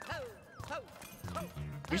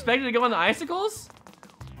 You expected to go on the icicles?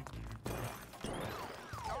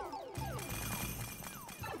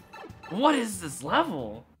 What is this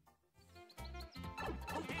level?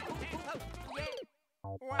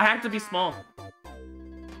 I have to be small.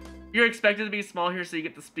 You're expected to be small here so you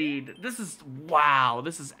get the speed. This is, wow,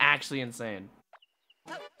 this is actually insane.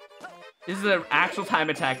 This is an actual time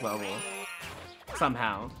attack level.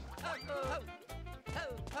 Somehow.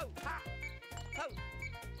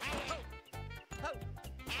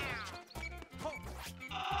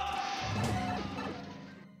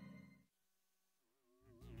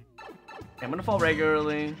 I'm gonna fall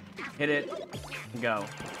regularly, hit it, and go.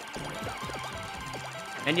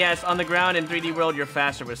 And yes, on the ground in 3D World, you're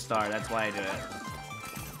faster with Star. That's why I do it.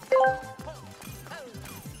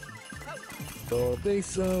 So they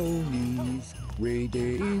Sony's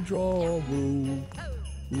ready draw rule.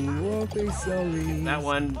 That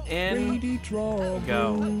one in.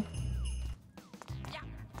 Go.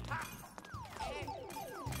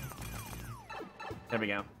 There we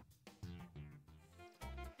go.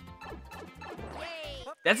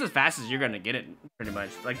 That's as fast as you're gonna get it, pretty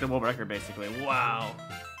much. Like the world record, basically. Wow.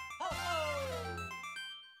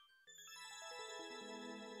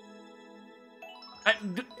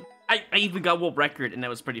 I even got world record, and that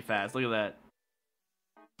was pretty fast. Look at that.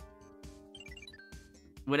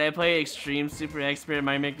 Would I play Extreme Super Expert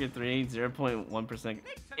Mario Maker 3 0.1%?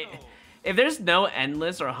 If there's no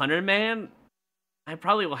Endless or 100 Man, I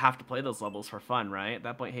probably will have to play those levels for fun, right? At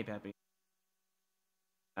that point, hey Peppy.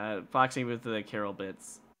 Foxing with the Carol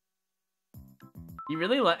bits. You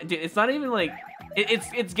really like, dude? It's not even like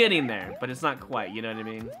it's getting there, but it's not quite. You know what I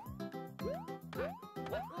mean?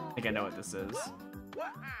 I think I know what this is.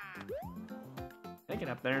 Can I get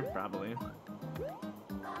up there? Probably.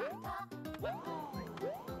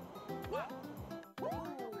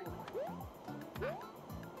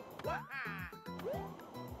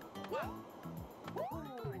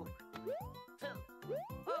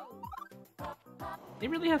 They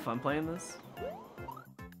really have fun playing this.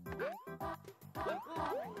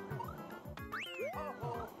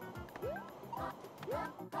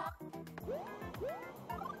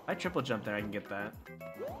 If I triple jump there, I can get that.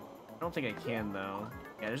 I don't think I can, though.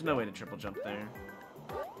 Yeah, there's no way to triple jump there.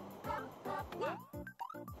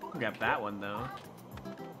 Grab that one, though.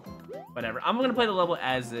 Whatever. I'm gonna play the level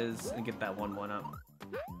as is and get that 1-1 up.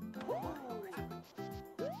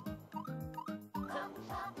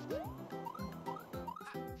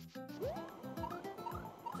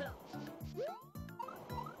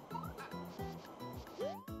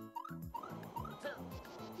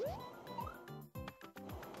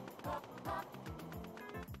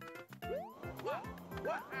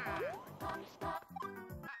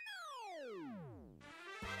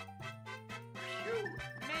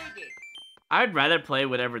 I'd rather play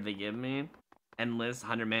whatever they give me. Endless,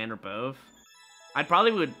 100 Man, or both. I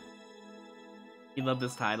probably would... You love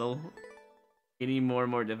this title? Getting more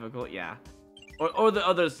and more difficult? Yeah. Or the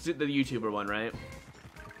YouTuber one, right?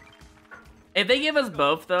 If they give us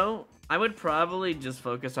both, though, I would probably just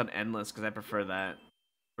focus on Endless, because I prefer that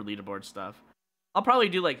for leaderboard stuff. I'll probably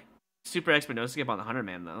do, like, Super Expert No Skip on the 100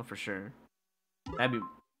 Man, though, for sure. That'd be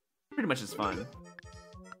pretty much as fun.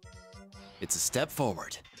 It's a step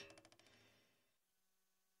forward.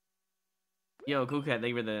 Yo, Cool Cat,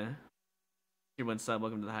 thank you for the tier 1 sub.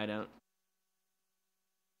 Welcome to the hideout.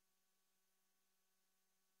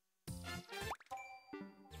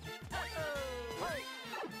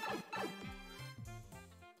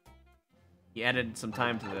 He added some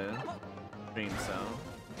time to the stream, so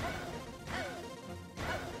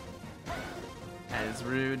that is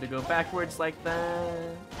rude to go backwards like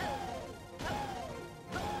that.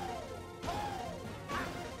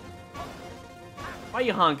 Why are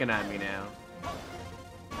you honking at me now?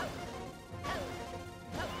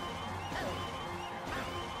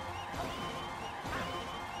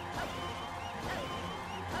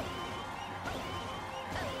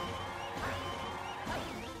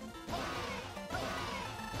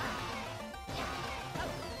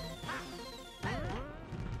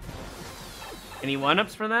 Any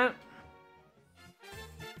one-ups for that?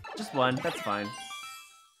 Just one, that's fine.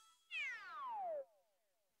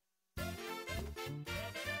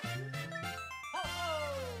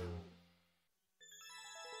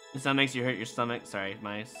 This sound makes you hurt your stomach. Sorry,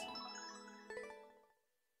 mice.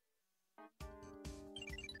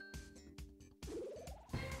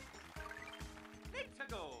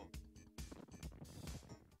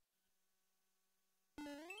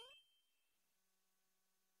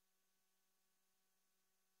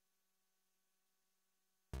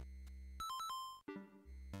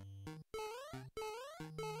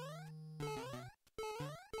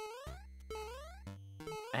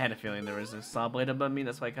 I had a feeling there was a saw blade above me,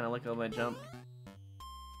 that's why I kind of let go of my jump.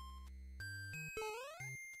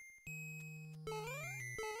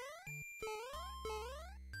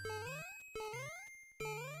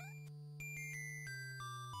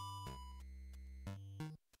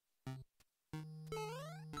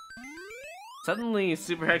 Suddenly,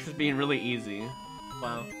 Super Hex is being really easy.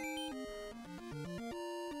 Wow.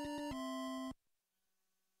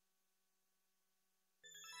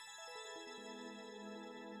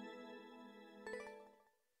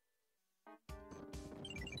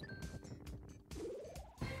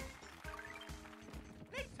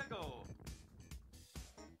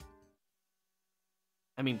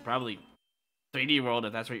 I mean, probably 3D World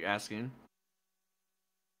if that's what you're asking.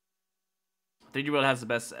 3D World has the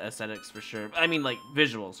best aesthetics for sure. I mean, like,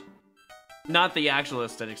 visuals. Not the actual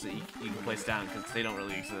aesthetics that you can place down, because they don't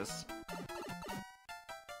really exist.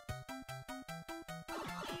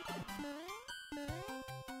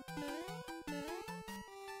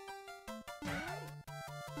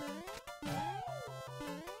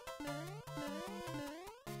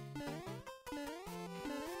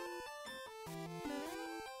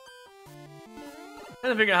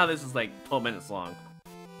 Trying to figure out how this is like 12 minutes long.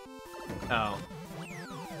 Oh.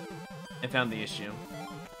 I found the issue.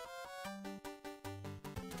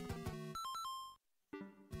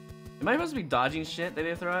 Am I supposed to be dodging shit that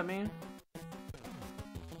they throw at me?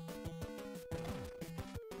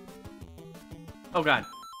 Oh god.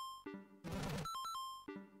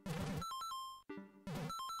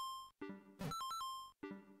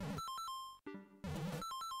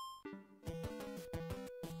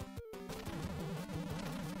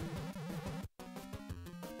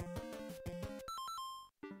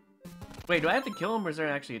 Wait, do I have to kill him or is there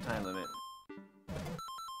actually a time limit?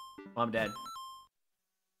 Oh, I'm dead.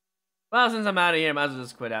 Well, since I'm out of here, I might as well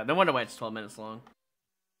just quit out. No wonder why it's 12 minutes long.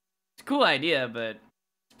 It's a cool idea, but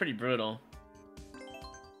it's pretty brutal.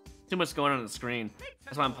 Too much going on the screen.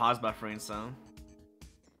 That's why I'm pause buffering, so.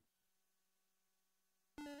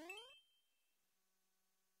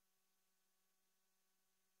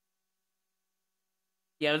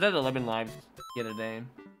 Yeah, I was at 11 lives the other day.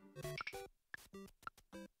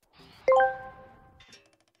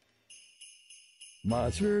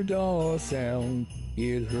 Monster dog sound,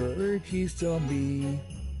 it hurt his tummy,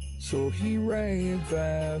 so he ran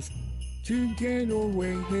fast to get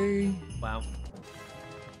away. Wow.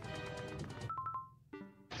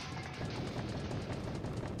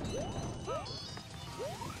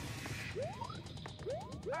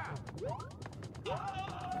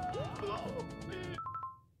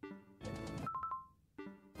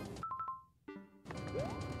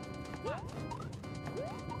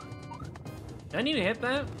 Do I need to hit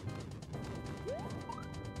that?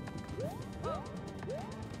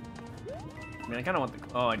 I mean, I kind of want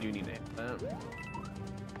the... Oh, I do need to hit that.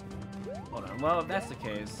 Hold on. Well, if that's the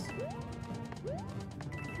case...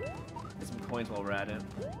 Get some coins while we're at it.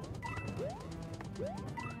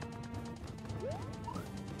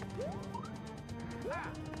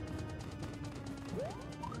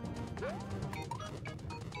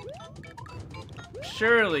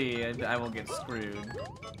 Surely I won't get screwed.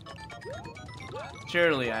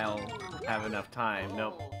 Surely I'll have enough time.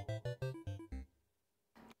 Nope.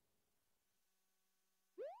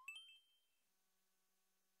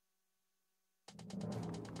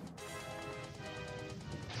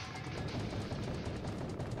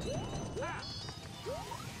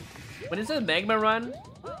 When it said Magma Run,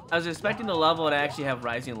 I was expecting the level to actually have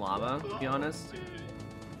rising lava, to be honest.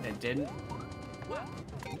 And it didn't.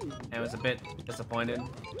 And I was a bit disappointed.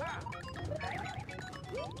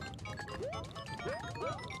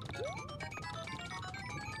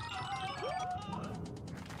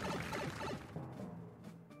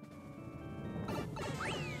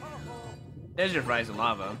 There's your rising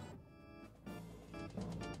lava.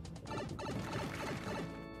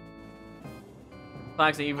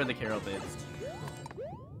 Fox, thank you for the Carol bits.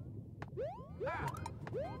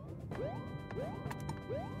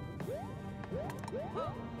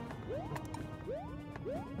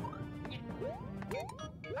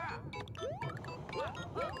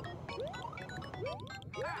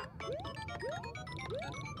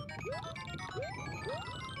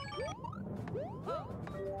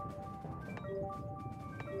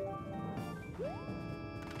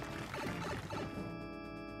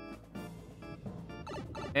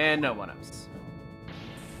 And no one-ups.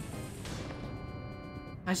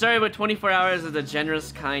 I started with 24 hours as a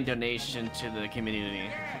generous, kind donation to the community.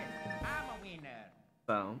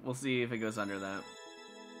 So, we'll see if it goes under that.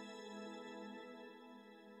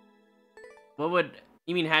 What would...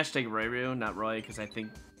 You mean hashtag Royru, not Roy, because I think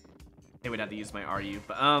they would have to use my RU.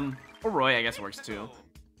 But, or Roy, I guess works too.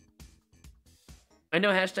 I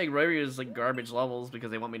know hashtag Royru is like garbage levels because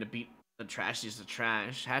they want me to beat the trashiest of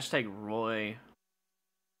trash. Hashtag Roy...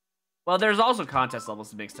 Well, there's also contest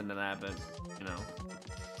levels mixed into that, but, you know.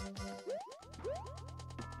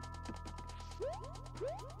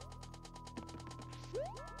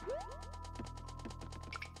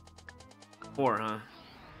 Four, huh?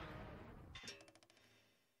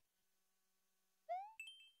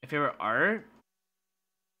 My favorite art?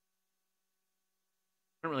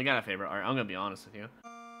 I don't really got a favorite art, I'm gonna be honest with you.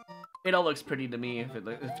 It all looks pretty to me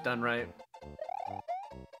if done right.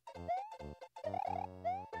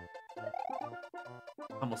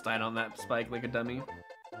 Almost died on that spike like a dummy.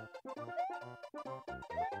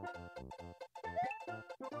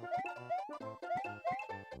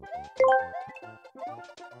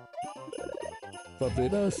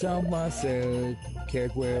 Puppet sound myself,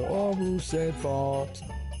 cat where all who said fox,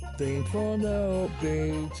 thing from the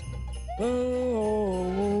updates.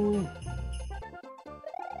 Oh,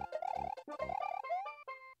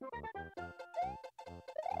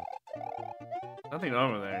 Nothing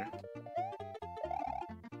over there.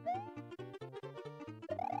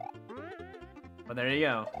 But there you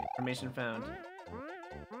go. Information found.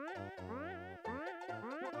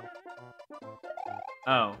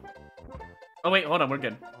 Oh. Oh wait, hold on, we're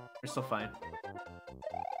good. We're still fine.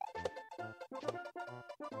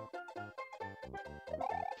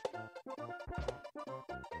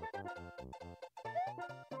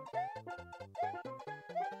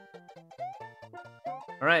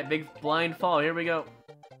 Alright, big blind fall, here we go.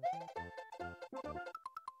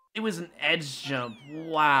 It was an edge jump,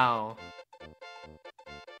 wow.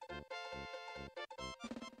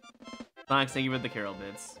 Fox, thank you for the Carol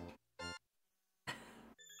bits.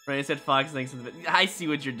 Right, I said Fox, thanks for the bit. I see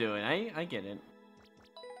what you're doing. I get it.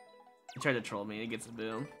 You tried to troll me. It gets a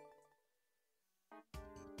boom.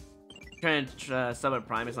 Trying to sub a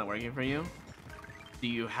Prime. It's not working for you. Do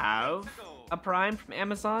you have a Prime from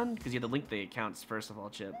Amazon? Because you have to link the accounts first of all,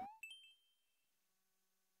 Chip.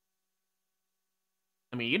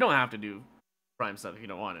 I mean, you don't have to do Prime stuff if you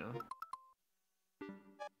don't want to.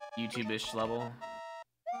 YouTube-ish level.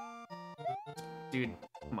 Dude,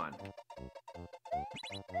 come on.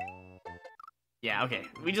 Yeah, okay.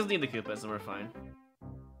 We just need the Koopas, so we're fine.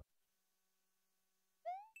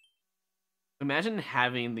 Imagine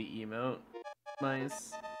having the emote.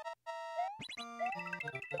 Nice.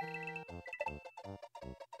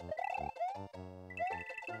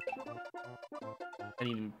 I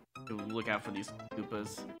need to look out for these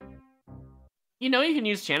Koopas. You know you can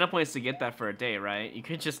use channel points to get that for a day, right? You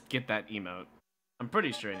could just get that emote. I'm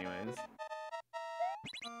pretty sure anyways.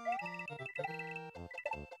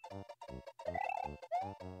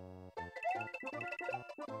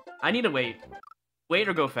 I need to wait. Wait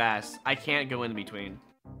or go fast. I can't go in between.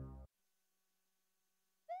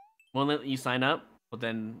 Won't let you sign up, but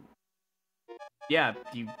then... Yeah,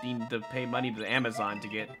 you need to pay money to Amazon to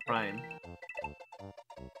get Prime.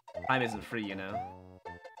 Prime isn't free, you know.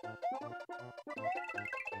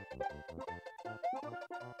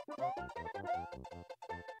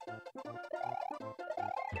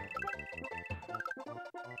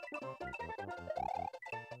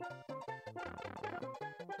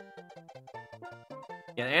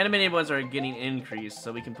 Yeah, the animated ones are getting increased,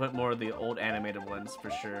 so we can put more of the old animated ones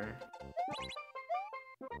for sure.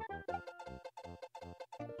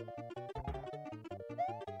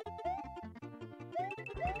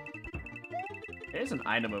 There's an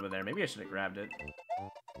item over there. Maybe I should have grabbed it.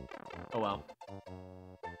 Oh well.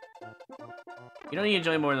 You don't need to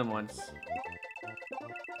join more than once.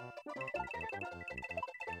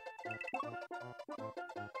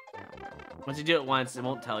 Once you do it once, it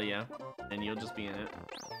won't tell you, and you'll just be in it.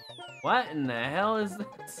 What in the hell is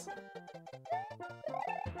this?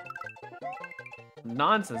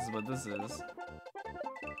 Nonsense is what this is.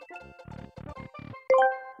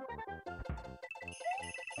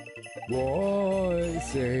 Roy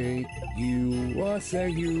say you are say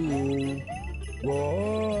you.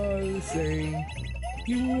 Roy say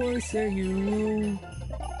you are say you.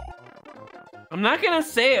 I'm not gonna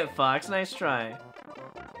say it, Fox. Nice try.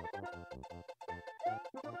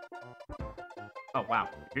 Oh, wow.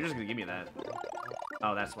 You're just gonna give me that.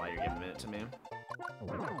 Oh, that's why you're giving it to me.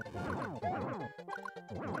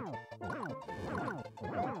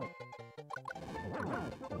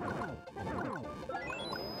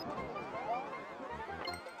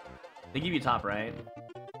 They give you top, right?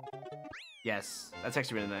 Yes. That's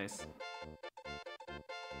actually really nice.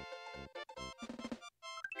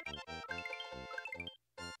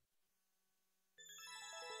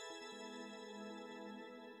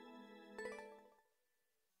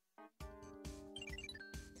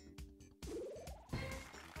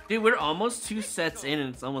 Dude, we're almost 2 sets in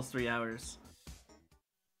and it's almost 3 hours.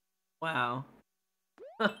 Wow.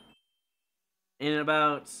 In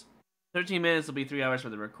about 13 minutes will be 3 hours for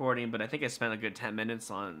the recording, but I think I spent a good 10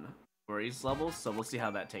 minutes on Rory's levels, so we'll see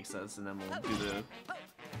how that takes us, and then we'll do the...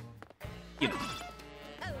 You know.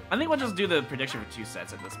 I think we'll just do the prediction for 2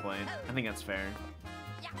 sets at this point. I think that's fair.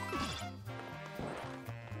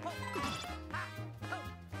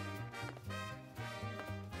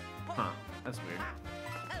 Huh. That's weird.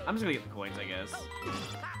 I'm just gonna get the coins, I guess.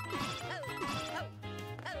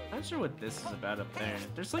 Not sure what this is about up there.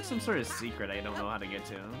 There's like some sort of secret I don't know how to get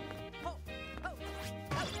to.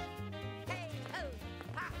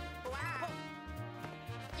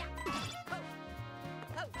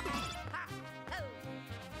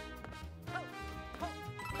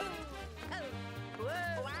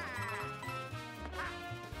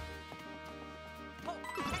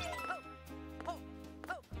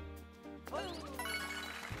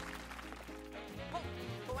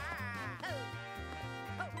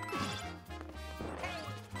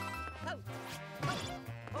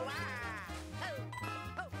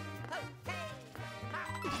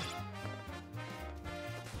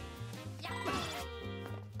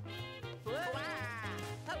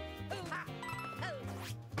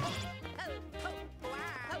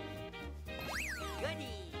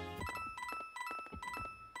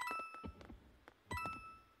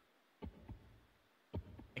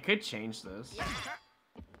 I could change this.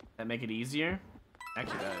 That make it easier?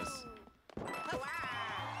 Actually does.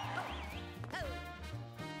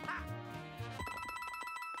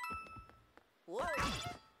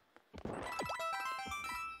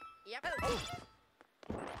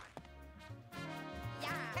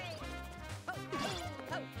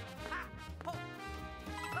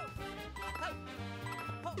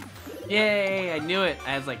 Yay! I knew it.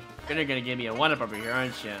 I was like, you're gonna give me a 1-up over here,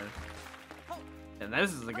 aren't you? And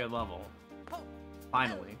this is a good level.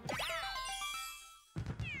 Finally.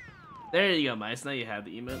 There you go, Mice. Now you have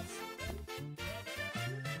the emotes.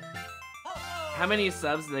 How many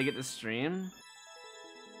subs did I get to stream?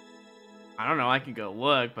 I don't know. I can go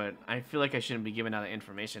look, but I feel like I shouldn't be giving out the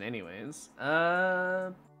information anyways.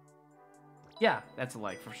 Yeah, that's a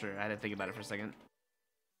like for sure. I had to think about it for a second.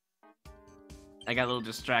 I got a little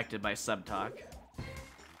distracted by sub talk.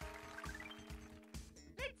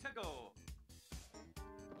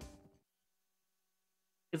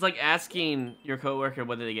 It's like asking your coworker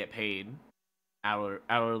whether they get paid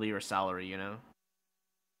hourly or salary, you know?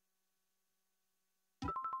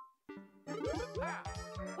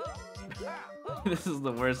 This is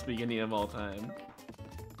the worst beginning of all time.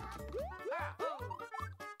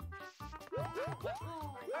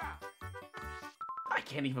 I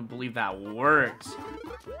can't even believe that worked.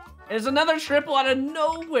 There's another triple out of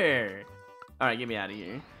nowhere. All right, get me out of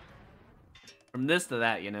here. From this to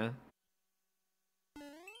that, you know?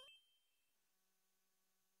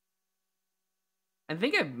 I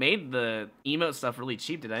think I made the emote stuff really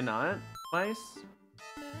cheap, did I not? Twice?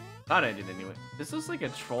 Thought I did anyway. This is like a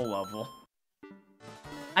troll level.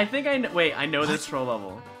 I think I know. Wait, I know this troll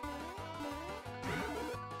level.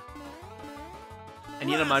 I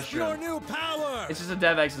need a mushroom. Your new power. It's just a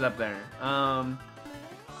DevX is up there. I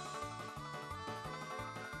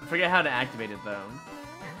forget how to activate it though.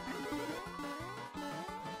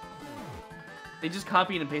 They just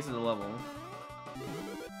copied and pasted the level.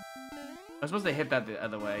 I'm supposed to hit that the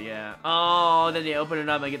other way, yeah. Oh, then you open it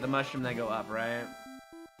up, I get the mushroom, then go up, right?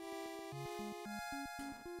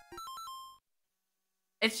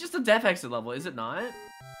 It's just a dev exit level, is it not?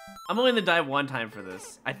 I'm only gonna die 1 time for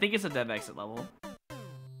this. I think it's a dev exit level.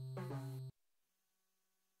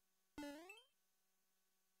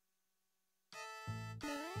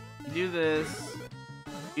 You do this,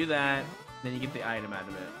 do that, then you get the item out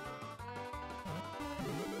of it.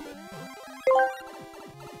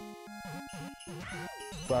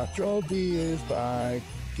 Fatro D is back,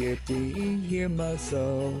 getting him a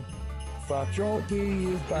soul. Fatro D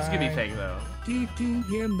is back. This is gonna be fake though. Getting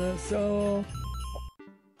him a soul.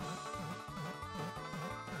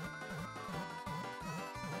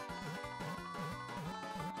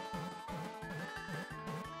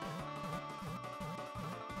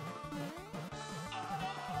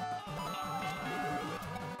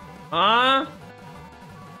 Huh?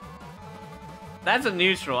 That's a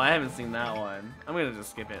neutral. I haven't seen that one. I'm gonna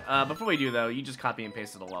just skip it. Before we do though, you just copy and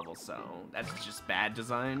pasted a level, so that's just bad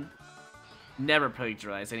design. Never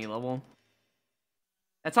plagiarize any level.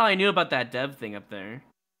 That's how I knew about that dev thing up there.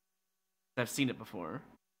 I've seen it before.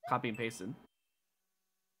 Copy and pasted.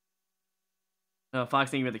 No,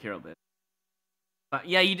 Fox, thank you for the Carol bit.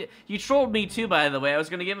 Yeah, you trolled me too, by the way. I was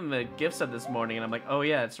gonna give him a gift sub this morning, and I'm like, oh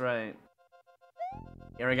yeah, that's right.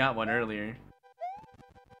 Yeah, I got one earlier.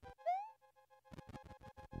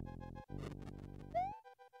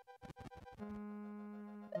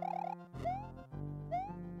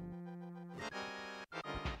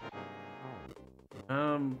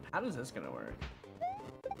 How does this gonna work?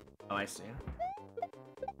 Oh, I see.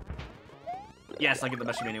 Yes, I'll get the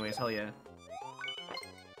mushroom anyways, hell yeah.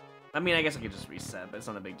 I mean, I guess I could just reset, but it's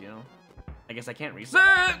not a big deal. I guess I can't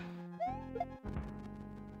reset!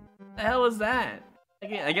 The hell is that?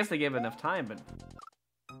 I guess they gave enough time, but...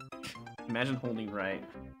 Imagine holding right.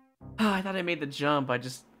 I thought I made the jump, I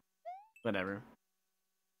just... Whatever.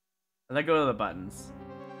 And then go to the buttons.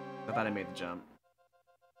 I thought I made the jump.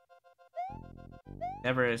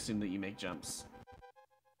 Never assume that you make jumps.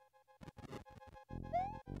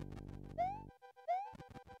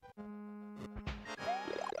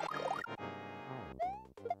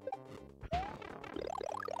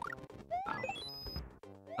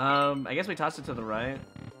 Wow. I guess we tossed it to the right.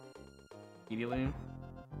 Immediately.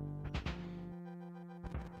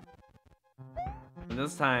 And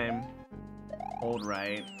this time, hold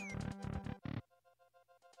right.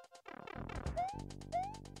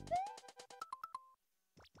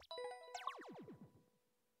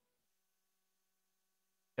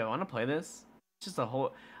 I want to play this. It's just a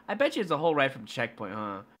whole... I bet you it's a whole ride from checkpoint,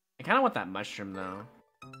 huh? I kind of want that mushroom, though.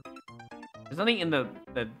 There's nothing in the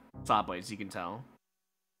subways, you can tell.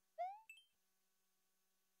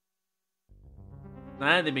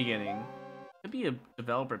 Not at the beginning. Could be a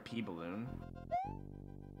developer P-balloon.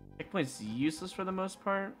 Checkpoint's useless for the most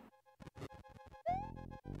part.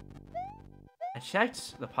 I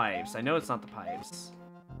checked the pipes. I know it's not the pipes.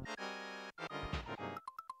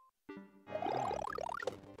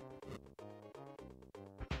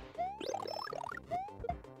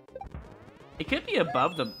 It could be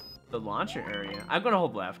above the launcher area. I'm gonna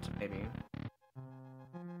hold left, maybe.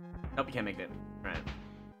 Nope, you can't make it. Right.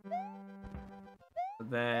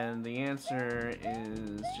 Then the answer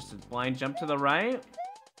is just a blind jump to the right.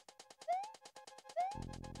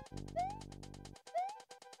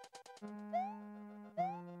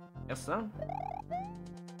 Guess so.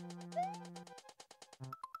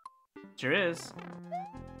 Sure is.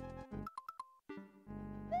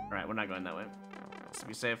 Alright, we're not going that way. Let's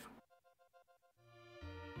be safe.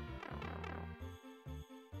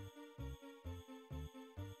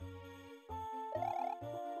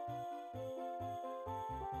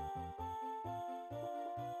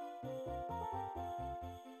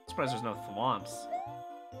 Surprised there's no thwomps.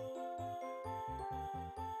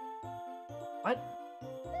 What?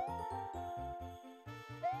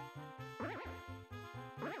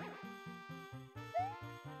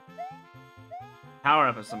 Power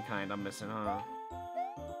up of some kind I'm missing, huh?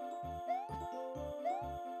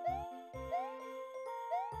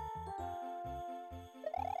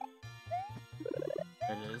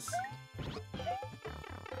 It is.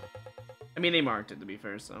 I mean, they marked it, to be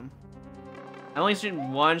fair, so... I only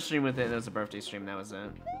streamed one stream with it, and it was a birthday stream, that was it.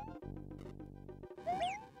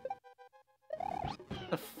 What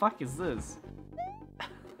the fuck is this?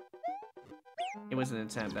 It was an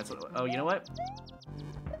attempt, that's what... Oh, you know what?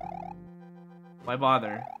 Why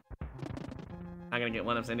bother? Not gonna get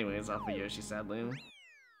one-ups anyways off of Yoshi, sadly.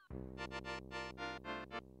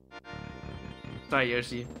 Sorry,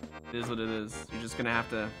 Yoshi. It is what it is. You're just gonna have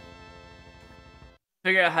to...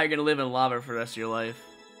 figure out how you're gonna live in lava for the rest of your life.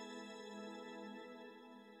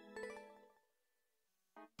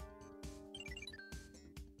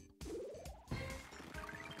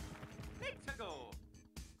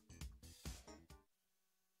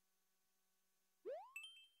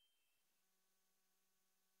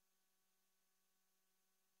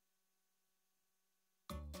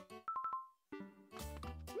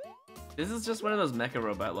 This is just one of those mecha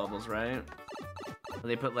robot levels, right? Where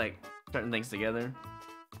they put like certain things together.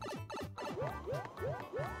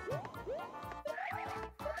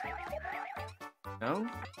 No?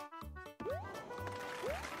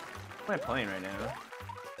 What am I playing right now?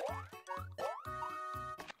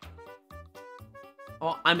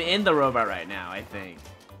 Oh, I'm in the robot right now, I think.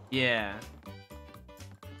 Yeah.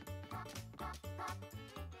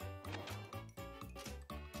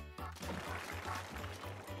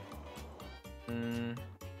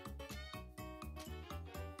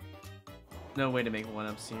 No way to make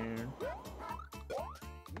one-ups here.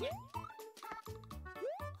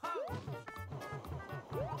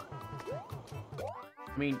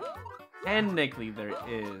 I mean, technically there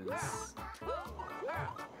is.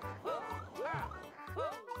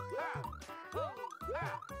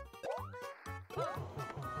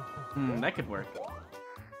 That could work.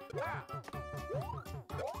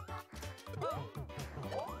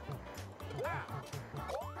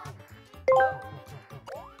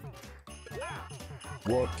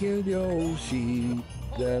 What can you see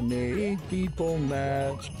that make people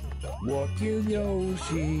mad? What can you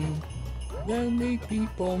see that make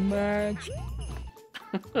people mad?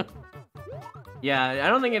 Yeah, I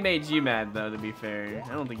don't think it made you mad though, to be fair.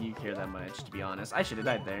 I don't think you care that much, to be honest. I should have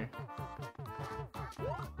died there.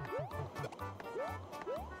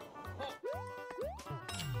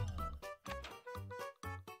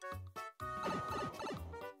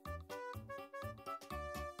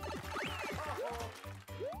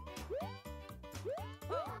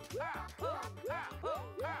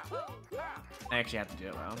 I actually have to do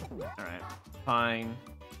it well. Alright. Fine.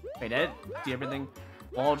 Wait, did I do everything?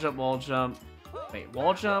 Wall jump, wall jump. Wait,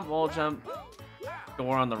 wall jump, wall jump.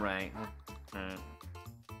 Door on the right. Alright.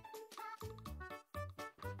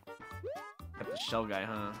 Got the shell guy,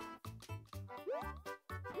 huh?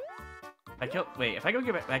 If I go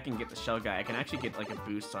get back and get the shell guy, I can actually get like a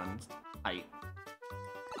boost on height.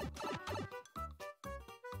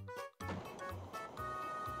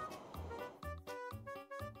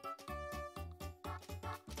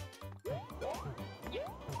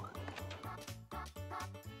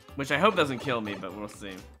 Which I hope doesn't kill me, but we'll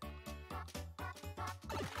see.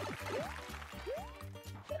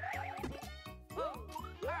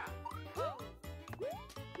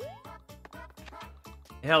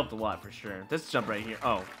 It helped a lot for sure. This jump right here.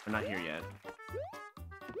 Oh, we're not here yet.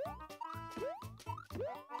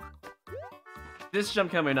 This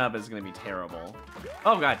jump coming up is gonna be terrible.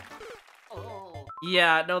 Oh god.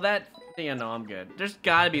 Yeah, no, that. Yeah, no, I'm good. There's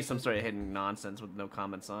gotta be some sort of hidden nonsense with no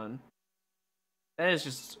comments on. That is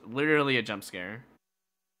just literally a jump scare.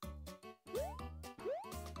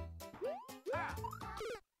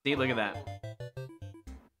 See, look at that.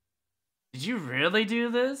 Did you really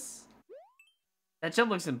do this? That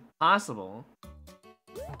jump looks impossible.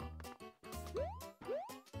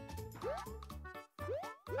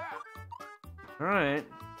 Alright.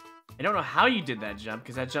 I don't know how you did that jump,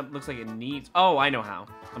 because that jump looks like it needs... Oh, I know how.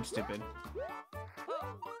 I'm stupid.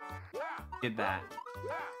 Did that.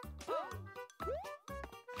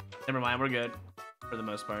 Never mind, we're good. For the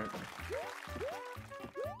most part.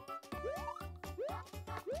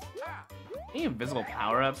 Any invisible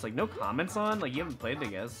power-ups? Like, no comments on? Like, you haven't played, I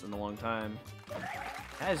guess, in a long time.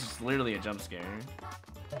 That is just literally a jump scare.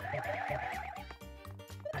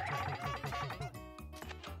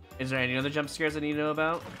 Is there any other jump scares I need to know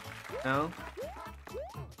about? No?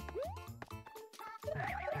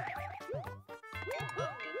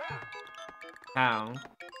 How?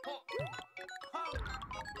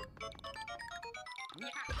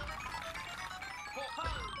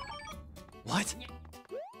 What?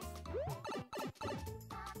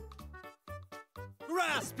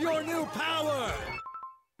 Grasp your new power!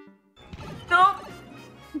 No!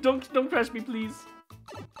 Don't crush me, please.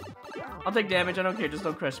 I'll take damage, I don't care, just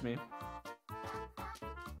don't crush me.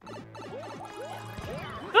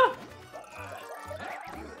 Ah!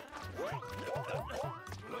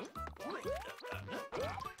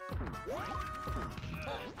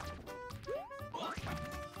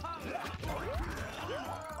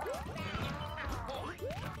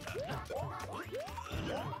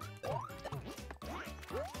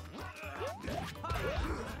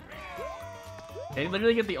 They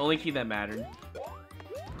literally get the only key that mattered.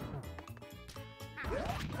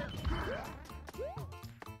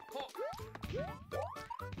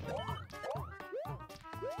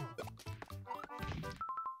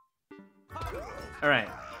 Alright.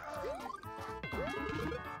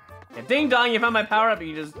 Yeah, ding dong, you found my power up and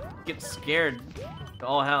you just get scared to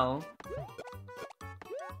all hell.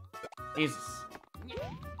 Jesus.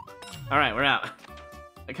 Alright, we're out.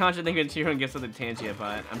 I constantly think of Chiro and gets something Tangia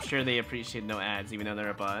bot. I'm sure they appreciate no ads even though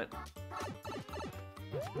they're a bot.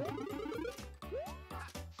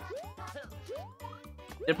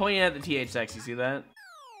 They're pointing at the THX, you see that?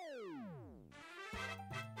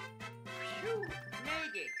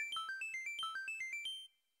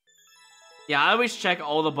 Yeah, I always check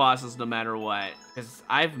all the bosses no matter what, because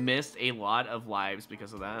I've missed a lot of lives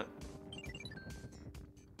because of that.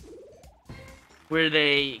 Where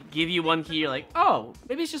they give you one key, you're like, oh,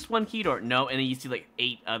 maybe it's just one key door. No, and then you see like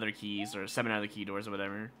 8 other keys or 7 other key doors or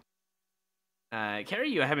whatever. Carry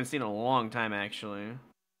you I haven't seen in a long time, actually.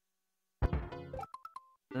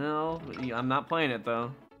 No, I'm not playing it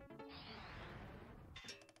though.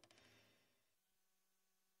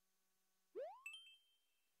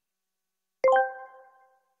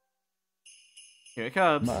 Here it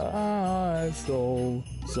comes. My eyes stole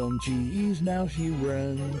some cheese, now she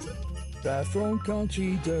runs. Back from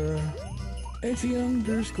Conchita, it's the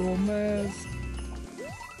underscore mess.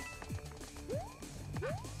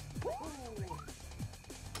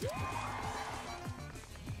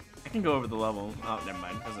 I can go over the level. Oh, never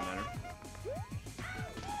mind. Doesn't matter.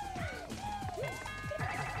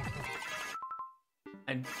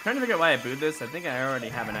 I'm trying to figure out why I booed this. I think I already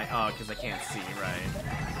have an idea. Oh, because I can't see, right?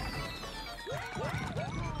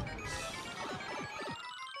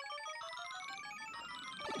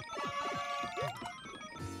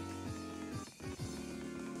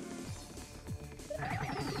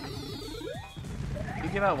 You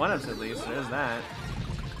give out 1-ups at least. There's that.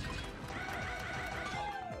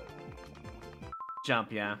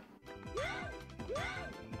 Jump, yeah.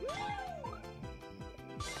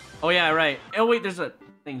 Oh yeah, right. Oh wait, there's a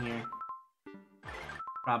thing here.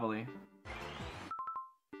 Probably.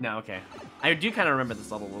 No, okay. I do kind of remember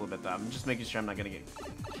this level a little bit though. I'm just making sure I'm not gonna get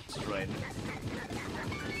destroyed.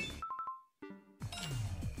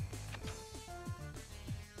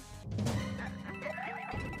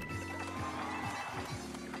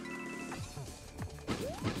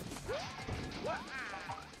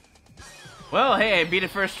 Well, hey, I beat it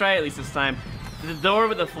first try at least this time. The door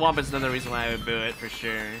with the thwomp is another reason why I would boo it, for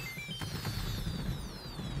sure.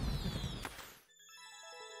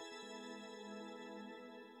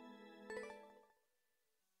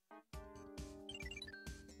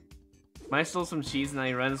 Mike stole some cheese and now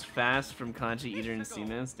he runs fast from Conchi, Eater, and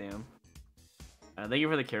Seamus. Damn. Thank you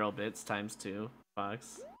for the Carol bits, ×2,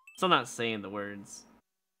 Fox. Still not saying the words.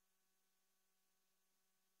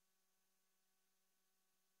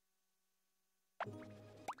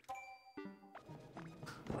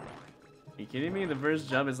 Are you kidding me? The first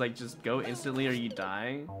jump is like just go instantly or you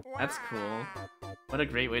die? That's cool. What a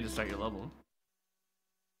great way to start your level.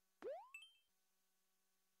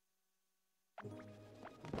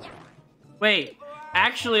 Wait,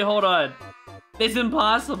 actually hold on. It's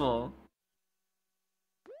impossible.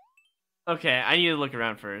 Okay, I need to look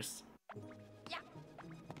around first.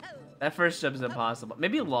 That first jump is impossible.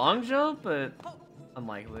 Maybe a long jump, but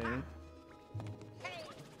unlikely.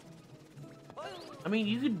 I mean,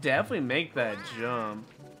 you could definitely make that jump.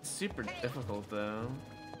 It's super difficult, though.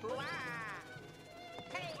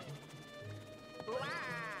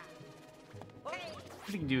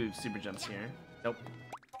 We can do super jumps here. Nope.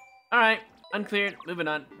 Alright, uncleared. Moving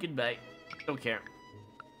on. Goodbye. Don't care.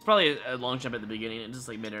 It's probably a long jump at the beginning and just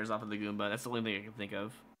like mid-airs off of the Goomba. That's the only thing I can think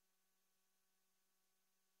of.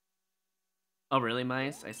 Oh, really,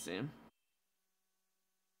 Mice? I see.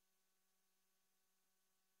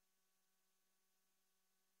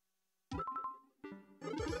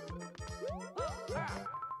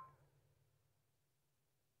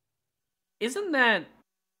 Isn't that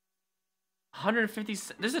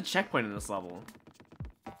 150? There's a checkpoint in this level.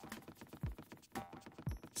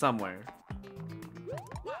 Somewhere.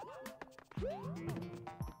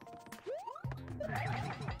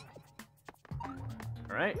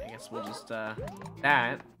 Alright, I guess we'll just, that.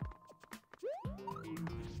 That's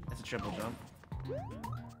a triple jump.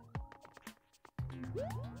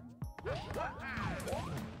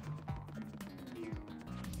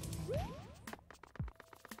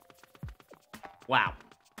 Wow.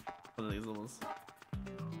 One of these levels.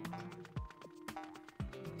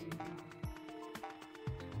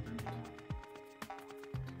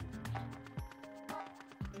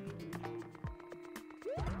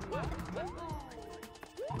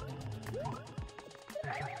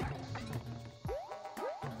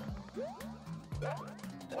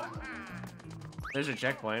 There's your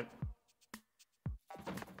checkpoint.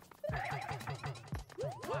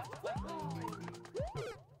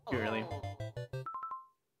 Really?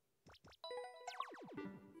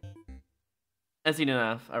 I've seen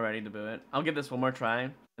enough already to boo it. I'll give this one more try,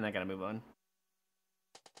 and I gotta move on.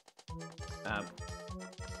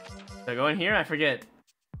 Do I go in here? I forget.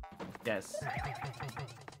 Yes.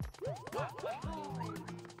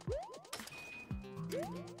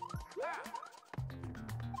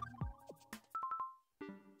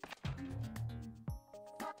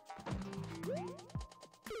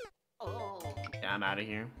 Yeah, I'm out of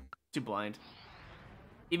here. Too blind.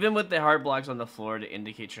 Even with the hard blocks on the floor to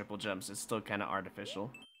indicate triple jumps, it's still kind of artificial.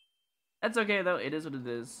 That's okay though, it is what it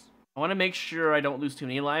is. I want to make sure I don't lose too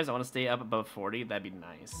many lives. I want to stay up above 40, that'd be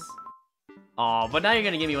nice. Oh, but now you're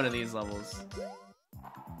gonna give me one of these levels.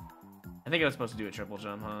 I think I was supposed to do a triple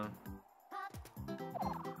jump, huh?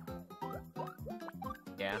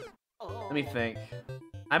 Yeah. Let me think.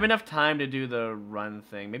 I have enough time to do the run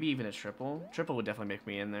thing. Maybe even a triple. Triple would definitely make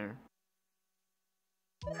me in there.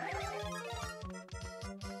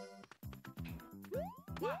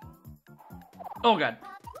 Oh god.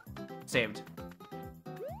 Saved.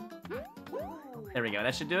 There we go.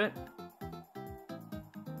 That should do it.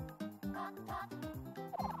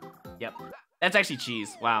 Yep. That's actually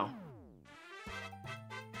cheese. Wow.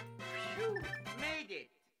 Made it.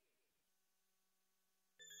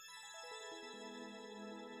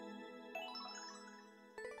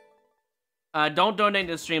 Don't donate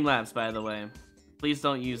to Streamlabs, by the way. Please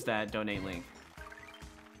don't use that donate link.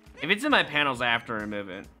 If it's in my panels, I have to remove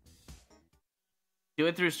it. Do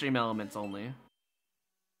it through Stream Elements only.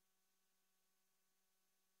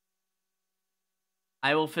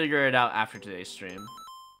 I will figure it out after today's stream.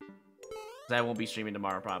 Because I won't be streaming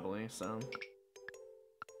tomorrow, probably, so...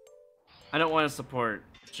 I don't want to support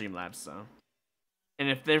Streamlabs, so... And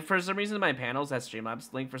if there, for some reason, my panels has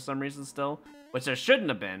Streamlabs link for some reason still, which there shouldn't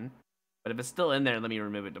have been, but if it's still in there, let me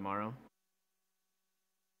remove it tomorrow.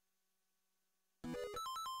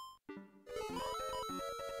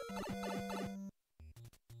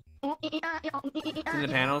 It's in the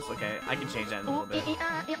panels? Okay, I can change that in a little bit.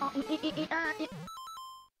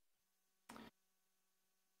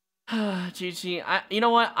 Chi-Chi, you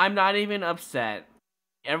know what? I'm not even upset.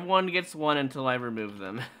 Everyone gets one until I remove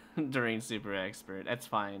them during Super Expert. That's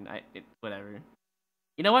fine. Whatever.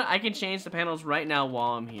 You know what? I can change the panels right now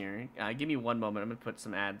while I'm here. Give me one moment. I'm gonna put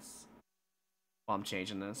some ads while I'm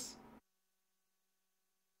changing this.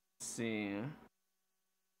 Let's see.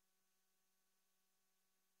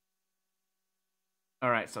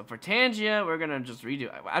 Alright, so for Tangia, we're gonna just redo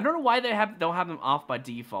it. I don't know why they don't have them off by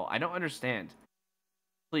default. I don't understand.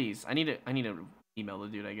 Please, I need to email the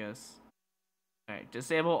dude, I guess. Alright,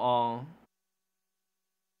 disable all.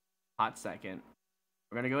 Hot second.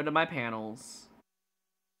 We're gonna go to my panels.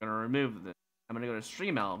 I'm gonna remove this. I'm gonna go to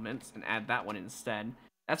Stream Elements and add that one instead.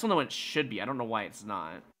 That's one it should be. I don't know why it's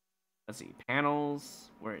not. Let's see. Panels.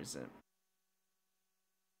 Where is it?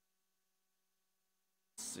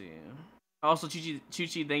 Let's see. Also,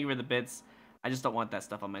 Chuchi, thank you for the bits. I just don't want that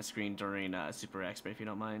stuff on my screen during Super Expert, if you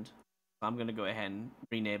don't mind. So I'm gonna go ahead and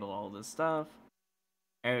re-enable all this stuff.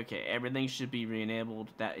 Okay, everything should be re-enabled.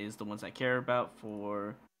 That is the ones I care about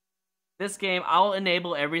for this game. I'll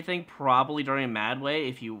enable everything probably during Madway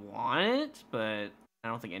if you want it, but I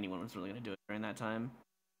don't think anyone was really gonna do it during that time.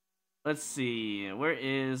 Let's see, where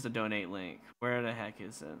is the donate link? Where the heck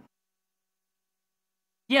is it?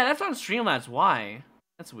 Yeah, that's on Streamlabs. Why?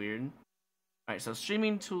 That's weird. Alright, so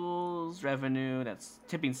streaming tools, revenue, that's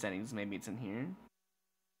tipping settings, maybe it's in here.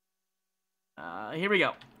 Here we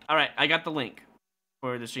go. Alright, I got the link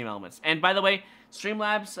for the Stream Elements. And by the way,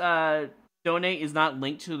 Streamlabs donate is not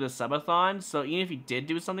linked to the subathon, so even if you did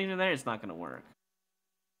do something in there, it's not gonna work.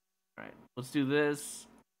 Alright, let's do this.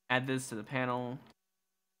 Add this to the panel.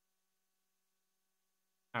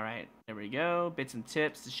 Alright, there we go. Bits and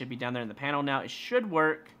tips. It should be down there in the panel now. It should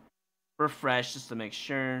work. Refresh just to make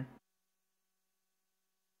sure.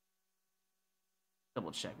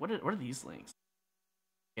 Double check. What are these links?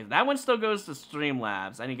 Okay, that one still goes to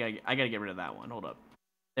Streamlabs. I gotta get rid of that one. Hold up.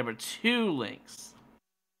 There were two links.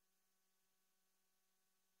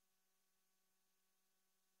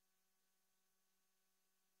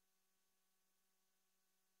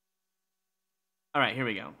 All right, here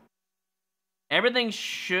we go. Everything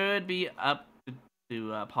should be up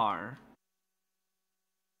to par.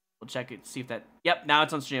 We'll check it, see if that... Yep, now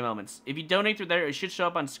it's on Stream Elements. If you donate through there, it should show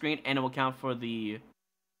up on screen, and it will count for the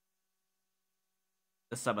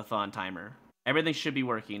subathon timer. Everything should be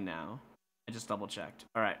working now. I just double-checked.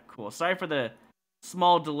 Alright, cool. Sorry for the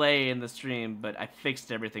small delay in the stream, but I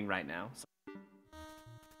fixed everything right now. So.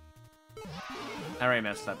 I already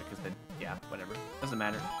messed up because, yeah, whatever. Doesn't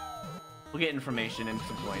matter. We'll get information and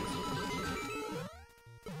some points.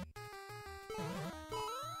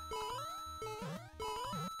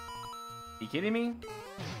 You kidding me?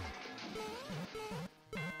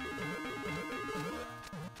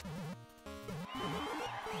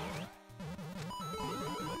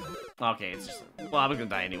 Okay, it's just... Well, I was gonna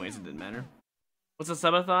die anyways, it didn't matter. What's the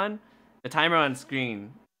subathon? The timer on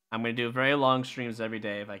screen. I'm gonna do very long streams every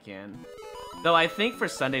day if I can. Though I think for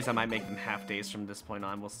Sundays I might make them half days from this point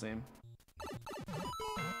on, we'll see.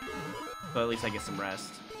 But at least I get some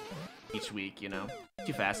rest each week, you know?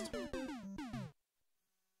 Too fast.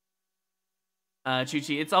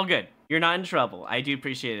 Chuchi, it's all good. You're not in trouble. I do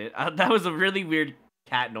appreciate it. That was a really weird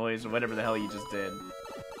cat noise or whatever the hell you just did.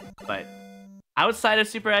 But outside of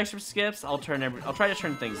Super Extra skips, I'll try to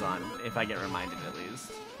turn things on if I get reminded at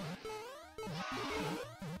least.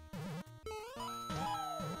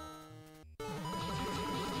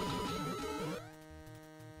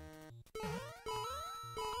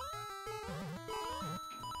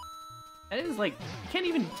 That is like, you can't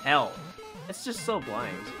even tell. It's just so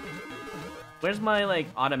blind. Where's my like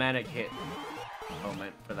automatic hit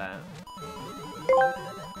moment for that?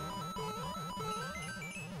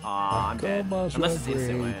 Aw, I'm dead. Unless it's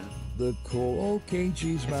instant win. The cool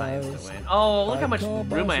KG's It's not instant mouse. win. Oh, look how much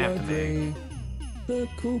room I have to make. The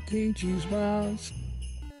cool KG's mouse.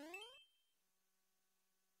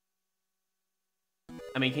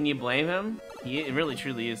 I mean, can you blame him? He really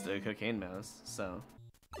truly is the cocaine mouse, so.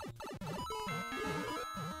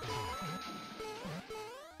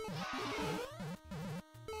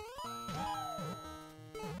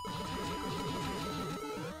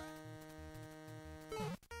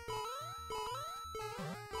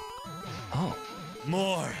 Oh,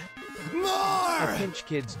 more! A Pinch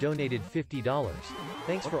Kids donated $50.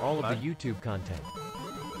 Thanks for all of the YouTube content.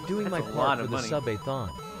 Doing That's my a part lot for of the money. sub-a-thon.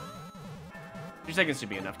 3 seconds should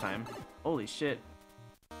be enough time. Holy shit.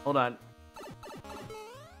 Hold on.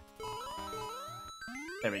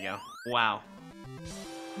 There we go. Wow.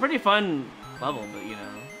 Pretty fun level, but you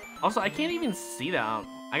know. Also, I can't even see that.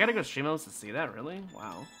 I gotta go stream modes to see that, really?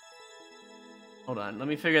 Wow. Hold on, let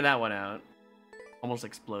me figure that one out. Almost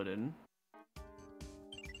exploded.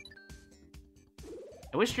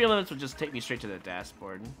 I wish stream modes would just take me straight to the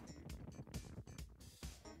dashboard.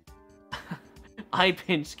 I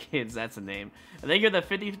Pinch Kids, that's a name. I think you're the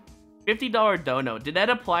 $50 dono. Did that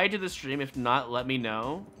apply to the stream? If not, let me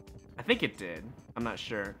know. I think it did. I'm not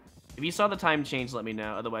sure. If you saw the time change, let me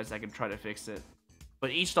know. Otherwise, I could try to fix it.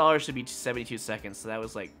 But each dollar should be 72 seconds. So that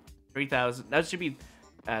was like 3,000. That should be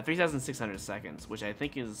 3,600 seconds, which I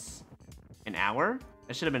think is an hour.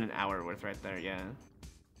 That should have been an hour worth right there. Yeah.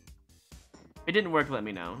 If it didn't work, let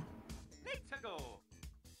me know.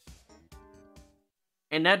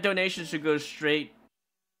 And that donation should go straight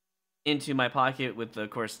into my pocket with, of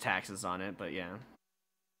course, taxes on it, but yeah.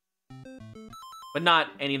 But not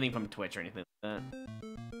anything from Twitch or anything like that.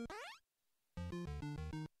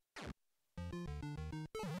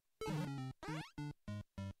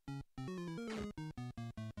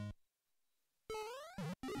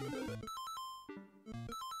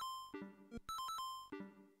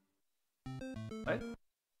 What?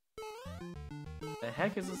 The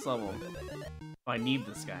heck is this level? Oh, I need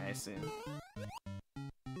this guy, I see.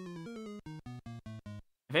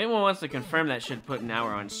 If anyone wants to confirm that should put an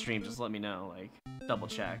hour on stream, just let me know, like, double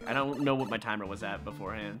check. I don't know what my timer was at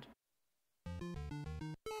beforehand.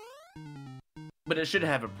 But it should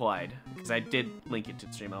have applied, because I did link it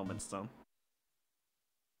to stream elements, so.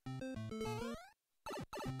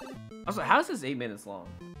 Also, how is this 8 minutes long?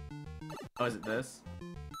 Oh, is it this?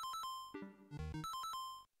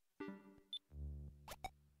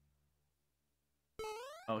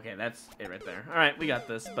 Okay, that's it right there. Alright, we got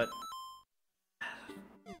this, but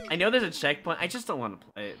I know there's a checkpoint. I just don't want to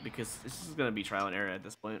play it because this is going to be trial and error at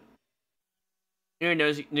this point. You're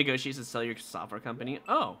negotiates to sell your software company.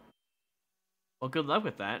 Oh. Well, good luck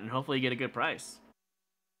with that, and hopefully you get a good price.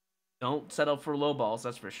 Don't settle for low balls,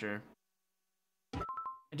 that's for sure.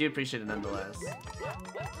 I do appreciate it nonetheless.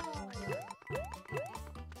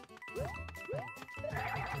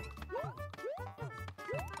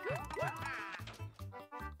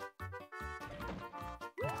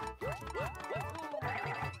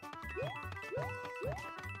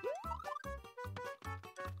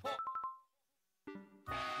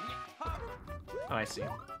 Oh, I see.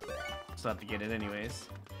 Still have to get it anyways.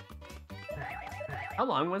 How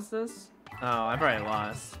long was this? Oh, I've already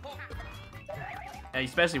lost.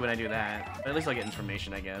 Especially when I do that. But at least I'll get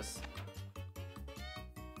information, I guess.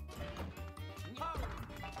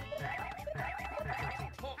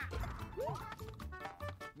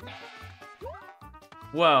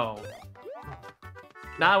 Whoa.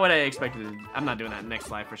 Not what I expected. I'm not doing that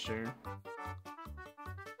next live for sure.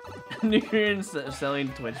 New Year selling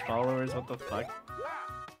Twitch followers? What the fuck?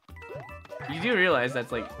 You do realize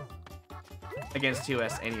that's like against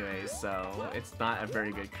 2S anyways, so it's not a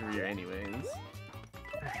very good career anyways.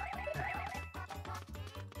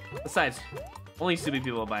 Besides, only stupid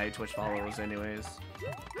people buy Twitch followers anyways.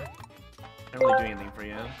 They don't really do anything for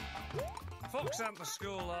you. Fox Antler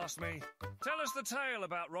School asked me, tell us the tale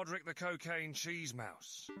about Roderick the Cocaine Cheese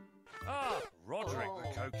Mouse. Ah, Roderick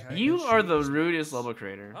the Cocaine You are the Cheese rudest Mouse. level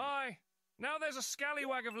creator. Aye. Now there's a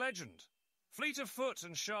scallywag of legend, fleet of foot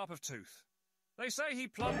and sharp of tooth. They say he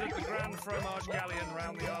plundered the Grand Fromage Galleon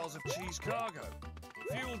round the Isles of Cheese Cargo,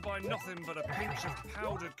 fueled by nothing but a pinch of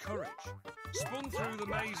powdered courage, spun through the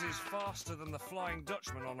mazes faster than the Flying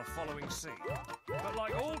Dutchman on a following sea. But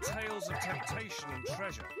like all tales of temptation and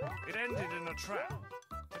treasure, it ended in a trap.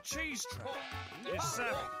 A cheese trap, is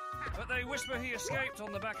savvy. But they whisper he escaped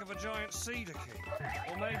on the back of a giant cedar key.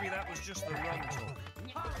 Or maybe that was just the rum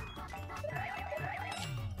talk.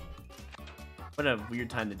 What a weird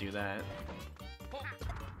time to do that.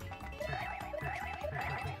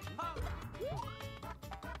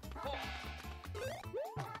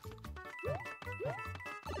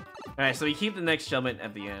 Alright, so we keep the next shellman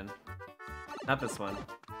at the end. Not this one.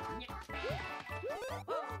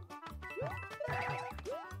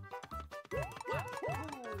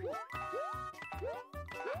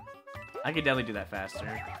 I could definitely do that faster.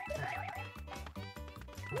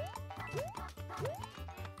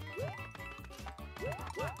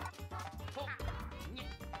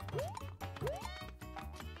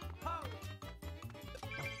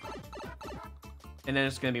 And then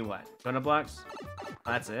it's gonna be what? Donut blocks?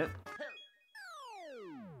 That's it.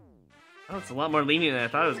 Oh, it's a lot more lenient than I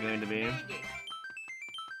thought it was going to be.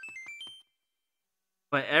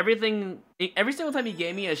 But every single time he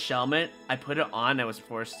gave me a shellmet, I put it on, I was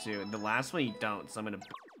forced to. The last one you don't, so I'm gonna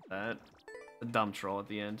that. A dumb troll at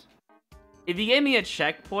the end. If you gave me a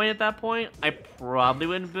checkpoint at that point, I probably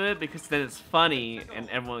wouldn't do it because then it's funny and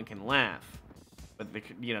everyone can laugh. But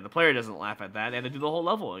the player doesn't laugh at that. They have to do the whole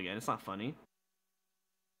level again. It's not funny.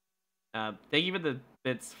 Thank you for the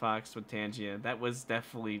bits, Fox, with Tangia. That was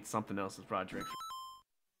definitely something else with Roderick.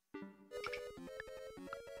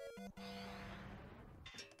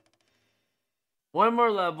 One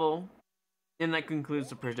more level, and that concludes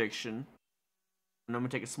the prediction. And I'm gonna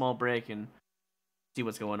take a small break and see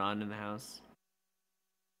what's going on in the house.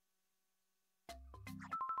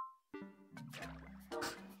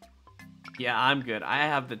 Yeah, I'm good. I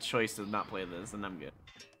have the choice to not play this, and I'm good.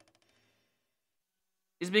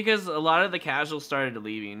 It's because a lot of the casuals started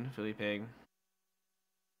leaving Philly Pig.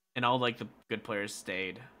 And all like the good players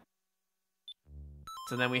stayed.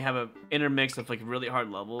 So then we have a intermix of like really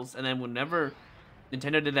hard levels, and then whenever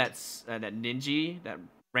Nintendo did that that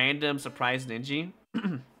random surprise ninja,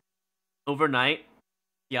 overnight,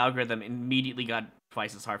 the algorithm immediately got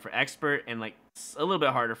twice as hard for expert and like a little bit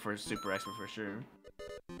harder for super expert for sure.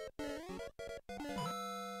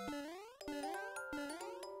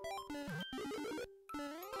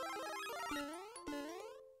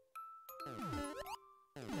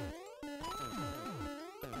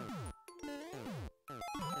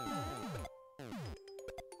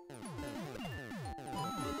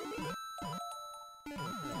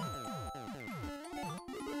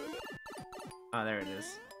 Oh, there it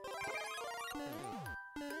is.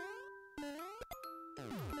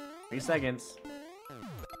 3 seconds.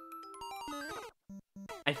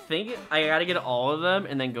 I think I gotta get all of them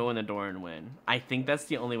and then go in the door and win. I think that's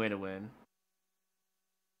the only way to win.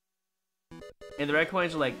 And the red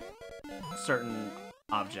coins are like certain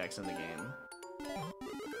objects in the game.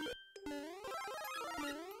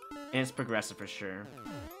 And it's progressive for sure.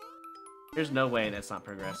 There's no way that's not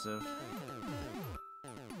progressive.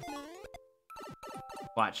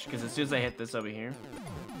 Watch, because as soon as I hit this over here,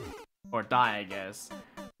 or die, I guess,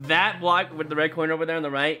 that block with the red coin over there on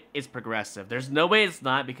the right is progressive. There's no way it's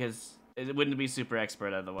not because it wouldn't be super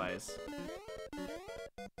expert otherwise.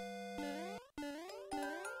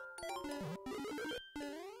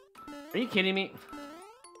 Are you kidding me?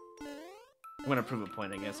 I'm gonna prove a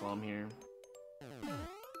point, I guess, while I'm here.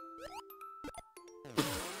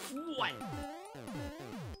 What?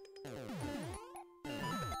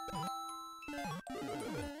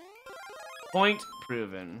 Point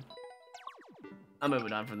proven. I'm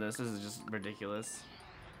moving on from this. This is just ridiculous.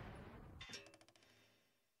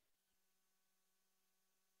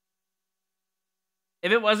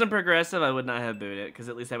 If it wasn't progressive, I would not have booted it, because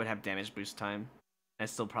at least I would have damage boost time. I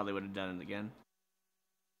still probably would have done it again.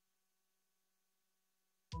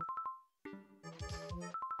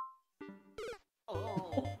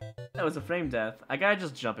 Oh. That was a frame death. I gotta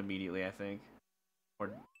just jump immediately, I think.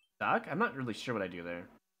 Or duck? I'm not really sure what I do there.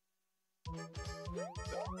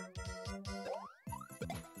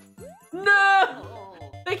 No!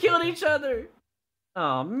 They killed each other!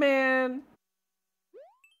 Oh man!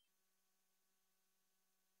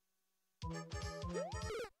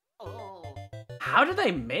 How did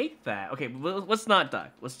they make that? Okay, let's not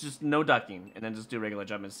duck. Let's just no ducking, and then just do regular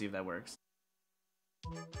jump and see if that works.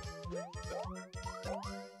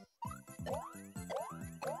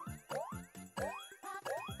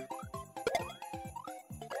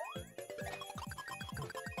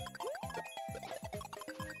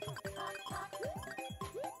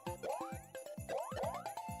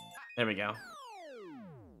 There we go.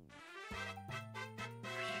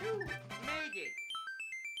 You made it.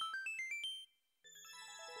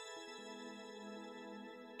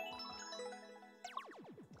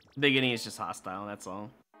 Beginning is just hostile, that's all.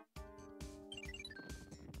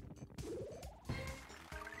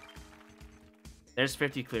 There's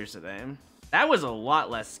 50 clears today. That was a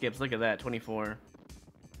lot less skips. Look at that, 24.